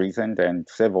well-reasoned and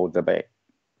civil debate.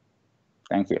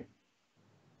 Thank you.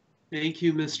 Thank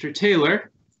you, Mr.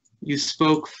 Taylor. You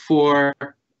spoke for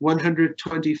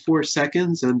 124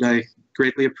 seconds, and I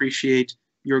greatly appreciate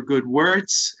your good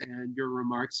words and your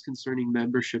remarks concerning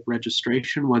membership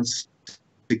registration. Once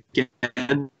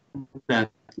again, that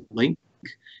link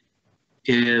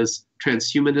is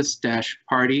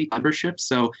transhumanist-party membership.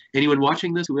 So anyone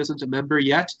watching this who isn't a member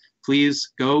yet,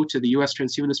 please go to the U.S.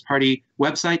 Transhumanist Party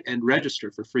website and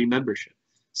register for free membership.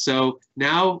 So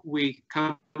now we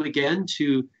come again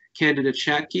to candidate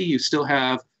Schattke. You still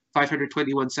have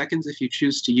 521 seconds if you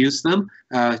choose to use them.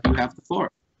 You have the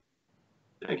floor.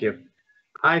 Thank you.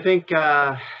 I think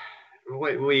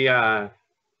we have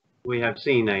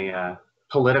seen a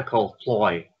political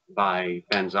ploy by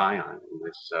Ben Zion in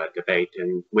this debate,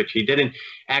 in which he didn't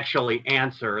actually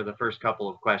answer the first couple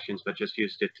of questions, but just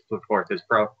used it to put forth his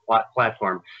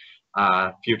platform,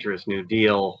 Futurist New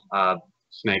Deal,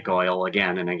 snake oil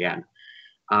again and again.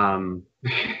 And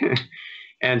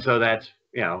so that's,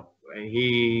 you know,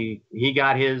 he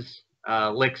got his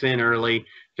licks in early,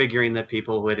 figuring that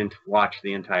people wouldn't watch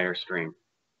the entire stream.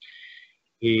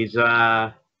 He's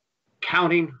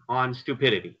counting on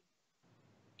stupidity.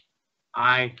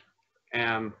 I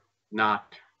am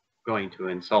not going to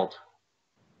insult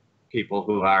people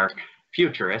who are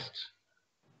futurists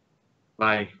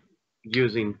by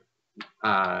misusing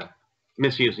the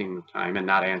time and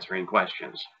not answering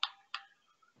questions.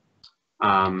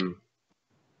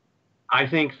 I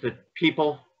think that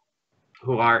people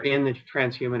who are in the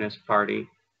Transhumanist Party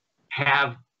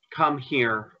have come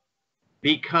here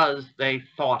because they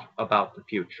thought about the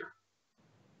future.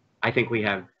 I think we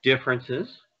have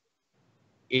differences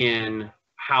in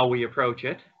how we approach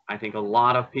it. I think a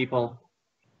lot of people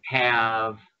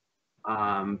have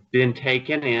been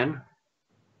taken in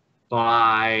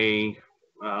by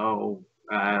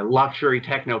luxury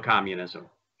techno-communism.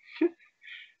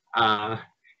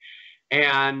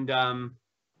 And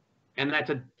that's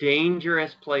a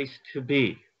dangerous place to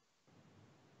be.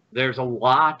 There's a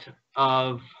lot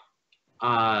of,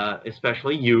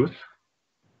 especially youth,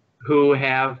 who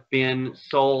have been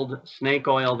sold snake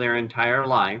oil their entire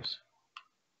lives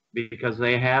because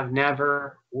they have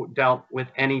never dealt with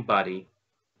anybody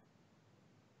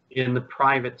in the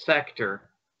private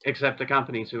sector except the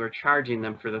companies who are charging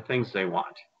them for the things they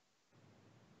want.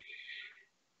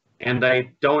 And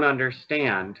they don't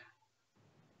understand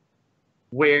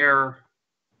where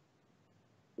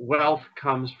wealth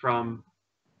comes from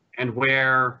and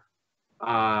where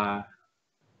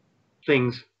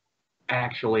things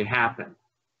actually happen.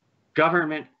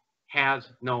 Government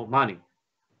has no money.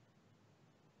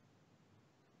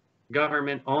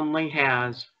 Government only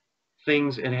has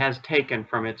things it has taken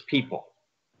from its people.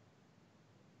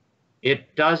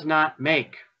 It does not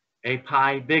make a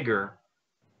pie bigger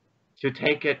to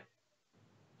take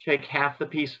half the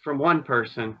piece from one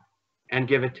person and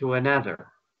give it to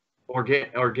another, or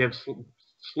give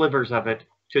slivers of it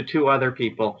to two other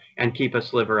people and keep a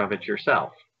sliver of it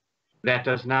yourself. That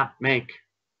does not make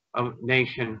a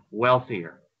nation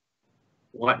wealthier.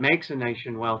 What makes a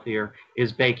nation wealthier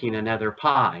is baking another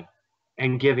pie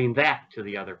and giving that to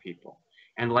the other people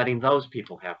and letting those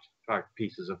people have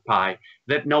pieces of pie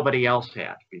that nobody else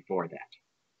had before that.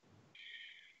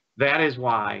 That is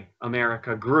why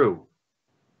America grew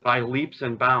by leaps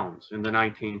and bounds in the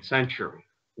 19th century.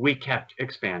 We kept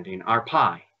expanding our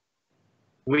pie.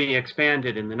 We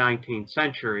expanded in the 19th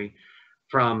century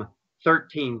from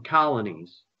 13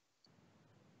 colonies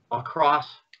across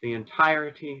the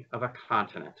entirety of a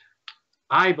continent.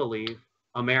 I believe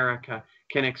America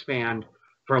can expand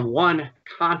from one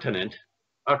continent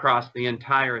across the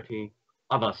entirety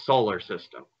of a solar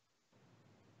system.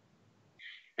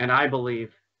 And I believe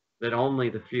that only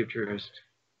the Futurist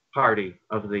Party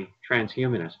of the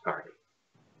Transhumanist Party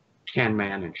can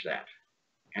manage that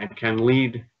and can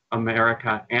lead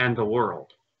America and the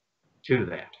world to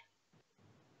that.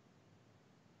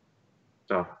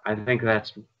 So I think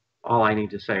that's all I need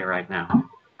to say right now.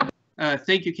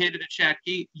 Thank you, candidate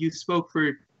Schattke. You spoke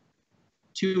for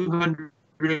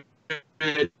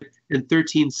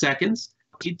 213 seconds.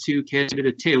 To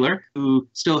candidate Taylor, who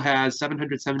still has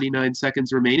 779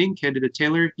 seconds remaining. Candidate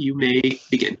Taylor, you may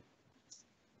begin.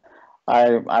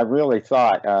 I really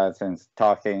thought, since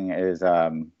talking is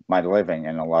my living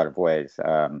in a lot of ways,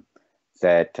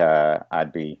 that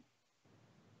I'd be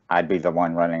the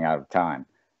one running out of time.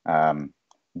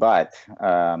 But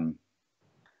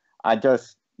I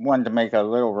just wanted to make a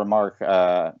little remark.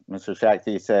 Mr.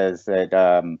 Schattke says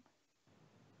that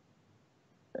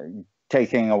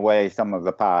taking away some of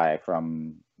the pie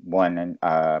from one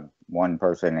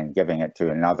person and giving it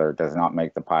to another does not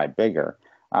make the pie bigger.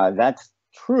 That's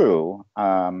true,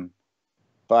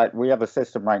 but we have a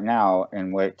system right now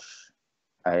in which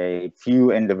a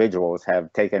few individuals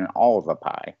have taken all of the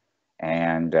pie,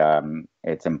 and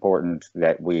it's important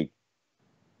that we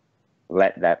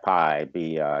let that pie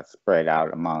be spread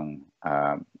out among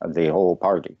the whole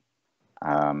party,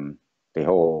 the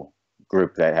whole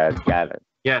group that has gathered.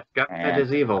 Yes, government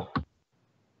is evil.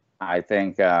 I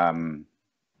think when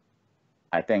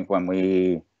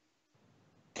we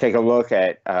take a look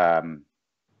at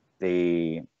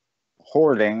the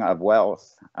hoarding of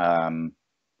wealth among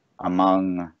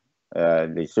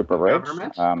the super rich,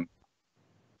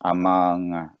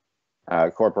 among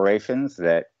corporations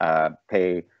that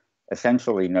pay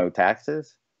essentially no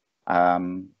taxes,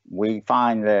 we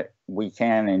find that we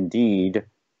can indeed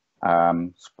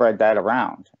spread that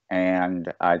around.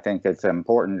 And I think it's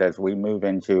important as we move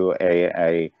into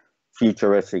a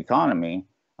futurist economy,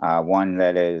 one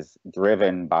that is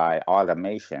driven by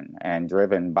automation and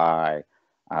driven by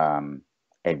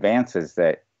advances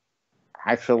that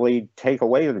actually take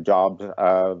away the jobs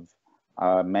of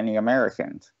many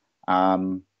Americans,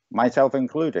 myself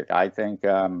included. I think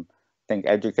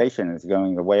education is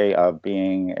going the way of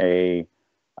being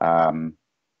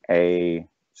a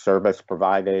service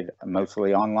provided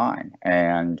mostly online.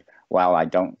 And while I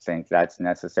don't think that's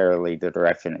necessarily the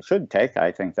direction it should take,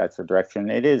 I think that's the direction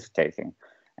it is taking.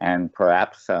 And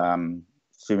perhaps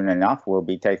soon enough will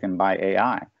be taken by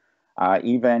AI.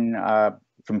 Even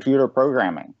computer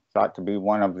programming, thought to be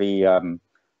one of the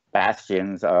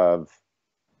bastions of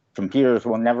computers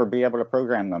will never be able to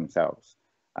program themselves,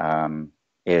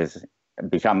 is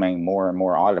becoming more and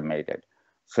more automated.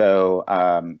 So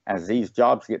as these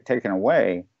jobs get taken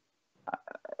away,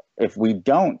 if we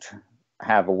don't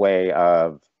have a way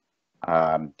of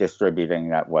distributing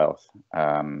that wealth,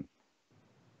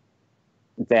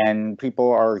 then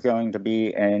people are going to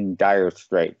be in dire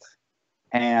straits.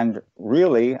 And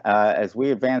really, as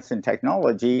we advance in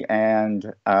technology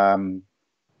and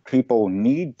people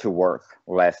need to work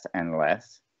less and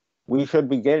less, we should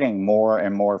be getting more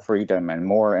and more freedom and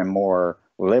more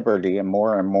liberty and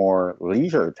more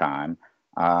leisure time,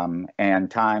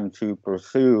 and time to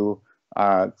pursue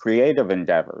creative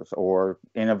endeavors or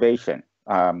innovation,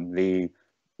 the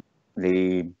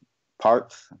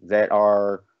parts that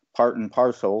are part and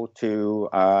parcel to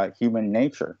human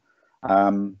nature.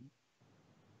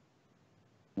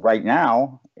 Right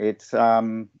now, it's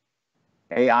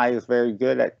AI is very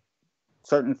good at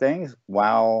certain things,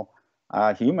 while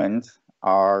humans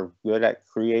are good at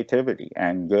creativity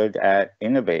and good at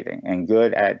innovating and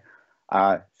good at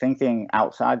thinking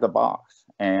outside the box.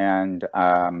 And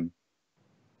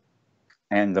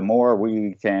the more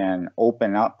we can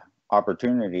open up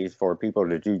opportunities for people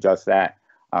to do just that,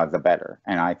 the better.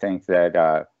 And I think that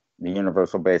the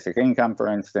universal basic income, for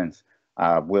instance,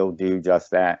 will do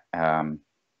just that.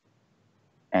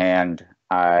 And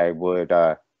I would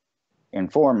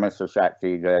inform Mr.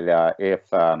 Schattke that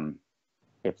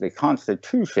if the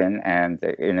Constitution and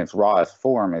in its rawest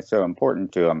form is so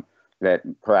important to him, that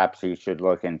perhaps he should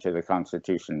look into the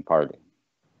Constitution Party.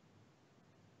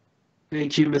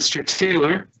 Thank you, Mr.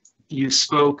 Taylor. You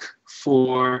spoke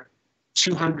for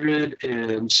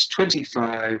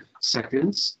 225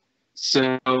 seconds.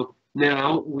 So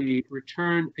now we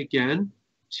return again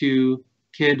to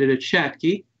candidate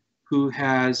Schattke, who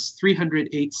has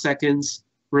 308 seconds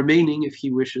remaining if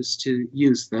he wishes to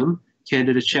use them.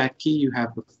 Candidate Schattke, you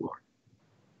have the floor.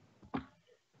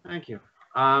 Thank you.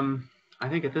 I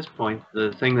think at this point,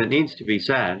 the thing that needs to be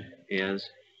said is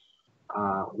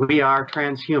we are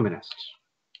transhumanists.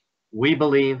 We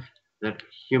believe that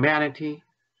humanity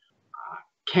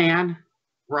can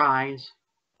rise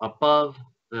above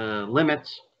the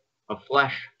limits of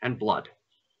flesh and blood,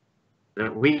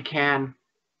 that we can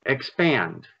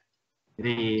expand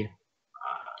the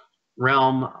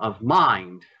realm of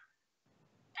mind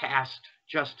past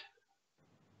just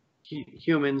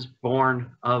humans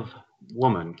born of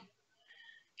woman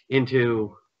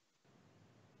into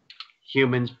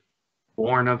humans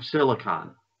born of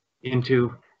silicon,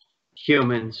 into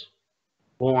humans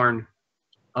born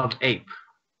of ape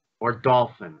or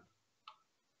dolphin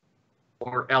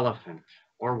or elephant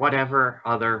or whatever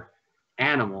other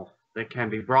animal that can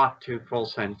be brought to full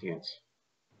sentience.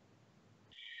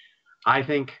 I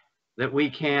think that we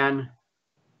can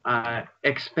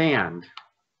expand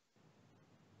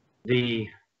the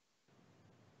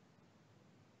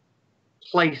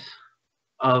place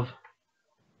of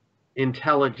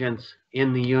intelligence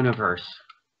in the universe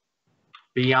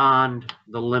beyond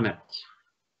the limits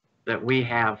that we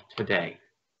have today,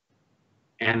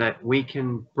 and that we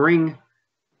can bring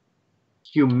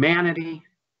humanity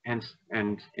and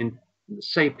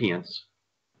sapience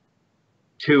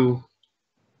to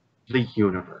the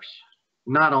universe,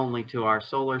 not only to our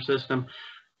solar system,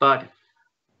 but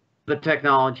the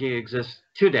technology exists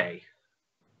today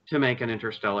to make an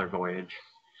interstellar voyage.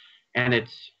 And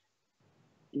it's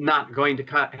not going to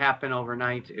happen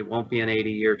overnight. It won't be an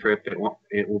 80-year trip.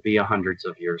 It will be a hundreds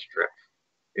of years trip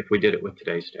if we did it with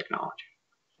today's technology.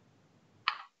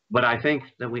 But I think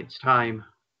that it's time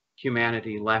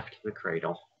humanity left the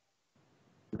cradle,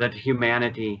 that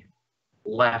humanity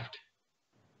left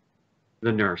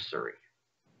the nursery,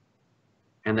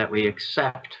 and that we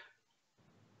accept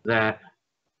that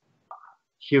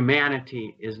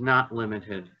humanity is not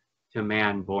limited to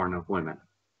man born of women.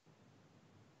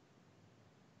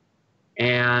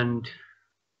 And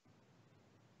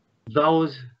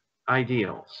those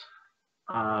ideals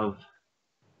of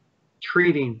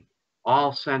treating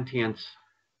all sentience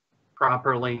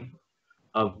properly,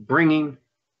 of bringing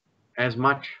as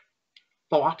much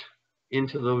thought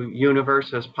into the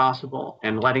universe as possible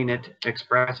and letting it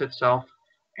express itself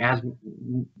as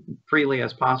freely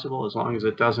as possible, as long as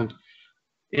it doesn't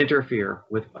interfere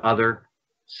with other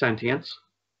sentience.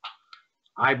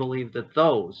 I believe that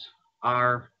those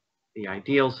are the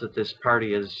ideals that this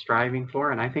party is striving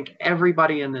for, and I think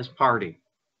everybody in this party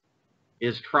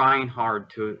is trying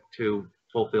hard to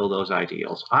fulfill those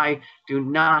ideals. I do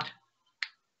not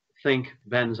think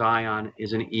Ben Zion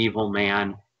is an evil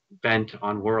man bent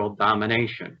on world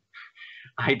domination.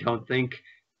 I don't think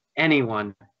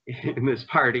anyone in this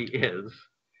party is.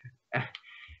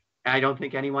 I don't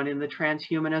think anyone in the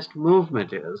transhumanist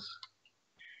movement is.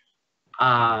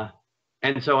 And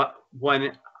so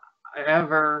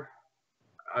whenever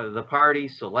the party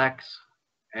selects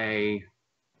a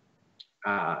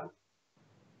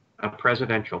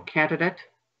presidential candidate,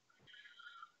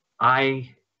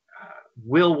 I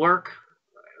will work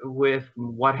with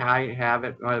what I have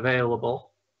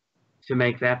available to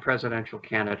make that presidential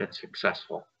candidate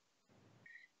successful.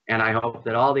 And I hope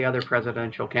that all the other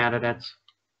presidential candidates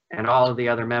and all of the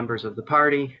other members of the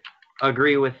party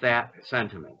agree with that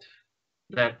sentiment,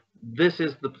 that this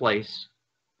is the place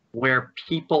where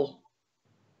people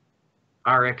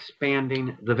are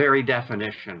expanding the very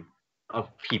definition of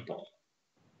people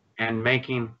and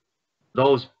making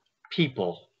those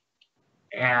people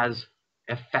as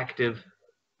effective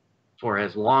for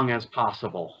as long as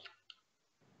possible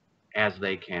as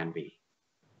they can be.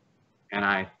 And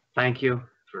I thank you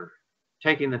for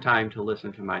taking the time to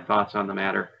listen to my thoughts on the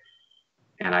matter.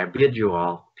 And I bid you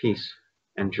all peace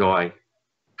and joy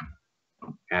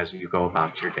as you go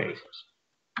about your days.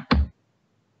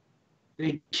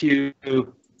 Thank you,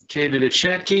 Candidate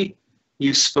Schattke.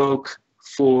 You spoke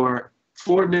for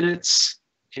 4 minutes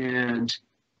and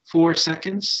 4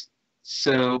 seconds.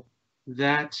 So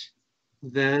that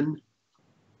then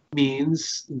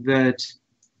means that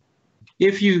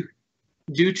if you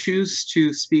do choose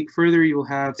to speak further, you will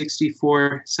have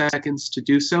 64 seconds to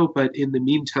do so. But in the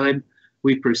meantime,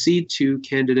 we proceed to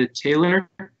Candidate Taylor.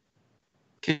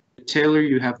 Candidate Taylor,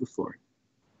 you have the floor.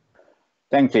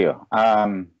 Thank you.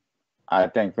 I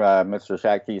think Mr.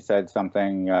 Schattke said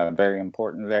something very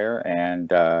important there,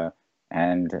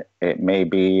 and it may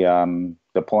be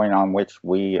the point on which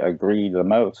we agree the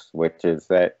most, which is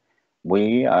that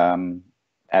we,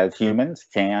 as humans,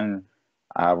 can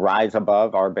rise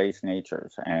above our base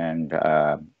natures, and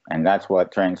that's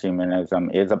what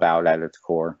transhumanism is about at its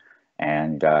core.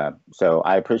 And so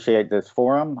I appreciate this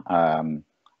forum.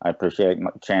 I appreciate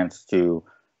my chance to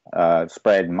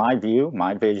spread my view,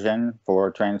 my vision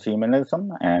for transhumanism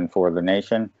and for the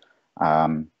nation.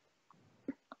 And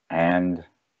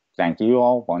thank you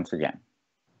all once again.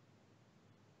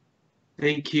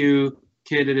 Thank you,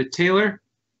 Candidate Taylor.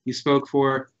 You spoke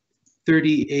for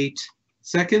 38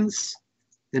 seconds.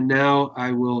 And now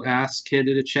I will ask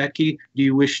candidate Schattke, do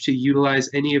you wish to utilize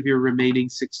any of your remaining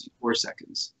 64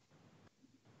 seconds?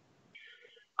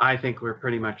 I think we're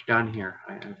pretty much done here.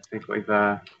 I think we've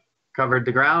covered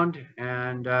the ground,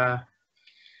 and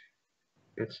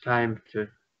it's time to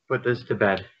put this to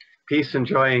bed. Peace and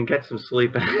joy, and get some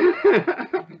sleep.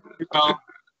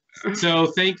 So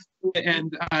thank you,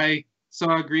 and I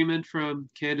saw agreement from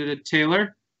candidate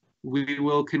Taylor. We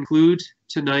will conclude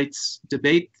tonight's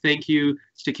debate. Thank you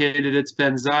to candidates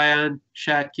Ben Zion,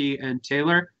 Schattke, and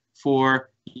Taylor for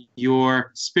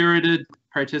your spirited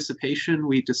participation.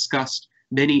 We discussed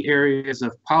many areas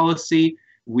of policy.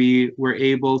 We were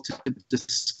able to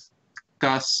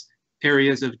discuss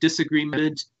areas of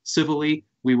disagreement civilly.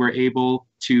 We were able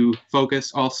to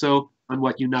focus also on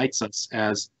what unites us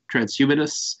as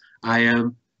transhumanists. I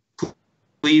am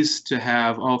pleased to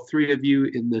have all three of you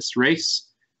in this race.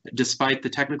 Despite the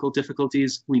technical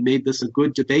difficulties, we made this a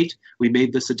good debate. We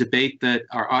made this a debate that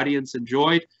our audience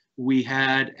enjoyed. We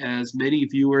had as many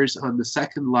viewers on the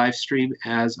second live stream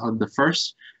as on the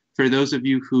first. For those of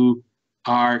you who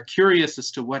are curious as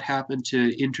to what happened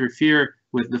to interfere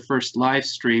with the first live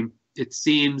stream, it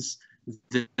seems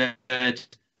that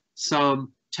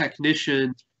some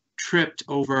technician tripped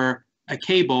over a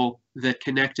cable that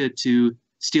connected to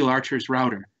Stolyarch's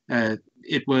router.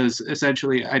 It was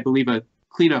essentially, I believe, a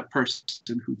cleanup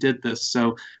person who did this,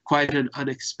 so quite an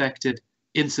unexpected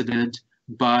incident,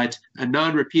 but a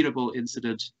non-repeatable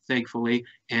incident, thankfully,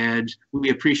 and we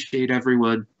appreciate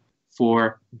everyone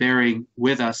for bearing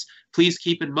with us. Please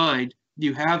keep in mind,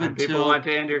 you have until... People want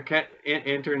to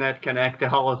internet connect to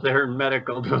all of their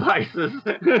medical devices.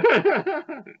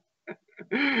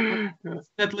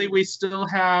 Sadly, we still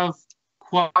have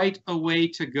quite a way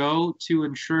to go to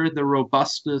ensure the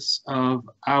robustness of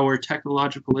our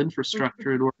technological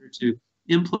infrastructure in order to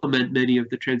implement many of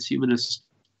the transhumanist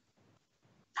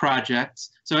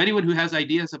projects. So anyone who has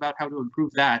ideas about how to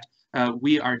improve that,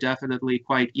 we are definitely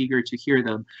quite eager to hear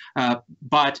them.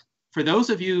 But for those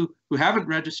of you who haven't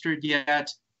registered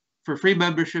yet for free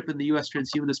membership in the U.S.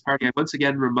 Transhumanist Party, I once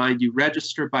again remind you,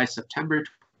 register by September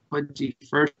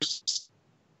 21st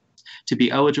to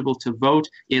be eligible to vote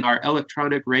in our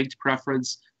electronic ranked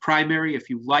preference primary. If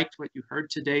you liked what you heard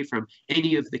today from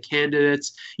any of the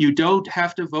candidates, you don't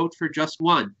have to vote for just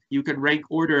one. You can rank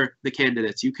order the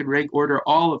candidates. You can rank order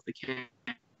all of the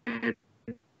candidates.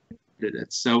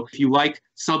 So if you like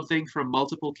something from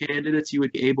multiple candidates, you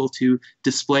would be able to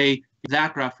display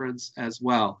that preference as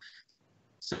well.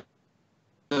 So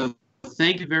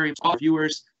thank you very much, all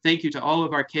viewers. Thank you to all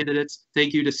of our candidates.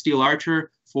 Thank you to Stolyarch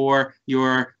for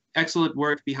your excellent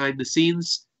work behind the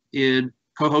scenes in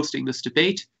co-hosting this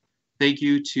debate. Thank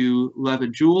you to Lev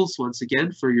and Jules once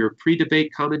again for your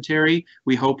pre-debate commentary.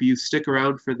 We hope you stick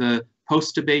around for the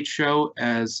post-debate show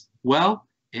as well.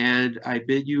 And I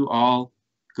bid you all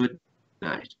good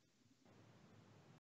night.